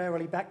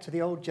 Temporarily back to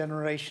the old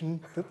generation,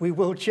 but we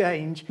will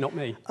change. Not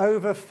me.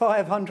 Over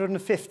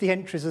 550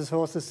 entries, as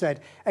Horst has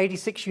said.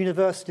 86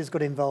 universities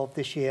got involved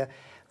this year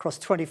across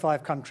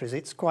 25 countries.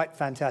 It's quite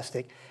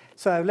fantastic.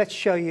 So let's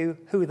show you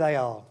who they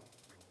are.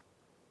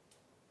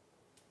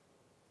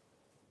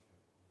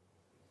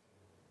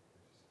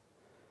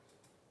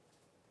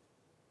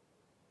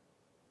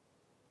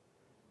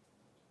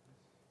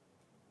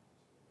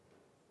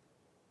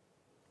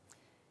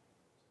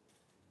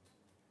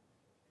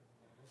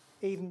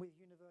 Even with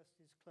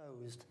universities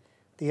closed,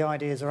 the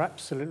ideas are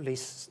absolutely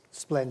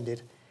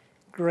splendid.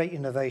 Great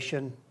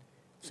innovation,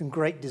 some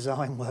great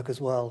design work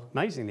as well.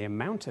 Amazing the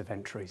amount of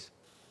entries.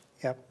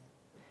 Yep.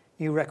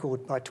 New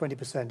record by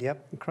 20%,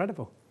 yep.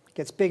 Incredible.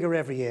 Gets bigger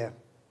every year.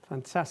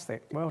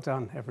 Fantastic. Well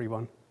done,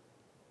 everyone.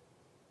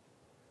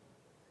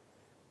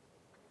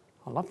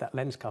 I love that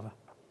lens cover.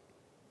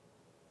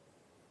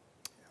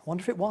 I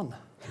wonder if it won.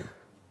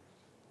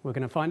 We're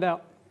going to find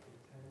out.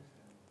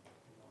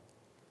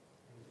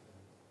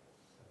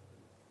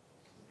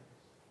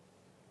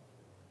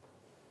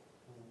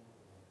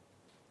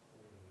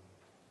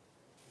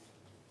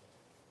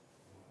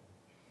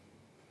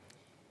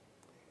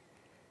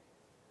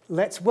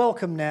 Let's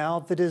welcome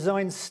now the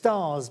design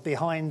stars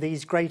behind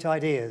these great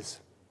ideas.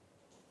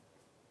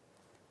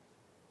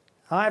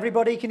 Hi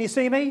everybody, can you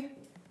see me?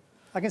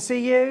 I can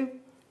see you.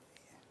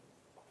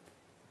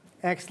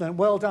 Excellent,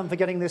 well done for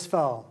getting this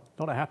far.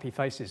 A lot of happy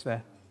faces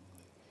there.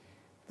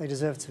 They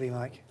deserve to be,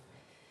 Mike.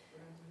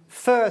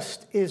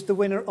 First is the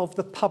winner of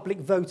the public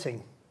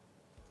voting.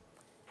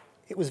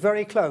 It was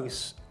very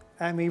close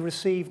and we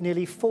received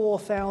nearly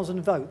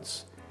 4,000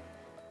 votes.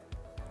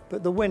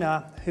 But the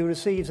winner who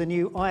receives a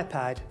new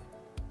iPad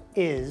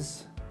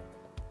is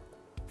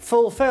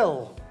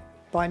Fulfill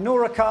by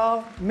Nora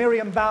Carr,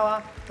 Miriam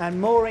Bauer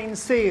and Maureen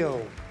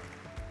Seal.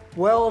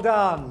 Well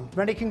done.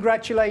 Many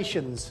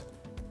congratulations.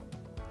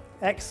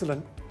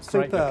 Excellent.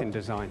 Superb. Great looking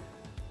design.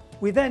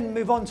 We then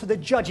move on to the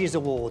Judges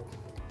Award.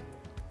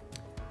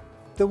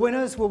 The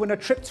winners will win a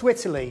trip to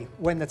Italy,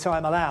 when the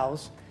time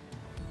allows,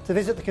 to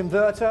visit the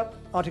converter,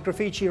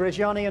 Artigrafici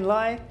Reggiani and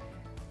Lai,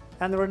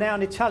 and the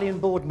renowned Italian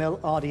board mill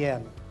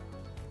RDM.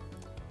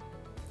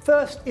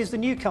 First is the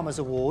Newcomers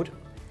Award,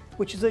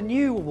 which is a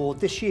new award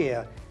this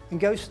year and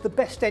goes to the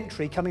best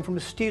entry coming from a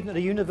student at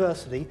a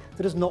university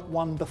that has not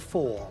won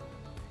before.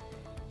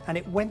 And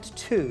it went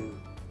to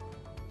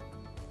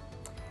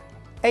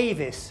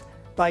Avis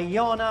by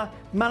Jana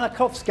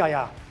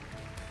Malakovskaya.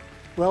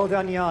 Well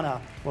done,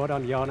 Jana. Well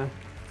done, Jana.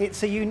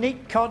 It's a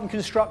unique carton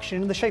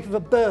construction in the shape of a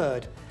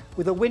bird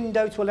with a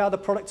window to allow the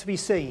product to be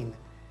seen.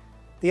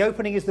 The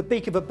opening is the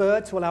beak of a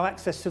bird to allow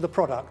access to the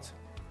product.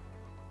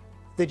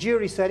 The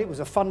jury said it was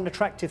a fun and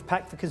attractive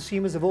pack for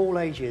consumers of all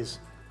ages.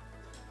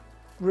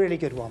 Really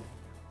good one.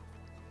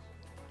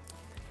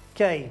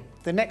 Okay,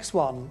 the next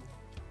one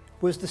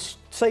was the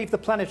Save the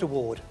Planet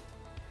Award.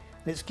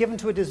 And it's given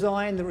to a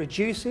design that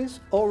reduces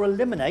or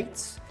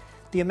eliminates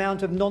the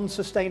amount of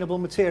non-sustainable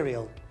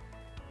material.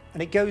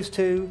 And it goes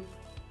to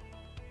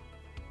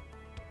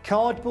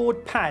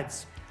Cardboard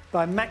Pads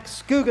by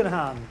Max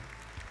Guggenheim.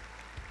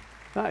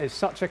 That is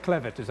such a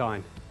clever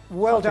design.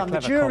 Well done. The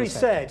jury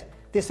said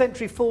this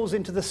entry falls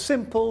into the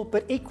simple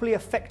but equally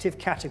effective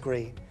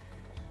category.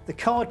 The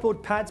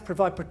cardboard pads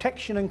provide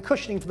protection and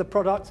cushioning for the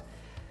product.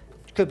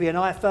 It could be an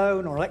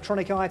iPhone or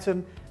electronic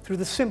item through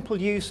the simple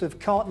use of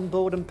carton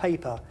board and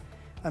paper,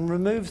 and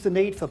removes the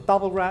need for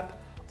bubble wrap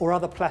or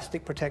other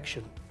plastic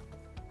protection.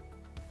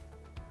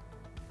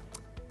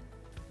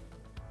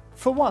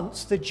 For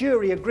once, the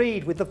jury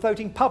agreed with the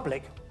voting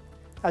public,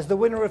 as the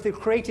winner of the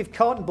Creative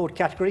Carton Board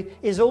category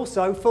is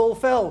also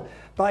Fulfill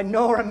by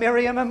Nora,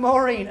 Miriam and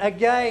Maureen.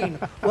 Again,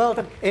 well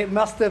done. It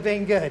must have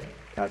been good.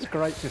 That's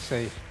great to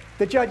see.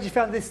 The judges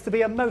found this to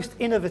be a most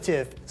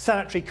innovative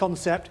sanitary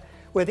concept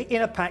where the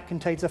inner pack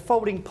contains a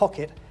folding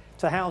pocket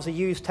to house a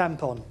used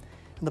tampon,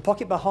 and the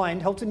pocket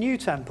behind holds a new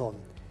tampon.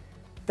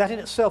 That in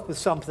itself was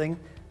something,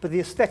 but the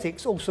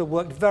aesthetics also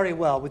worked very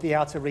well with the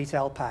outer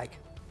retail pack.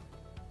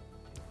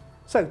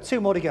 So, 2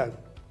 more to go.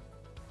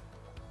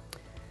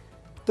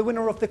 The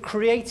winner of the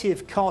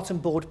creative carton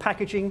board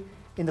packaging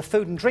in the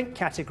food and drink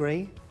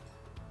category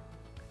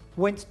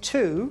went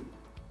to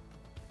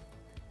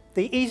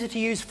the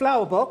easy-to-use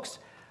flower box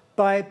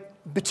by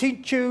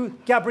Betichu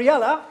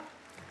Gabriella.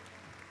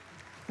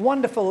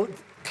 Wonderful,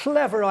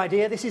 clever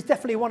idea. This is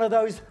definitely one of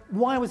those,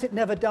 why was it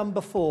never done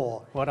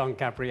before? Well done,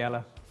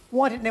 Gabriella.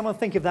 Why didn't anyone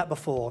think of that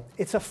before?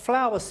 It's a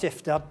flour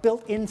sifter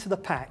built into the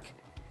pack.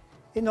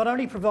 It not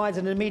only provides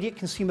an immediate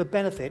consumer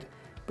benefit,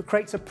 but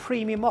creates a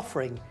premium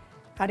offering,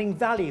 adding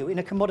value in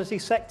a commodity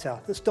sector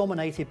that's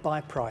dominated by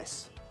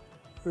price.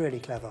 Really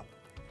clever.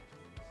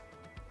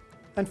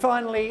 And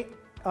finally,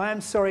 I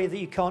am sorry that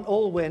you can't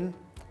all win,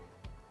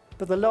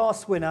 but the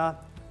last winner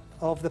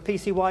of the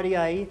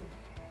PCYDA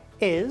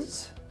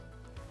is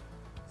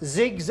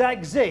Zig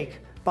Zag Zig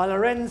by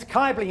Lorenz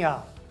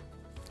Kaiblinger.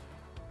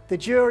 The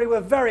jury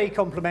were very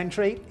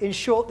complimentary. In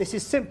short, this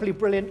is simply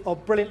brilliant or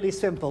brilliantly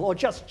simple or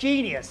just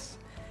genius.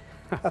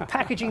 A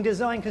packaging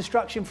design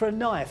construction for a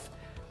knife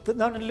that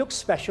not only looks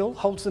special,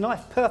 holds the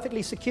knife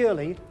perfectly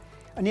securely,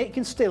 and yet you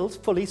can still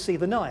fully see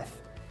the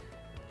knife.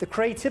 The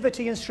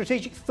creativity and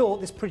strategic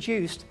thought this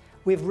produced,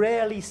 we've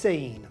rarely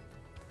seen.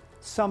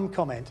 Some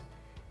comment.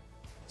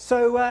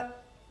 So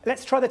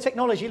let's try the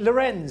technology.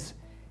 Lorenz,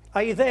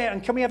 are you there?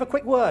 And can we have a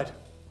quick word?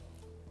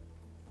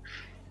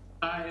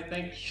 Hi,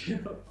 thank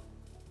you.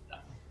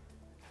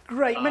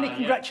 Great, many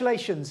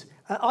congratulations.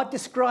 I'd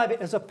describe it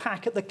as a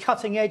pack at the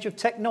cutting edge of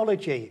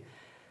technology.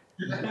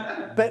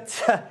 But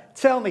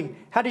tell me,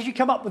 how did you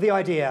come up with the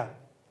idea?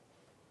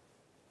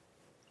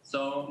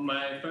 So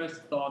my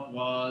first thought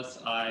was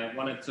I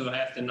wanted to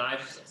have the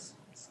knife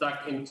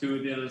stuck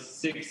into this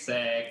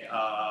zigzag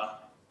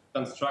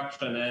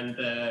construction, and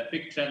the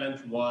big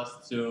challenge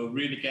was to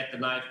really get the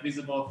knife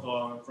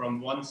visible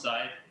from one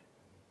side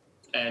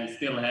and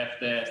still have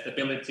the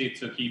stability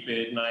to keep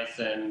it nice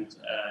and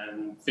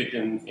fit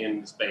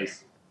in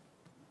space.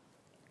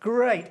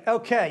 Great,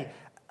 okay.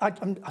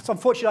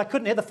 Unfortunately, I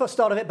couldn't hear the first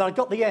start of it, but I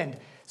got the end.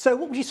 So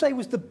what would you say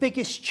was the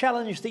biggest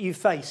challenge that you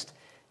faced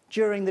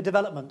during the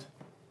development?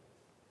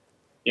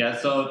 Yeah,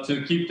 so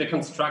to keep the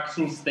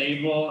construction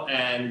stable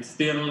and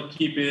still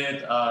keep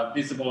it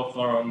visible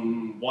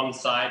from one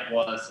side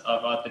was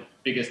about the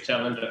biggest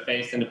challenge I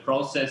faced in the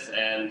process,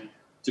 and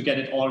to get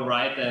it all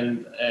right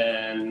and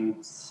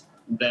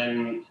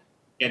then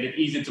get it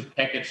easy to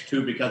package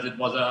too, because it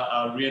was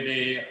a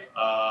really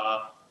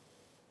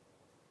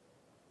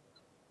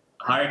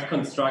hard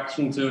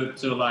construction to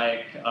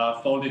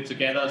fold it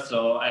together.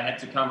 So I had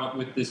to come up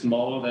with this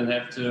mold and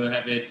have to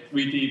have it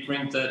 3D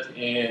printed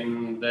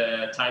in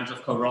the times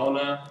of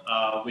Corona,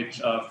 which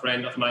a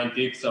friend of mine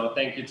did. So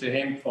thank you to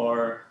him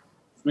for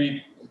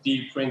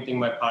 3D printing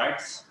my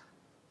parts.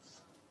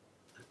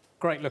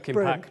 Great looking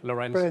Brilliant. pack,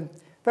 Lorenz. Brilliant.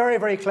 Very,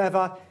 very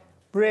clever.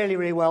 Really,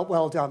 really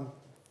well done.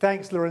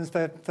 Thanks, Lorenz,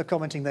 for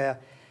commenting there.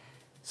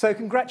 So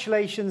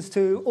congratulations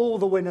to all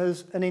the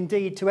winners and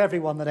indeed to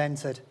everyone that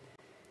entered.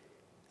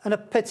 And a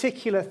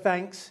particular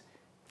thanks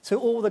to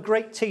all the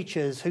great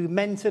teachers who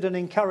mentored and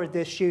encouraged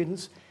their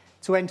students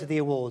to enter the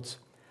awards.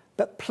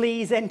 But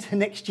please enter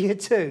next year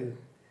too.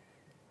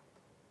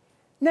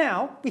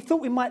 Now, we thought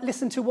we might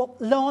listen to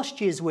what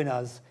last year's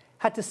winners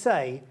had to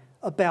say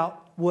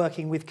about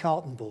working with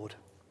Carton Board.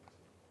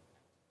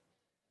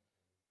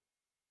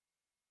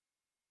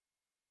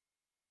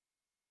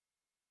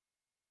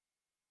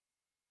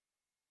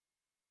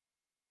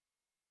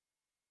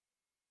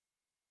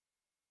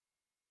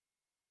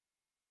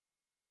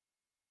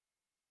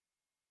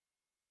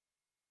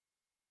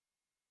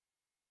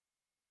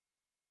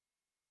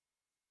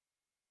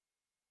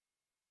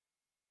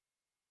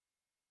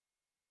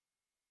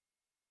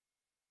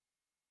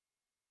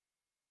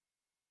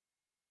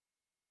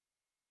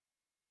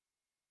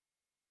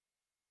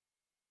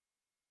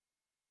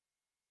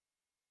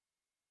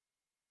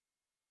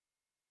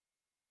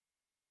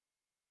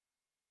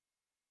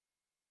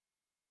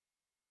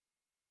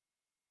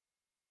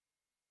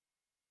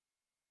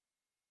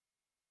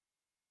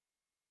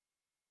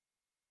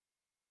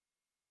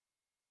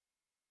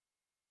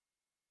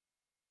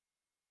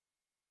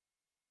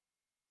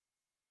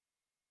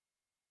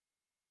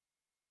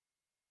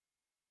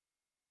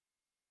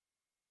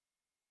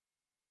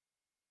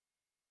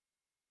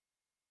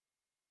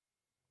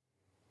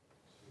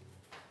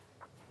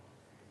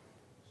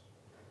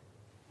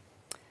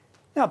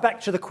 Now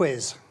back to the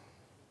quiz.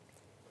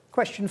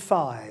 Question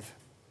 5.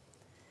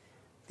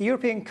 The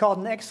European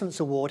Carton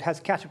Excellence Award has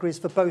categories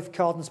for both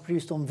cartons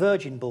produced on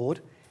virgin board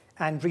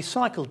and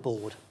recycled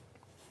board.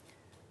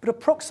 But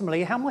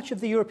approximately how much of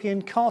the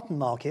European carton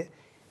market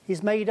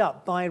is made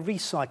up by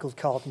recycled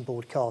carton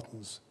board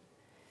cartons?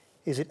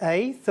 Is it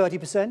A,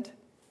 30%,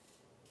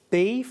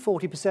 B,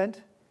 40%,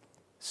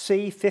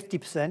 C,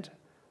 50%,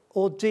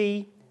 or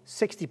D,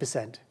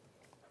 60%?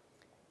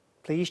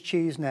 Please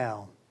choose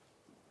now.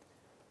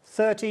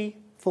 30,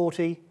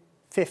 40,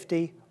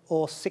 50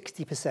 or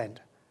 60%.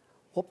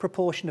 What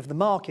proportion of the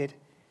market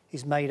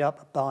is made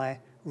up by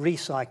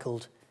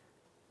recycled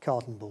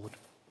carton board?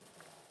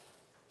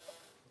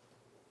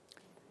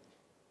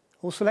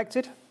 All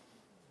selected?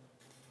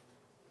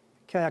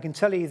 Okay, I can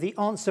tell you the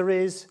answer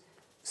is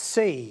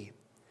C.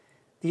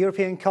 The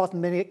European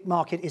carton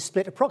market is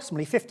split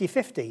approximately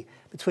 50-50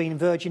 between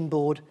virgin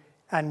board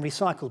and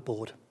recycled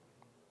board.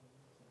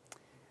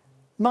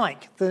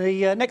 Mike,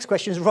 the next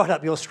question is right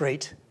up your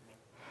street.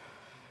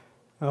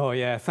 Oh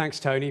yeah, thanks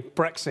Tony.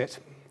 Brexit.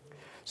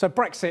 So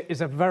Brexit is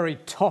a very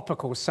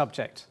topical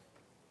subject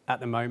at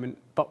the moment,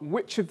 but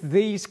which of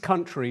these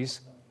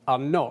countries are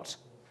not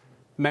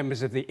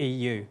members of the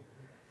EU?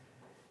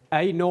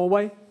 A,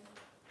 Norway,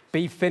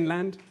 B,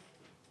 Finland,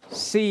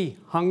 C,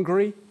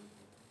 Hungary,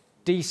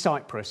 D,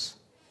 Cyprus.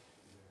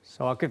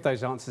 So I'll give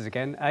those answers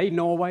again. A,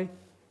 Norway,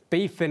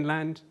 B,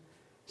 Finland,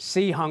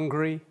 C,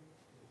 Hungary,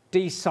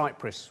 D,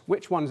 Cyprus.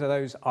 Which ones of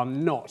those are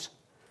not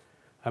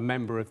a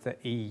member of the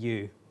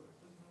EU?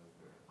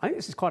 I think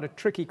this is quite a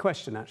tricky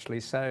question, actually,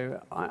 so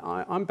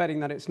I'm betting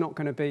that it's not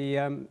going to be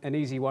an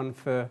easy one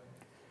for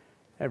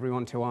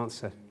everyone to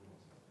answer.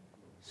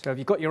 So have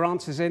you got your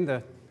answers in?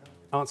 The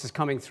answer's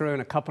coming through in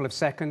a couple of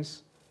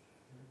seconds.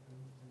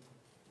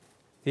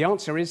 The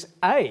answer is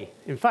A.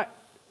 In fact,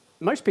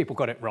 most people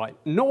got it right.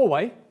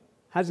 Norway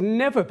has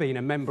never been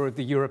a member of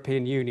the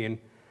European Union.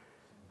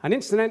 And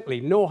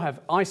incidentally, nor have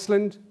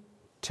Iceland,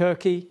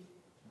 Turkey,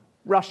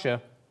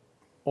 Russia,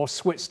 or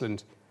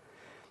Switzerland.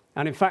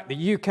 And in fact,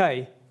 the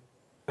UK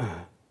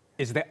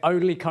is the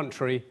only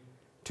country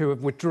to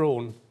have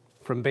withdrawn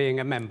from being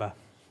a member.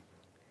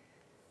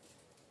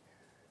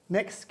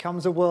 Next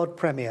comes a world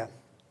premiere,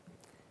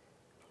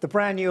 the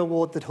brand new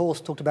award that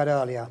Horst talked about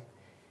earlier.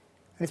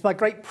 And it's my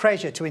great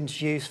pleasure to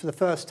introduce for the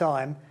first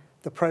time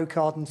the Pro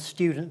Carton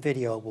Student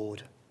Video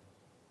Award.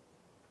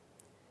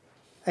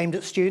 Aimed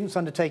at students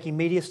undertaking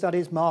media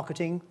studies,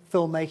 marketing,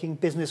 filmmaking,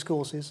 business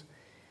courses,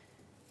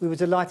 we were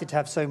delighted to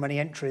have so many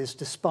entries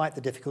despite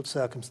the difficult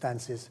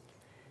circumstances.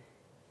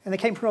 And they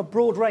came from a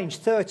broad range,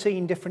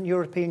 13 different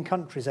European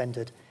countries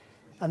entered,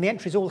 and the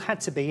entries all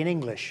had to be in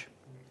English.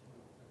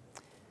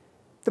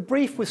 The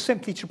brief was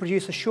simply to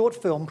produce a short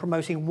film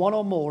promoting one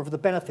or more of the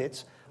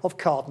benefits of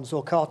cartons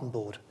or carton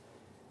board.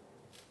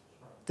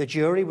 The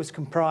jury was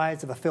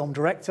comprised of a film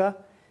director,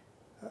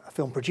 a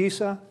film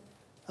producer,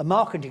 a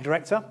marketing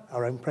director,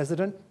 our own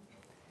president,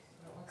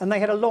 and they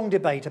had a long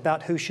debate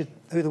about who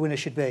the winner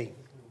should be.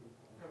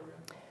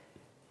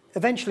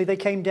 Eventually, they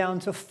came down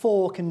to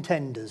 4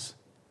 contenders,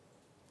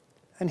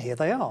 and here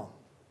they are.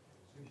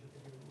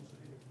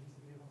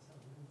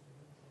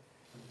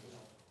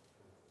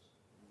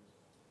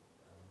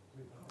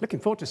 Looking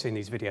forward to seeing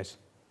these videos.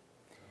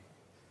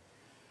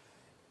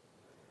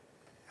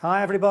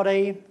 Hi,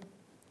 everybody.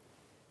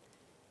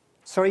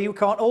 Sorry you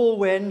can't all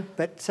win,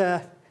 but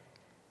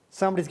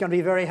somebody's going to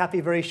be very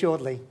happy very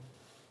shortly.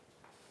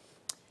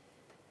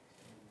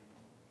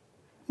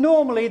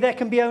 Normally, there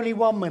can be only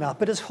one winner,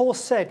 but as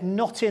Horst said,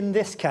 not in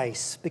this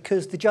case,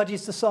 because the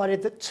judges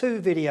decided that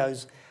 2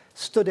 videos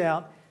stood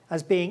out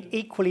as being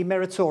equally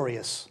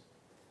meritorious.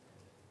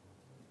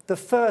 The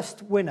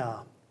first winner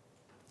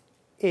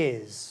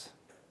is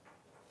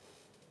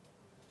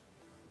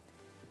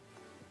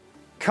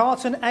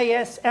Carton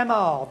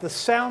ASMR, The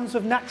Sounds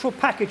of Natural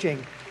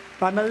Packaging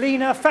by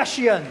Melina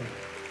Fashion.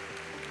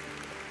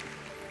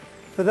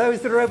 For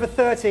those that are over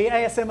 30,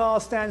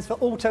 ASMR stands for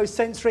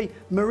Autosensory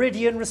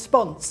Meridian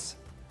Response.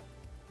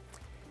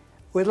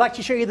 We'd like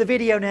to show you the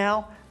video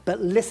now,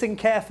 but listen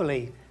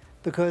carefully,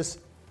 because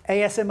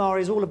ASMR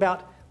is all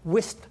about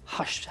whisked,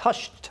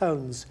 hushed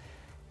tones.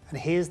 And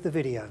here's the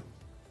video.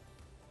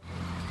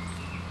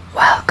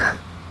 Welcome.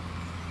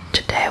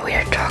 Today we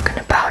are talking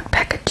about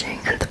packaging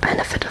and the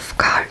benefit of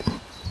carton.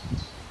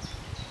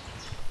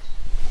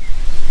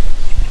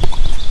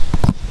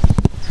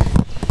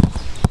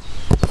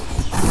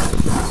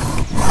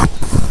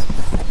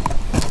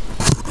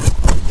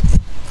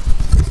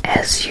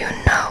 As you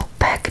know,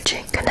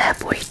 packaging can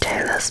help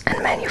retailers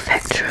and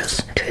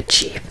manufacturers to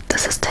achieve the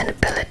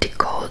sustainability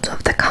goals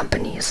of the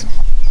companies.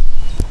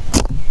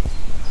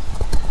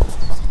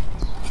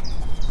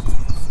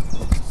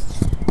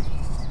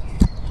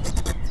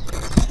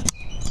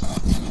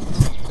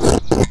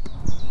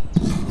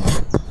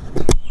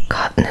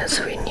 Carton is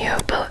a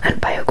renewable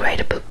and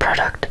biodegradable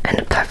product and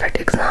a perfect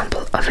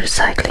example of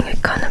recycling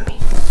economy.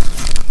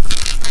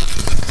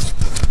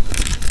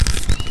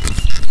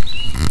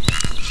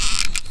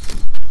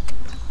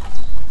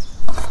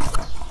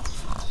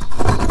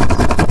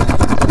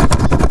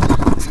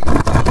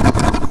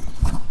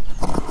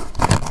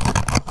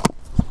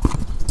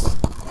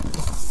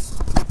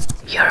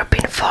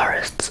 European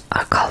forests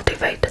are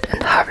cultivated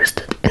and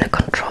harvested in a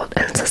controlled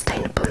and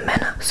sustainable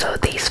manner, so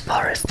these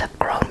forests have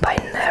grown by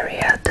an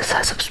area the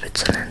size of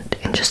Switzerland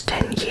in just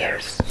 10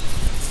 years.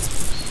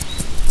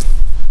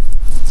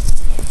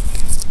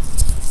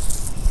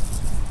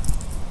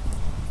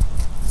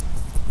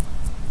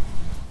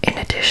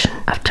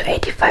 Up to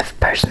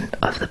 85%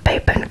 of the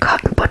paper and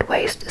cardboard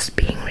waste is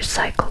being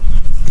recycled.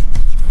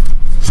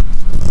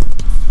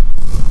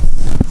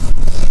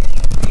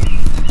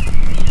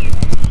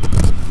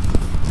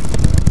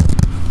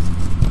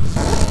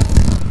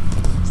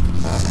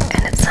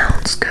 And it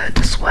sounds good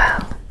as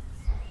well.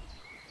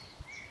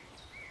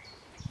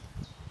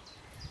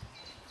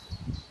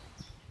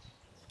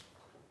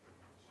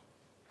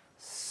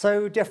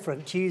 So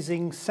different,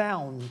 using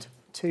sound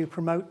to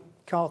promote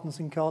cartons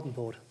and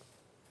cartonboard.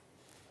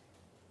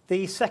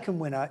 The second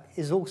winner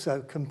is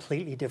also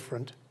completely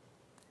different.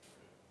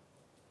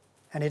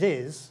 And it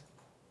is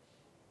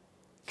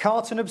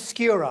Carton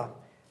Obscura,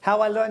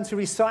 How I Learned to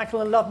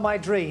Recycle and Love My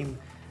Dream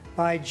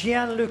by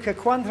Gianluca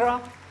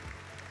Quandra,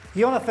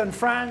 Jonathan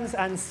Franz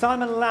and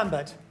Simon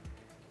Lambert.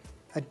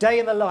 A day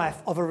in the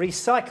life of a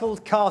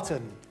recycled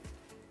carton.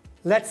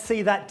 Let's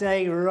see that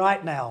day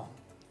right now.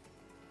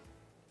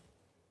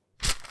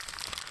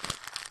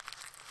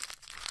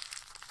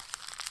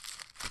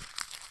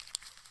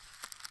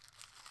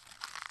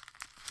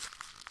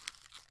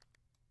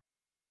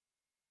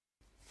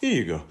 Here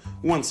you go.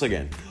 Once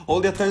again, all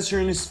the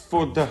attention is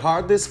for the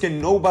hard disk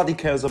and nobody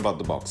cares about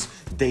the box.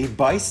 They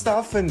buy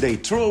stuff and they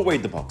throw away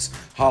the box.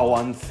 How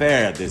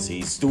unfair this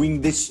is, doing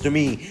this to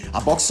me.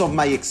 A box of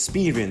my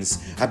experience.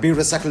 I've been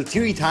recycled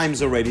 3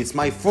 times already, it's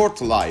my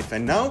 4th life,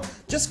 and now,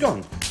 just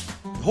gone.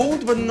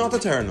 Hold but not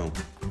eternal.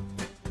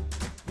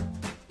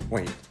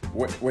 Wait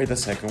a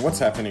second, what's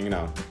happening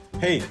now?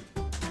 Hey,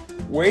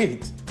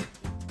 wait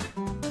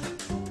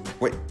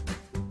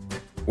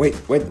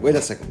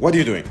a second, what are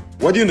you doing?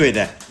 What are you doing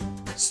there?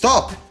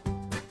 Stop!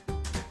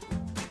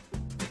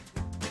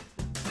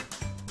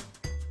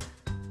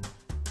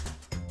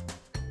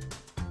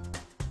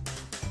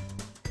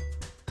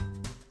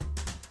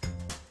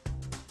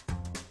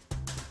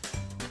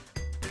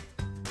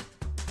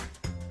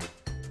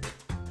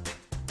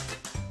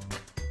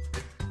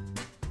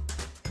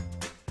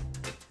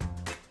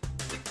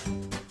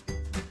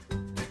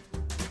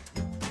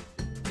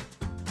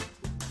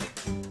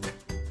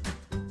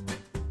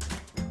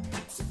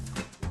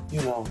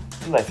 You know,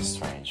 life is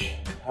strange.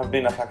 I've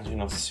been a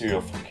packaging of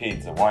cereal for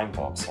kids, a wine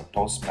box, a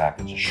toast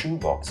package, a shoe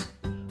box.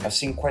 I've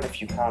seen quite a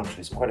few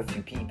countries, quite a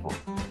few people.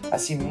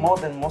 I've seen more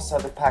than most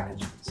other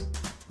packagings.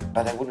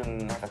 But I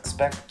wouldn't have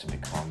expected to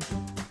become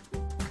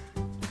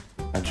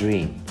a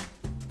dream.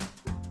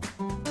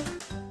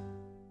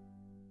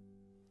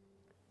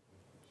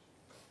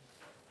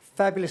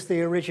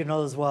 Fabulously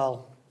original as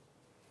well.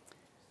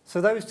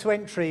 So those to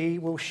entry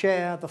will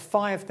share the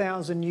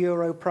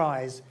 €5,000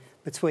 prize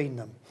between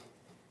them.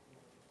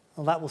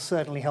 Well, that will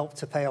certainly help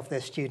to pay off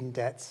their student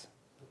debts.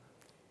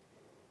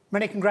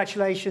 Many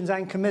congratulations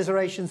and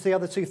commiserations to the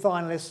other 2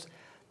 finalists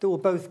that were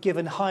both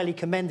given highly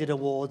commended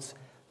awards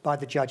by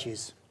the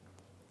judges.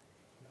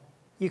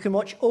 You can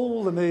watch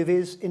all the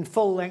movies in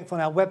full length on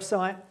our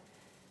website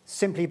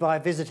simply by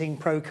visiting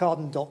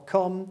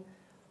procarton.com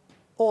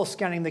or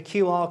scanning the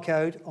QR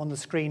code on the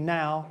screen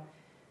now,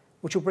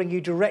 which will bring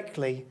you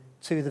directly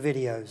to the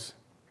videos.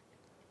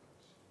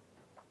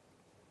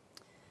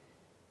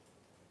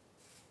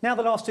 Now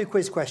the last 2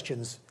 quiz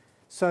questions.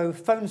 So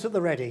phones at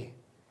the ready.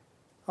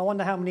 I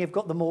wonder how many have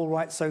got them all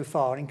right so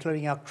far,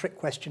 including our trick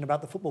question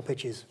about the football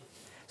pitches.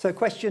 So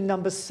question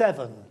number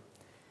 7.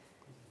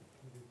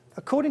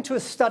 According to a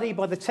study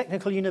by the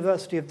Technical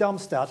University of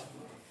Darmstadt,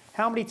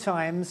 how many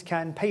times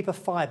can paper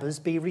fibres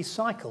be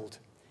recycled?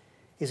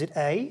 Is it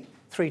A,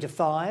 3 to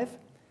 5,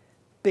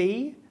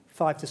 B,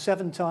 5 to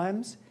 7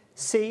 times,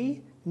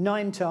 C,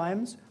 9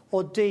 times,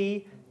 or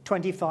D,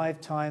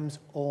 25 times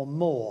or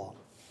more?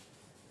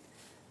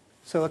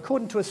 So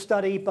according to a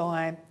study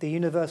by the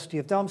University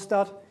of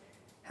Darmstadt,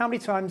 how many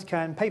times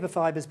can paper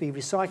fibres be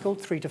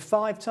recycled? 3 to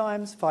 5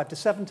 times, 5 to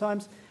 7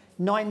 times,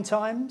 9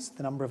 times,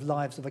 the number of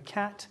lives of a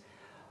cat,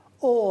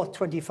 or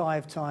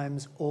 25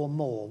 times or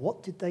more.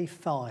 What did they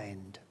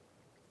find?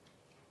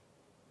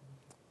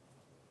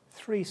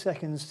 3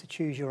 seconds to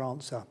choose your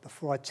answer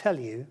before I tell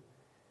you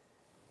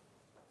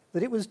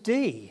that it was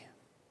D.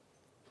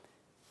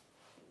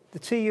 The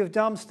TU of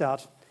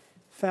Darmstadt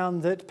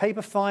found that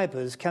paper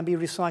fibres can be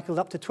recycled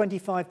up to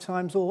 25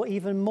 times or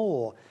even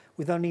more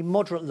with only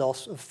moderate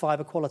loss of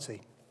fibre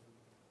quality.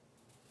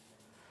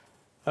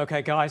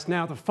 Okay, guys,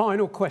 now the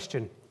final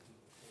question.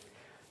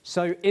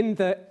 So in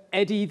the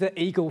Eddie the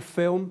Eagle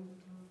film,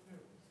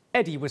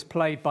 Eddie was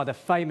played by the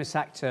famous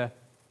actor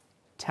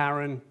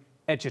Taron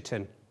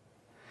Egerton.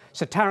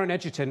 So Taron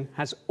Egerton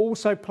has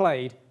also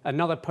played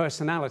another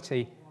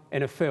personality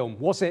in a film.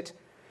 Was it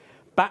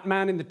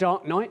Batman in The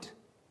Dark Knight,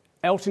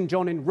 Elton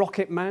John in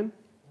Rocket Man,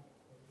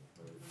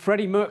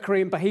 Freddie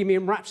Mercury in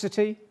Bohemian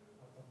Rhapsody,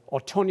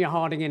 or Tonya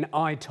Harding in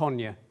I,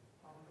 Tonya?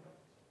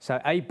 So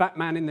A,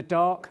 Batman in The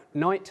Dark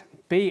Knight,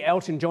 B,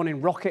 Elton John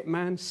in Rocket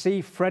Man, C,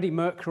 Freddie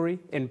Mercury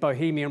in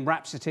Bohemian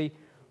Rhapsody,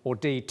 or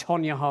D,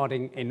 Tonya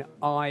Harding in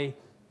I,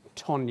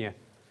 Tonya?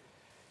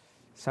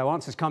 So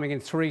answers coming in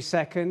 3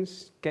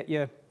 seconds. Get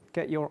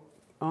your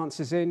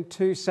answers in.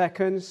 2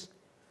 seconds.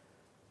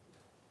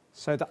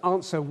 So the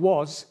answer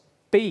was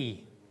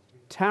B.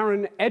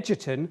 Taron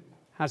Egerton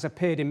has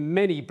appeared in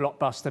many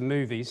blockbuster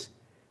movies,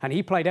 and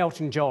he played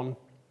Elton John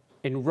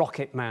in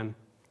Rocket Man.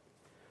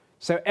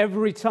 So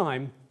every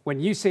time when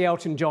you see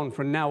Elton John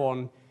from now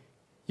on,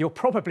 you'll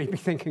probably be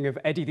thinking of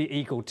Eddie the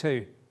Eagle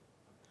too.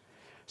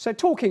 So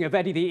talking of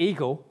Eddie the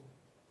Eagle,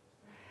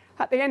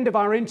 at the end of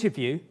our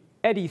interview,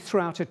 Eddie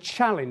threw out a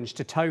challenge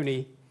to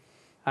Tony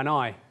and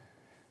I,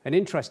 an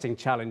interesting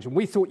challenge, and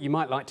we thought you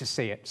might like to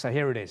see it. So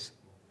here it is.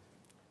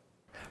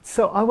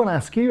 So I want to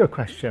ask you a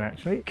question,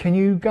 actually. Can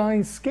you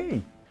guys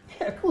ski?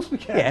 Yeah, of course we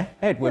can. Yeah,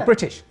 Ed, we're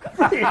British.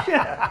 British,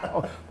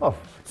 yeah. Oh,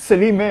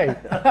 silly me.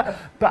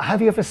 But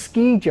have you ever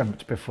ski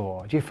jumped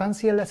before? Do you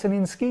fancy a lesson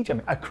in ski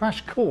jumping? A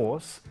crash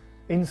course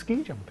in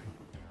ski jumping?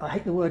 I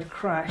hate the word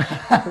crash.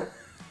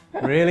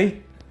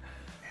 Really?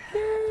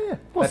 Yeah.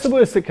 What's the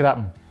worst that could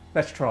happen?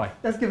 Let's try.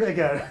 Let's give it a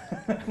go.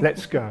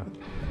 Let's go.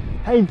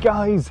 Hey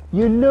guys,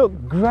 you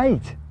look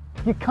great.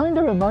 You kind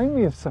of remind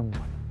me of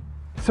someone.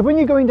 So when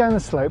you're going down the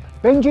slope,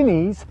 bend your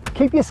knees,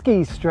 keep your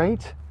skis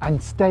straight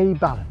and stay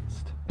balanced.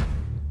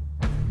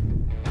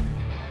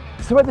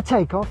 So at the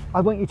takeoff, I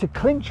want you to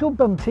clench your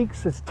bum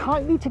cheeks as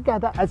tightly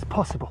together as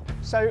possible.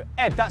 So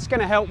Ed, that's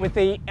going to help with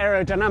the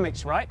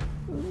aerodynamics, right?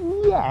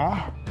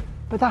 Yeah,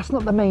 but that's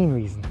not the main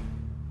reason.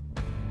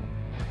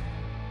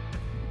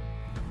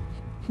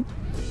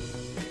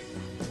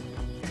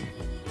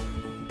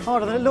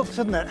 Harder than it looks,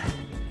 isn't it?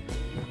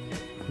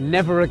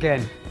 Never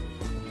again.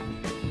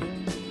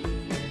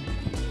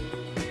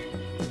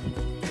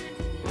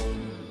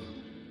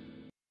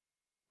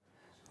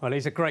 Well,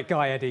 he's a great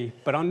guy, Eddie,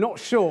 but I'm not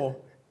sure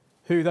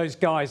who those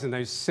guys in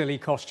those silly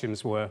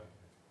costumes were.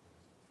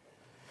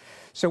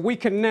 So we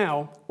can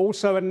now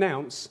also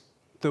announce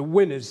the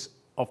winners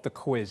of the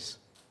quiz.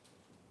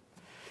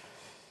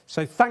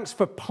 So thanks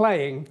for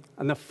playing,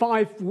 and the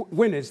 5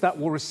 winners that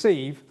will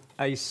receive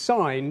a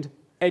signed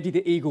Eddie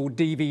the Eagle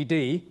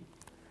DVD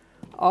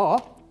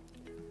are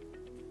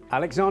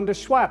Alexander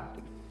Schwab,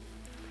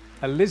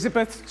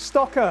 Elizabeth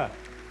Stocker,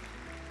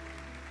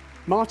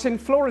 Martin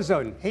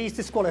Florazone. He's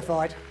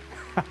disqualified.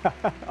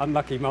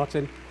 Unlucky,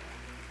 Martin.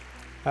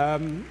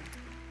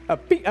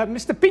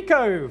 Mr.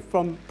 Pico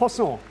from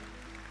Posson,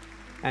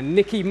 and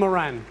Nikki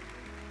Moran.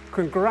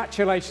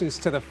 Congratulations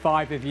to the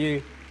 5 of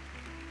you,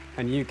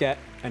 and you get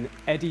an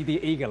Eddie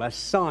the Eagle, a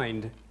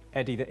signed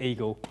Eddie the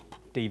Eagle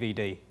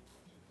DVD.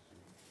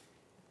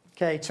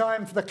 Okay,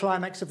 time for the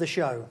climax of the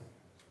show.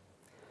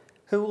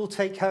 Who will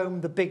take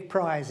home the big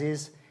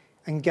prizes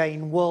and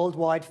gain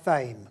worldwide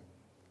fame?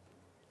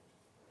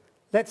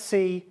 Let's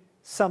see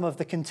some of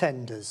the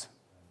contenders.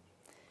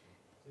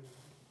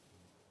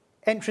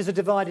 Entries are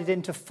divided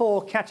into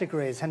 4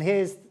 categories, and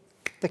here's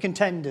the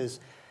contenders.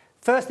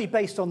 Firstly,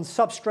 based on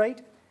substrate,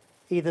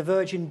 either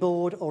virgin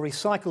board or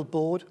recycled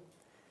board,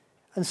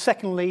 and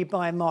secondly,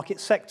 by market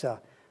sector,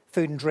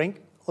 food and drink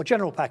or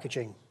general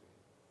packaging.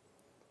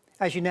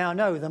 As you now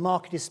know, the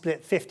market is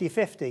split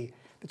 50-50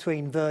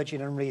 between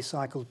virgin and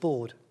recycled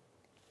board.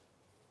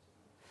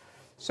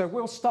 So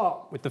we'll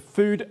start with the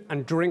food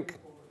and drink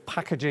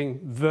packaging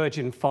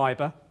virgin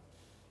fibre.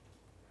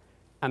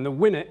 And the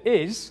winner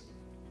is,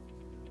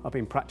 I've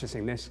been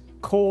practicing this,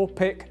 Core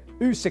Pick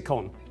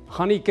Usikon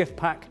Honey Gift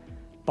Pack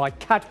by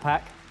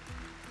Cadpack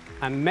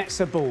and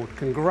Metzer Board.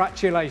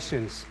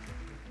 Congratulations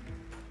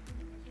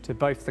to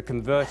both the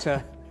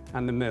converter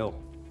and the mill.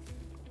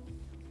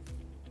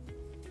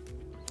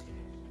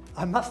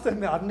 I must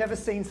admit, I've never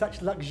seen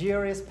such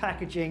luxurious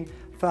packaging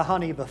for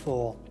honey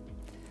before.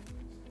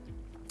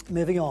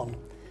 Moving on.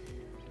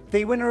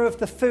 The winner of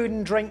the food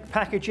and drink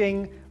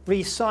packaging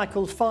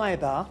recycled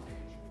fibre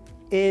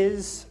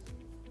is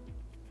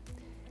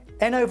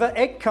N-Over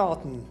Egg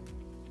Carton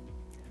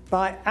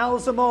by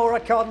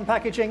Alzamora Carton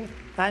Packaging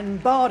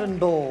and Barden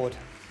Board.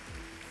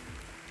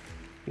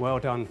 Well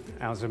done,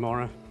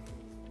 Alzamora.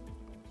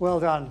 Well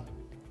done.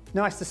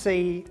 Nice to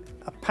see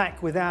a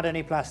pack without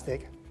any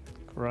plastic.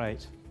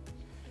 Great.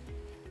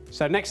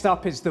 So next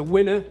up is the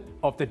winner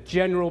of the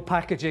general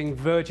packaging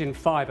virgin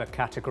fibre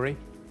category.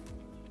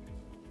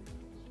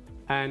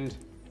 And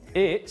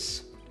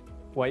it's,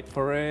 wait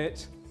for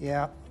it.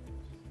 Yeah.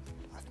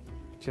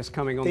 Just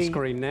coming on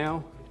screen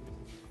now.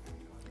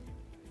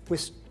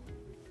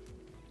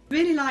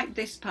 Really liked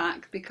this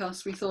pack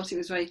because we thought it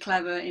was very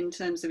clever in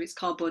terms of its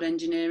cardboard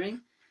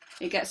engineering.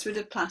 It gets rid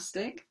of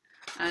plastic.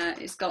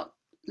 It's got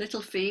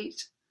little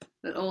feet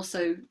that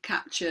also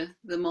capture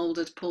the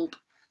moulded pulp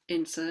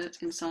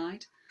insert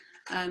inside.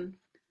 And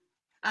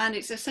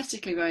it's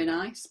aesthetically very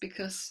nice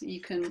because you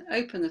can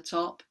open the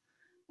top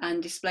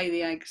and display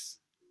the eggs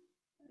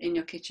in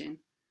your kitchen,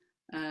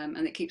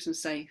 and it keeps them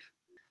safe.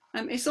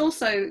 It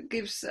also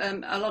gives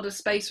a lot of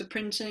space for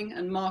printing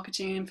and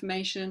marketing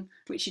information,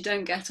 which you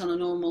don't get on a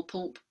normal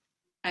pulp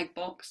egg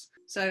box.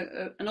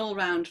 So an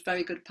all-round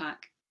very good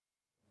pack.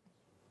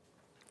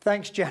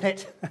 Thanks,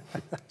 Janet.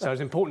 So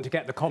it's important to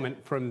get the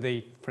comment from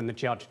the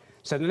judge.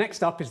 So the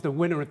next up is the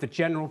winner of the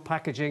general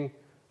packaging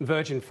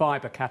virgin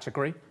fibre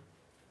category.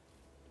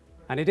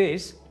 And it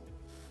is,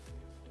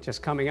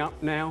 just coming up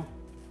now,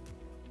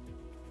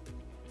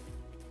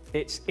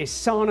 it's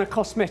Isana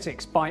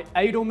Cosmetics by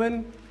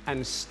Edelman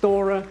and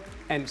Stora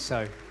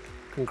Enso.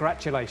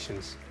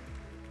 Congratulations.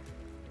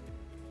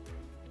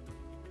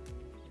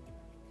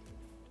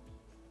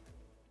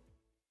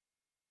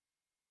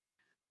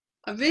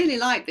 I really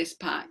like this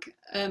pack.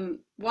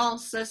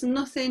 Whilst there's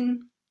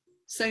nothing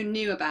so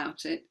new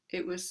about it,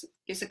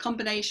 it's a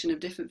combination of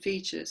different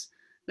features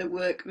that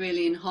work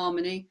really in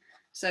harmony.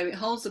 So it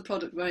holds the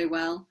product very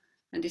well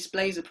and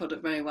displays the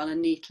product very well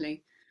and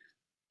neatly.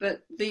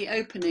 But the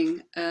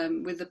opening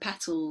with the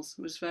petals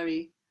was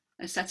very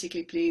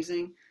aesthetically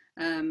pleasing,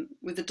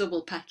 with the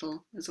double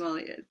petal as well.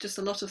 Just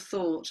a lot of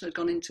thought had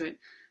gone into it,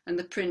 and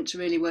the print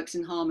really works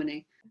in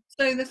harmony.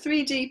 So the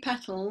 3D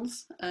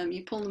petals,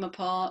 you pull them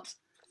apart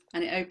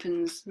and it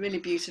opens really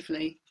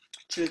beautifully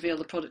to reveal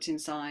the product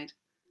inside.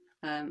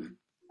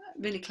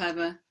 Really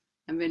clever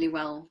and really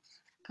well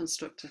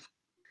constructed.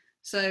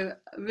 So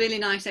really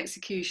nice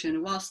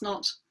execution. Whilst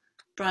not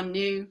brand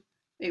new,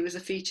 it was the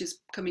features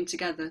coming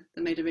together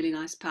that made a really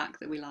nice pack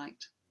that we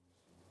liked.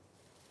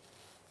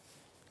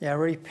 Yeah,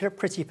 really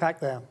pretty pack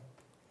there.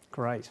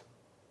 Great.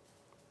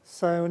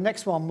 So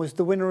next one was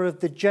the winner of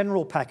the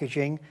general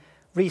packaging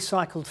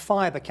recycled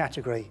fibre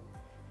category.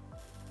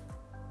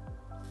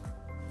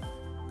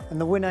 And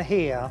the winner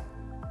here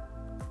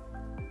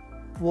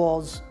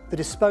was the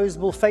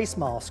disposable face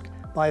mask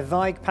by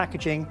Weig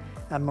Packaging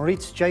and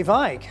Maurice J.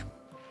 Weig.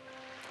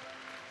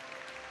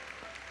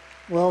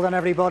 Well done,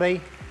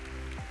 everybody.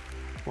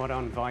 Well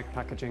done, Weig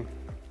Packaging.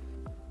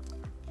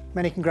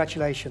 Many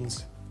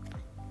congratulations.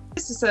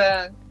 This is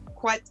a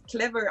quite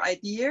clever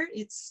idea.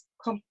 It's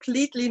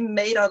completely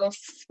made out of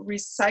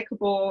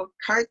recyclable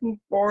carton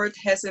board,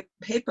 has a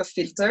paper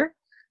filter,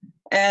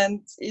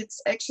 and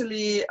it's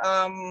actually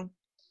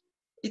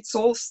it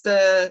solves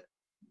the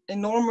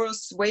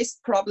enormous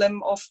waste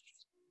problem of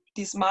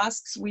these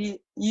masks we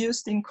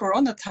used in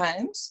Corona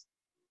times.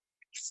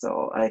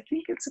 So I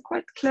think it's a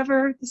quite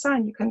clever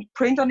design. You can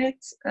print on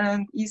it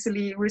and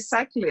easily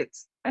recycle it.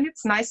 And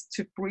it's nice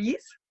to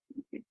breathe.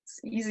 It's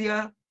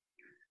easier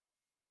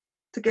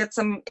to get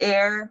some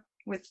air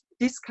with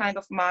this kind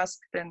of mask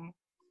than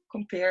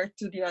compared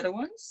to the other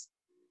ones.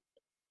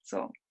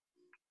 So,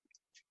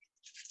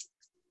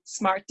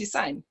 smart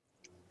design.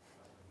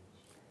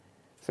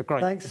 It's a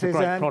great, Thanks, it's a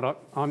great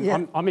product.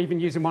 I'm even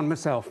using one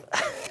myself.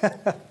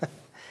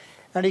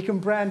 And you can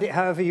brand it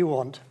however you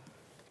want.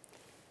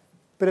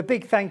 But a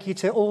big thank you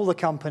to all the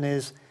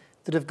companies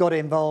that have got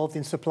involved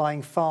in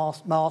supplying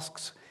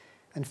masks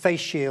and face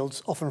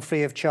shields, often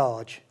free of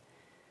charge.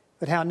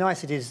 But how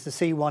nice it is to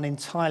see one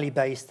entirely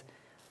based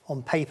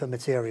on paper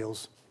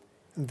materials,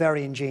 and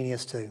very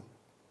ingenious too.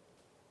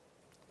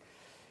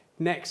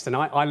 Next, and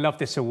I love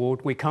this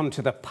award, we come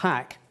to the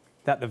pack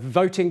that the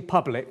voting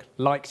public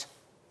liked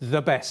the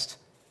best.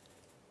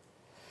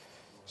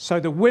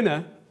 So the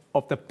winner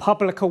of the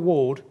public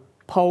award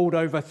polled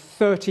over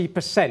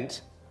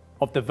 30%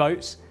 of the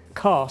votes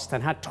cast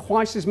and had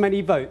twice as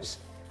many votes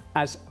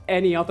as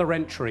any other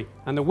entry.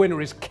 And the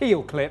winner is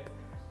Keel Clip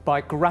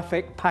by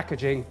Graphic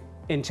Packaging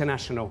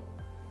International.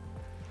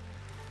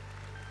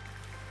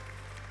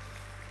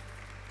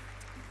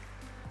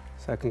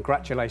 So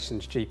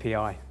congratulations,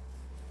 GPI.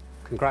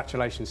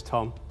 Congratulations,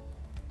 Tom.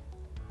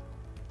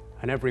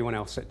 And everyone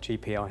else at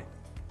GPI.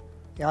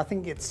 Yeah, I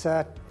think it's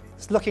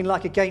looking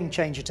like a game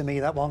changer to me,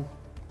 that one.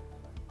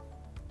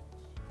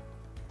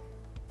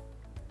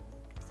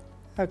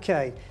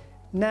 Okay,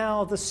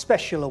 now the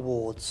special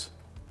awards.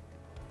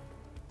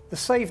 The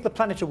Save the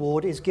Planet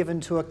Award is given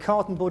to a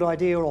carton board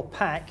idea or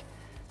pack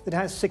that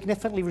has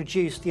significantly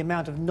reduced the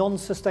amount of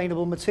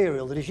non-sustainable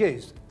material that is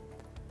used.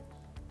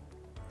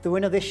 The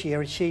winner this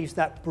year achieves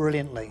that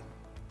brilliantly.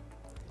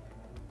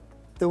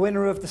 The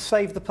winner of the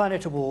Save the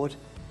Planet Award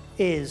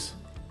is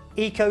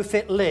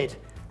EcoFit Lid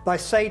by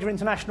Seda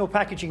International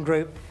Packaging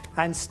Group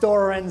and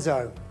Stora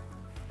Enso.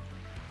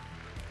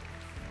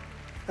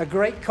 A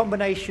great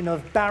combination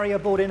of barrier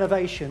board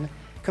innovation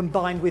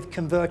combined with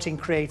converting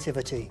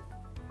creativity.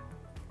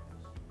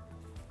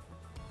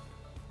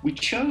 We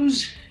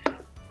chose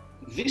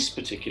this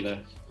particular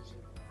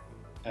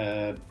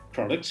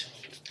product.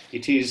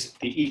 It is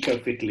the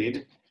EcoFit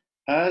Lid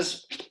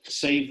as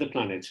Save the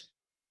Planet.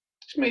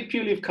 It's made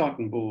purely of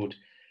carton board.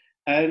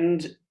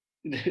 And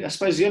I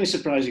suppose the only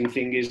surprising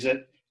thing is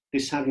that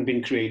this hadn't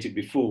been created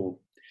before.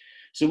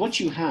 So what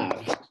you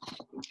have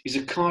is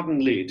a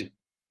carton lid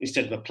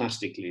instead of a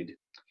plastic lid.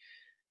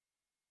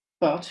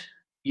 But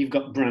you've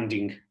got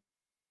branding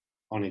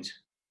on it.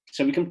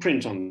 So we can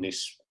print on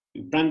this.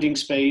 Branding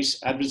space,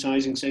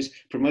 advertising space,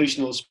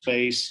 promotional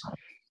space,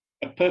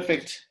 a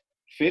perfect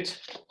fit.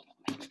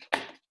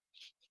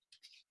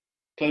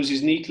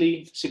 Closes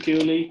neatly,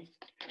 securely.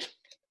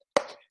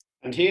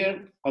 And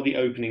here are the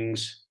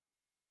openings.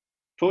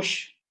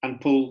 Push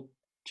and pull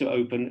to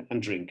open and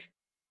drink.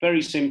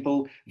 Very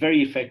simple,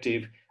 very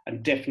effective,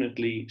 and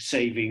definitely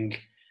saving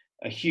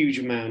a huge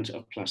amount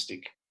of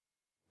plastic.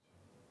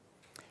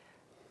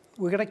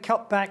 We're going to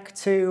cut back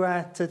to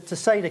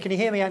Seda. Can you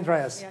hear me,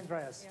 Andreas?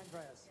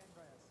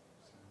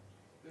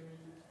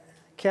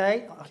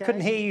 Okay, I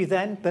couldn't hear you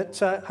then, but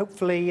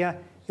hopefully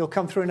you'll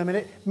come through in a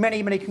minute.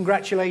 Many, many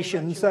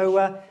congratulations.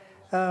 So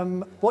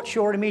What's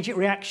your immediate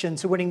reaction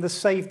to winning the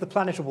Save the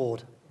Planet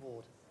Award?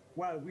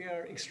 Well, we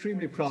are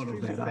extremely proud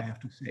of that, I have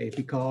to say,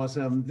 because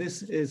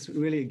this is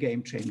really a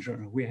game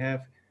changer. We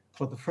have,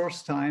 for the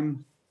first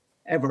time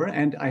ever,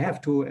 and I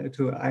have to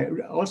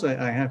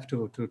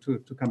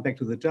come back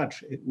to the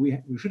judge. We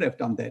should have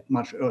done that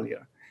much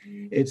earlier.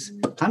 It's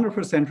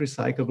 100%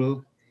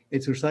 recyclable.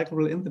 It's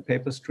recyclable in the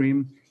paper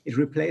stream. It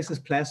replaces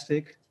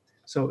plastic.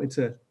 So it's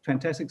a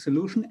fantastic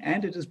solution,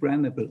 and it is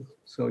brandable.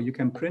 So you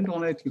can print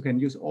on it. You can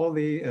use all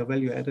the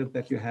value added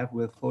that you have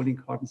with folding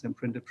cartons and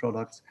printed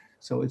products.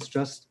 So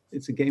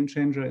it's a game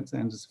changer, and it's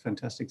a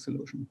fantastic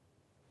solution.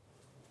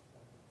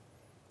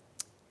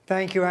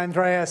 Thank you,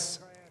 Andreas.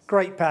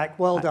 Great pack.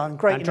 Well done.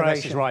 Great Andreas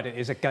innovation. is right. It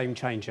is a game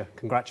changer.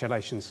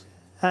 Congratulations.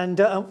 And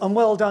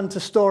well done to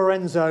Stora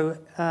Enso.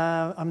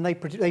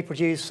 They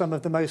produce some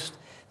of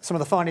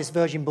the finest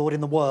virgin board in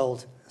the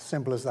world.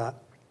 Simple as that.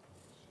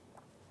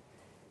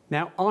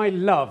 Now, I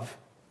love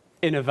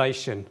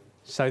innovation,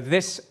 so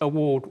this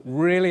award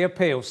really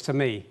appeals to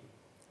me.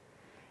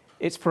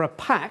 It's for a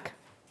pack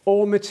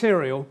or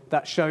material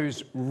that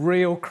shows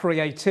real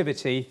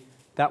creativity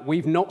that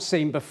we've not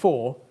seen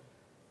before,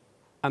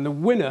 and the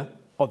winner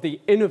of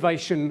the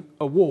Innovation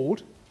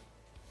Award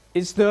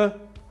is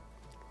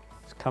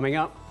it's coming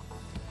up,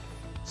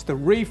 it's the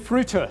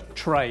Refruiter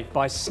tray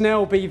by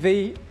Snell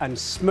BV and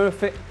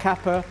Smurfit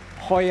Kappa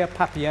Heuer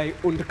Papier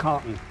und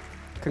Carton.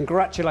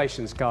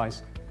 Congratulations,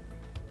 guys.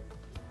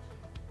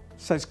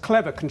 So it's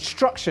clever.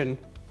 Construction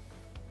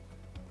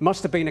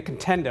must have been a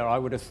contender, I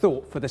would have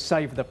thought, for the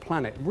Save the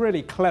Planet.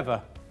 Really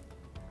clever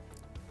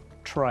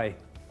tray.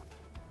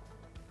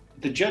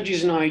 The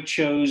judges and I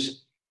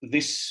chose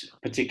this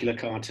particular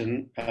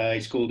carton.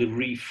 It's called a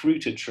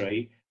Refruiter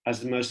tray as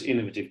the most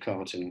innovative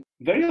carton.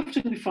 Very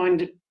often we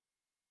find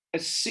a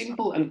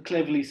simple and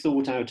cleverly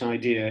thought out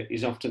idea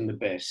is often the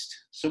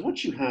best. So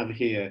what you have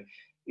here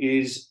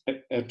is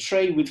a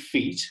tray with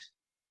feet,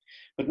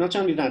 but not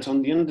only that,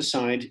 on the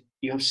underside,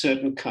 you have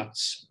certain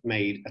cuts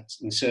made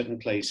in certain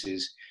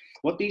places.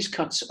 What these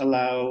cuts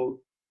allow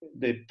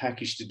the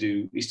package to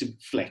do is to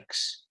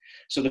flex,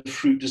 so the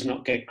fruit does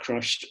not get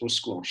crushed or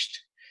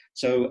squashed.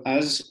 So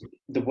as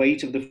the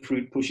weight of the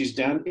fruit pushes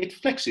down, it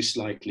flexes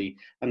slightly,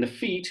 and the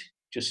feet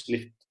just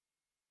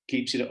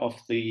keeps it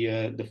off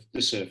the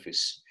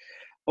surface.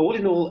 All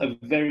in all, a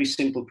very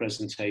simple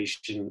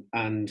presentation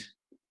and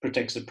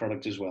protects the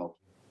product as well.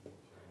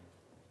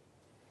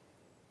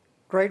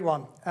 Great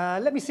one.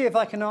 Let me see if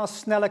I can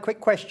ask Snell a quick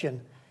question.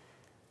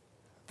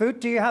 Wout,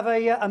 do you have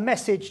a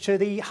message to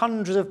the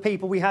hundreds of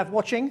people we have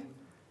watching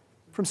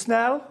from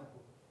Snell?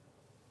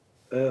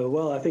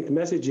 Well, I think the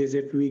message is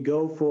if we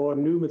go for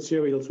new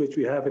materials, which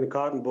we have in the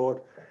carton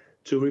board,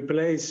 to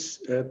replace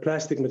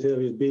plastic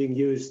materials being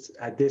used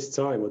at this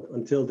time,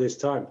 until this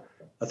time,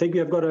 I think we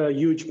have got a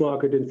huge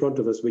market in front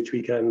of us, which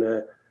we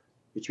can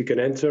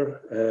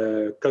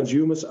enter.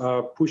 Consumers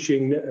are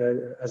pushing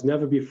as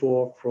never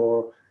before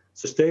for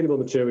sustainable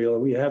material,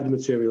 and we have the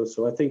material,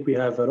 so I think we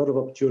have a lot of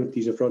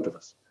opportunities in front of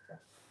us.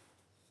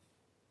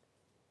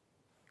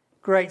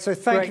 Great, so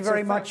thank you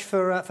very much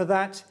for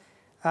that.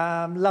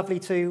 Lovely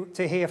to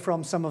hear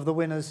from some of the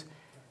winners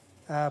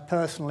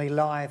personally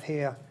live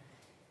here.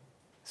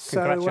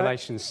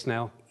 Congratulations,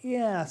 Snell.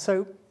 Yeah,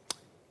 so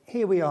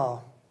here we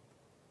are,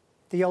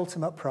 the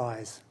ultimate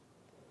prize,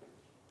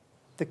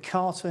 the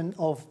carton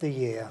of the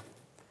year,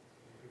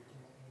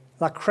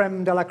 la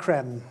crème de la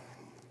crème.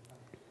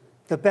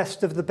 The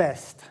best of the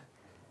best,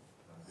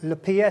 le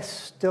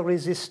pièce de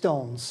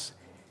résistance.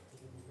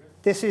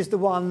 This is the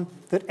one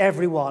that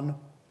everyone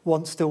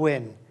wants to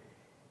win.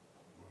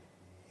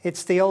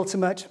 It's the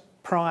ultimate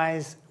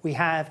prize we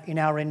have in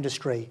our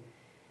industry.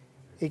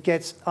 It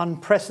gets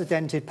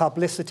unprecedented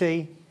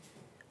publicity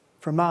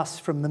from us,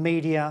 from the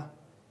media,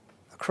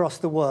 across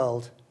the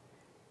world.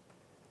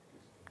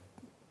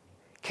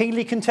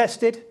 Keenly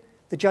contested,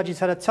 the judges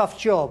had a tough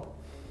job,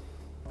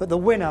 but the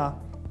winner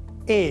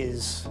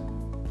is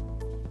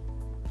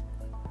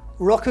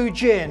Roku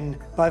Gin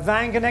by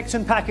Van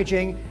Genekten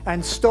Packaging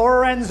and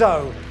Stora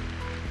Enso.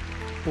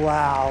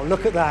 Wow,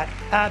 look at that.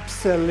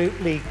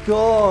 Absolutely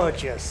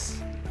gorgeous.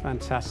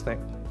 Fantastic.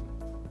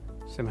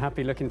 Some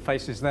happy looking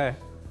faces there.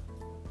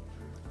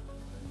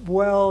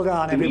 Well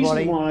done, everybody. The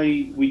reason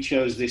why we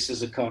chose this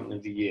as a carton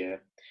of the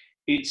year,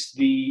 it's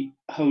the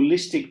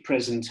holistic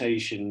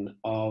presentation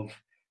of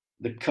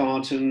the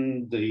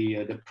carton,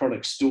 the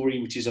product story,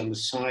 which is on the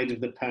side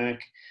of the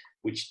pack,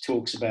 which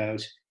talks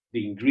about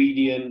the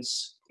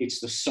ingredients. It's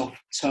the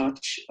soft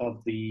touch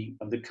of the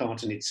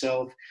carton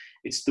itself.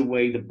 It's the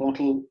way the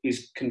bottle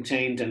is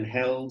contained and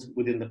held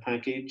within the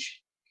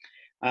package.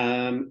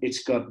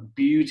 It's got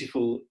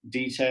beautiful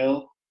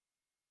detail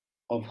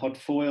of hot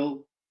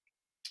foil.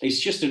 It's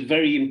just a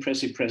very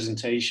impressive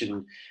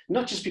presentation,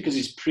 not just because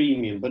it's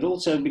premium, but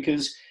also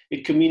because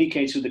it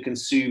communicates with the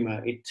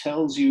consumer. It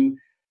tells you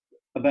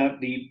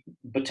about the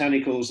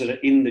botanicals that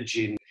are in the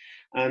gin.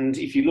 And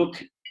if you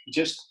look,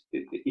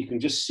 you can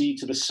just see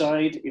to the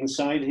side,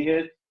 inside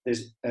here,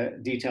 There's a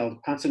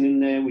detailed pattern in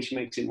there, which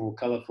makes it more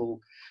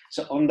colourful.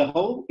 So on the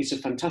whole, it's a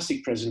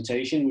fantastic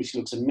presentation, which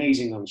looks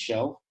amazing on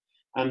shelf,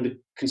 and the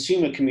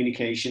consumer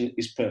communication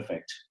is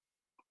perfect.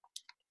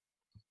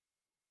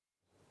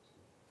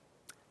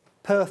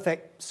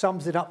 Perfect,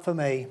 sums it up for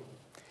me.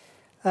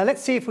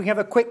 Let's see if we can have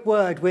a quick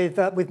word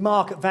with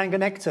Mark at Van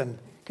Genecton.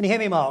 Can you hear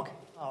me, Mark?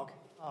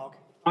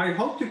 I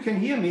hope you can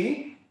hear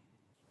me.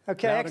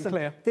 Okay, Loud and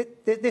excellent.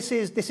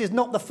 This is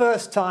not the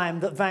first time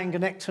that Van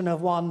Genecton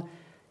have won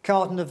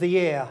Carton of the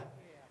Year.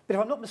 But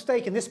if I'm not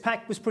mistaken, this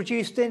pack was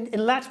produced in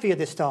Latvia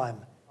this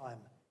time.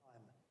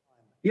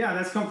 Yeah,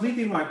 that's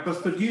completely right. It was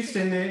produced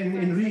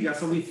in Riga.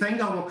 So we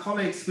thank our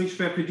colleagues which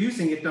were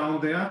producing it down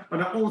there.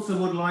 But I also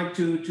would like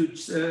to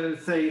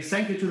say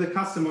thank you to the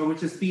customer, which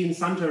has been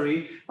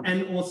Suntory,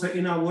 and also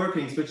Inner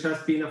Workings, which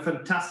has been a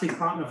fantastic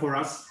partner for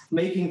us,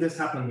 making this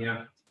happen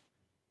here.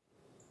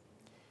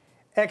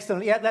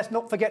 Excellent. Yeah, let's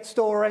not forget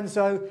Stora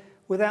Enso.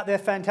 Without their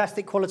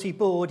fantastic quality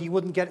board, you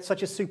wouldn't get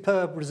such a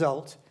superb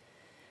result.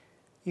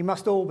 You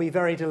must all be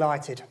very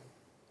delighted.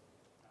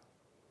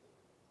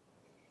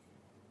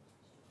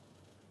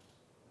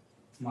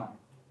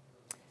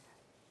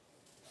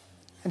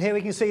 And here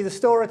we can see the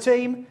Stora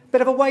team.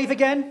 Bit of a wave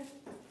again.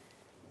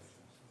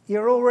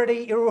 You're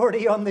already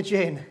on the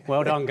gin.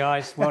 Well done,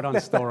 guys. Well done,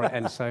 Stora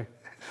Enso.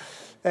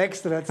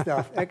 Excellent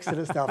stuff.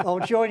 Excellent stuff. I'll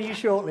join you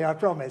shortly, I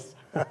promise.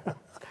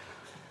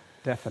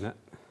 Definite.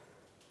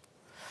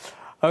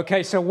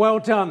 Okay, so well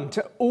done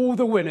to all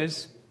the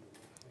winners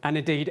and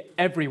indeed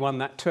everyone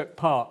that took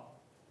part.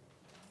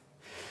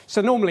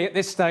 So normally at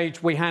this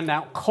stage we hand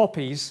out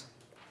copies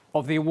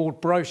of the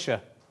award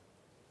brochure,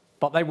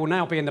 but they will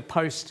now be in the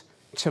post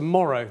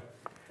tomorrow,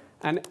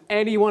 and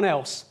anyone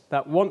else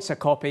that wants a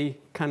copy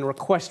can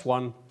request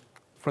one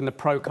from the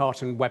Pro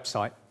Carton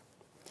website.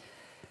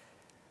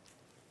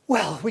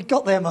 Well, we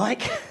got there,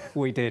 Mike.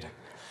 We did.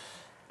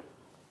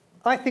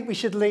 I think we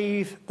should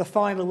leave the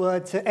final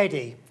word to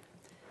Eddie.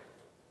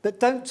 But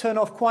don't turn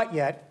off quite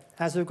yet,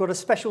 as we've got a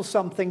special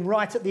something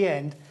right at the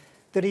end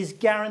that is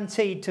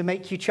guaranteed to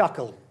make you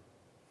chuckle.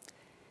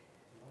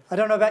 I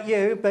don't know about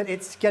you, but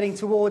it's getting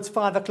towards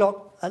 5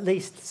 o'clock, at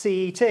least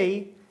CET,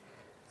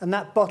 and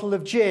that bottle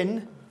of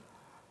gin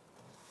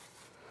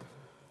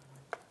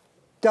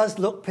does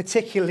look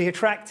particularly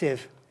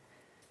attractive.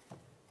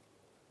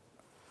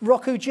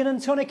 Roku gin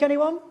and tonic,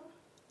 anyone?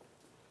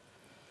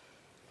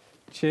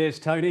 Cheers,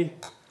 Tony.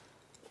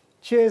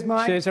 Cheers,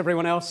 Mike. Cheers,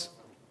 everyone else.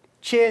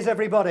 Cheers,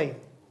 everybody.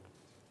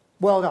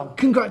 Well done.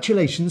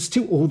 Congratulations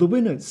to all the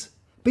winners.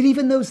 But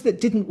even those that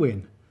didn't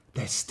win,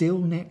 they're still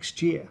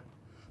next year.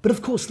 But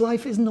of course,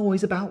 life isn't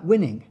always about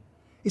winning.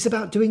 It's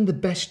about doing the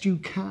best you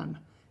can,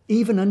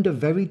 even under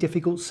very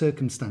difficult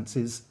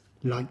circumstances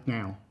like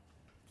now.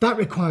 That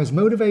requires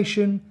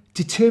motivation,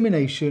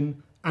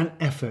 determination, and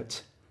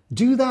effort.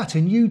 Do that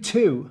and you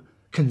too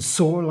can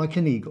soar like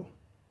an eagle.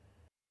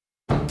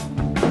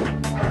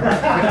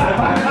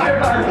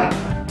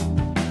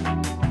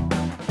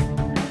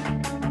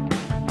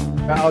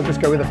 I'll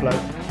just go with the flow.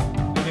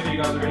 Any of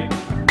you guys ready?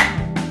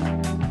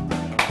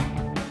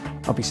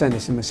 I'll be saying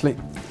this in my sleep.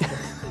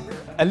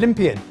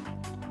 Olympian.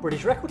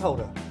 British record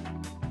holder.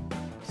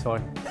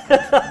 Sorry.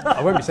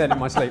 I won't be saying it in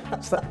my sleep.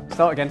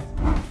 Start again.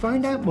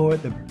 Find out more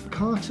at the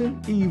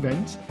Carton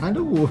event and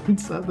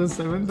awards at the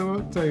 7th of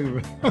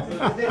October.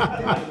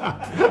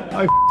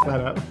 I f***ed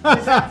that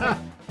up.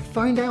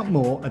 Find out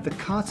more at the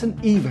Carton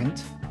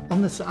event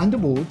and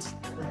awards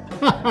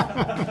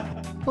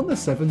on the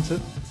 7th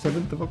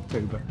of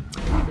October.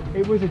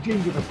 It was a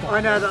ginger mistake.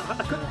 I know that.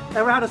 I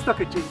never had a stuck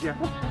at ginger.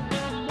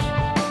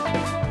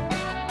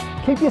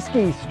 Keep your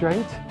skis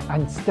straight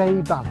and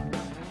stay balanced.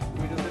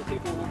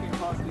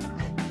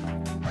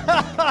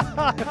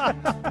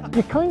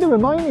 You kind of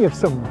remind me of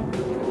someone.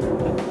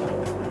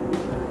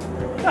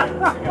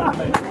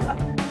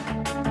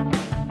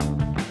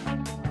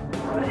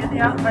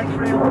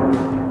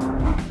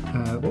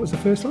 What was the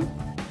first one?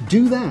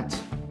 Do that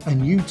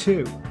and you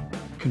too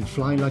can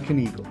fly like an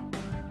eagle.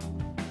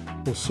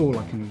 Or soar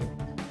like an eagle.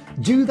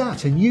 Do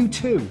that and you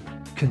too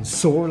can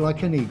soar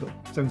like an eagle.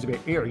 Sounds a bit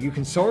eerie. You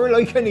can soar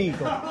like an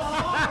eagle.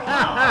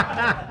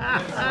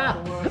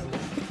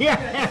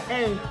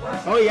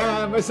 Yeah. Oh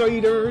yeah, I'm a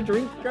cider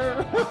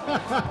drinker.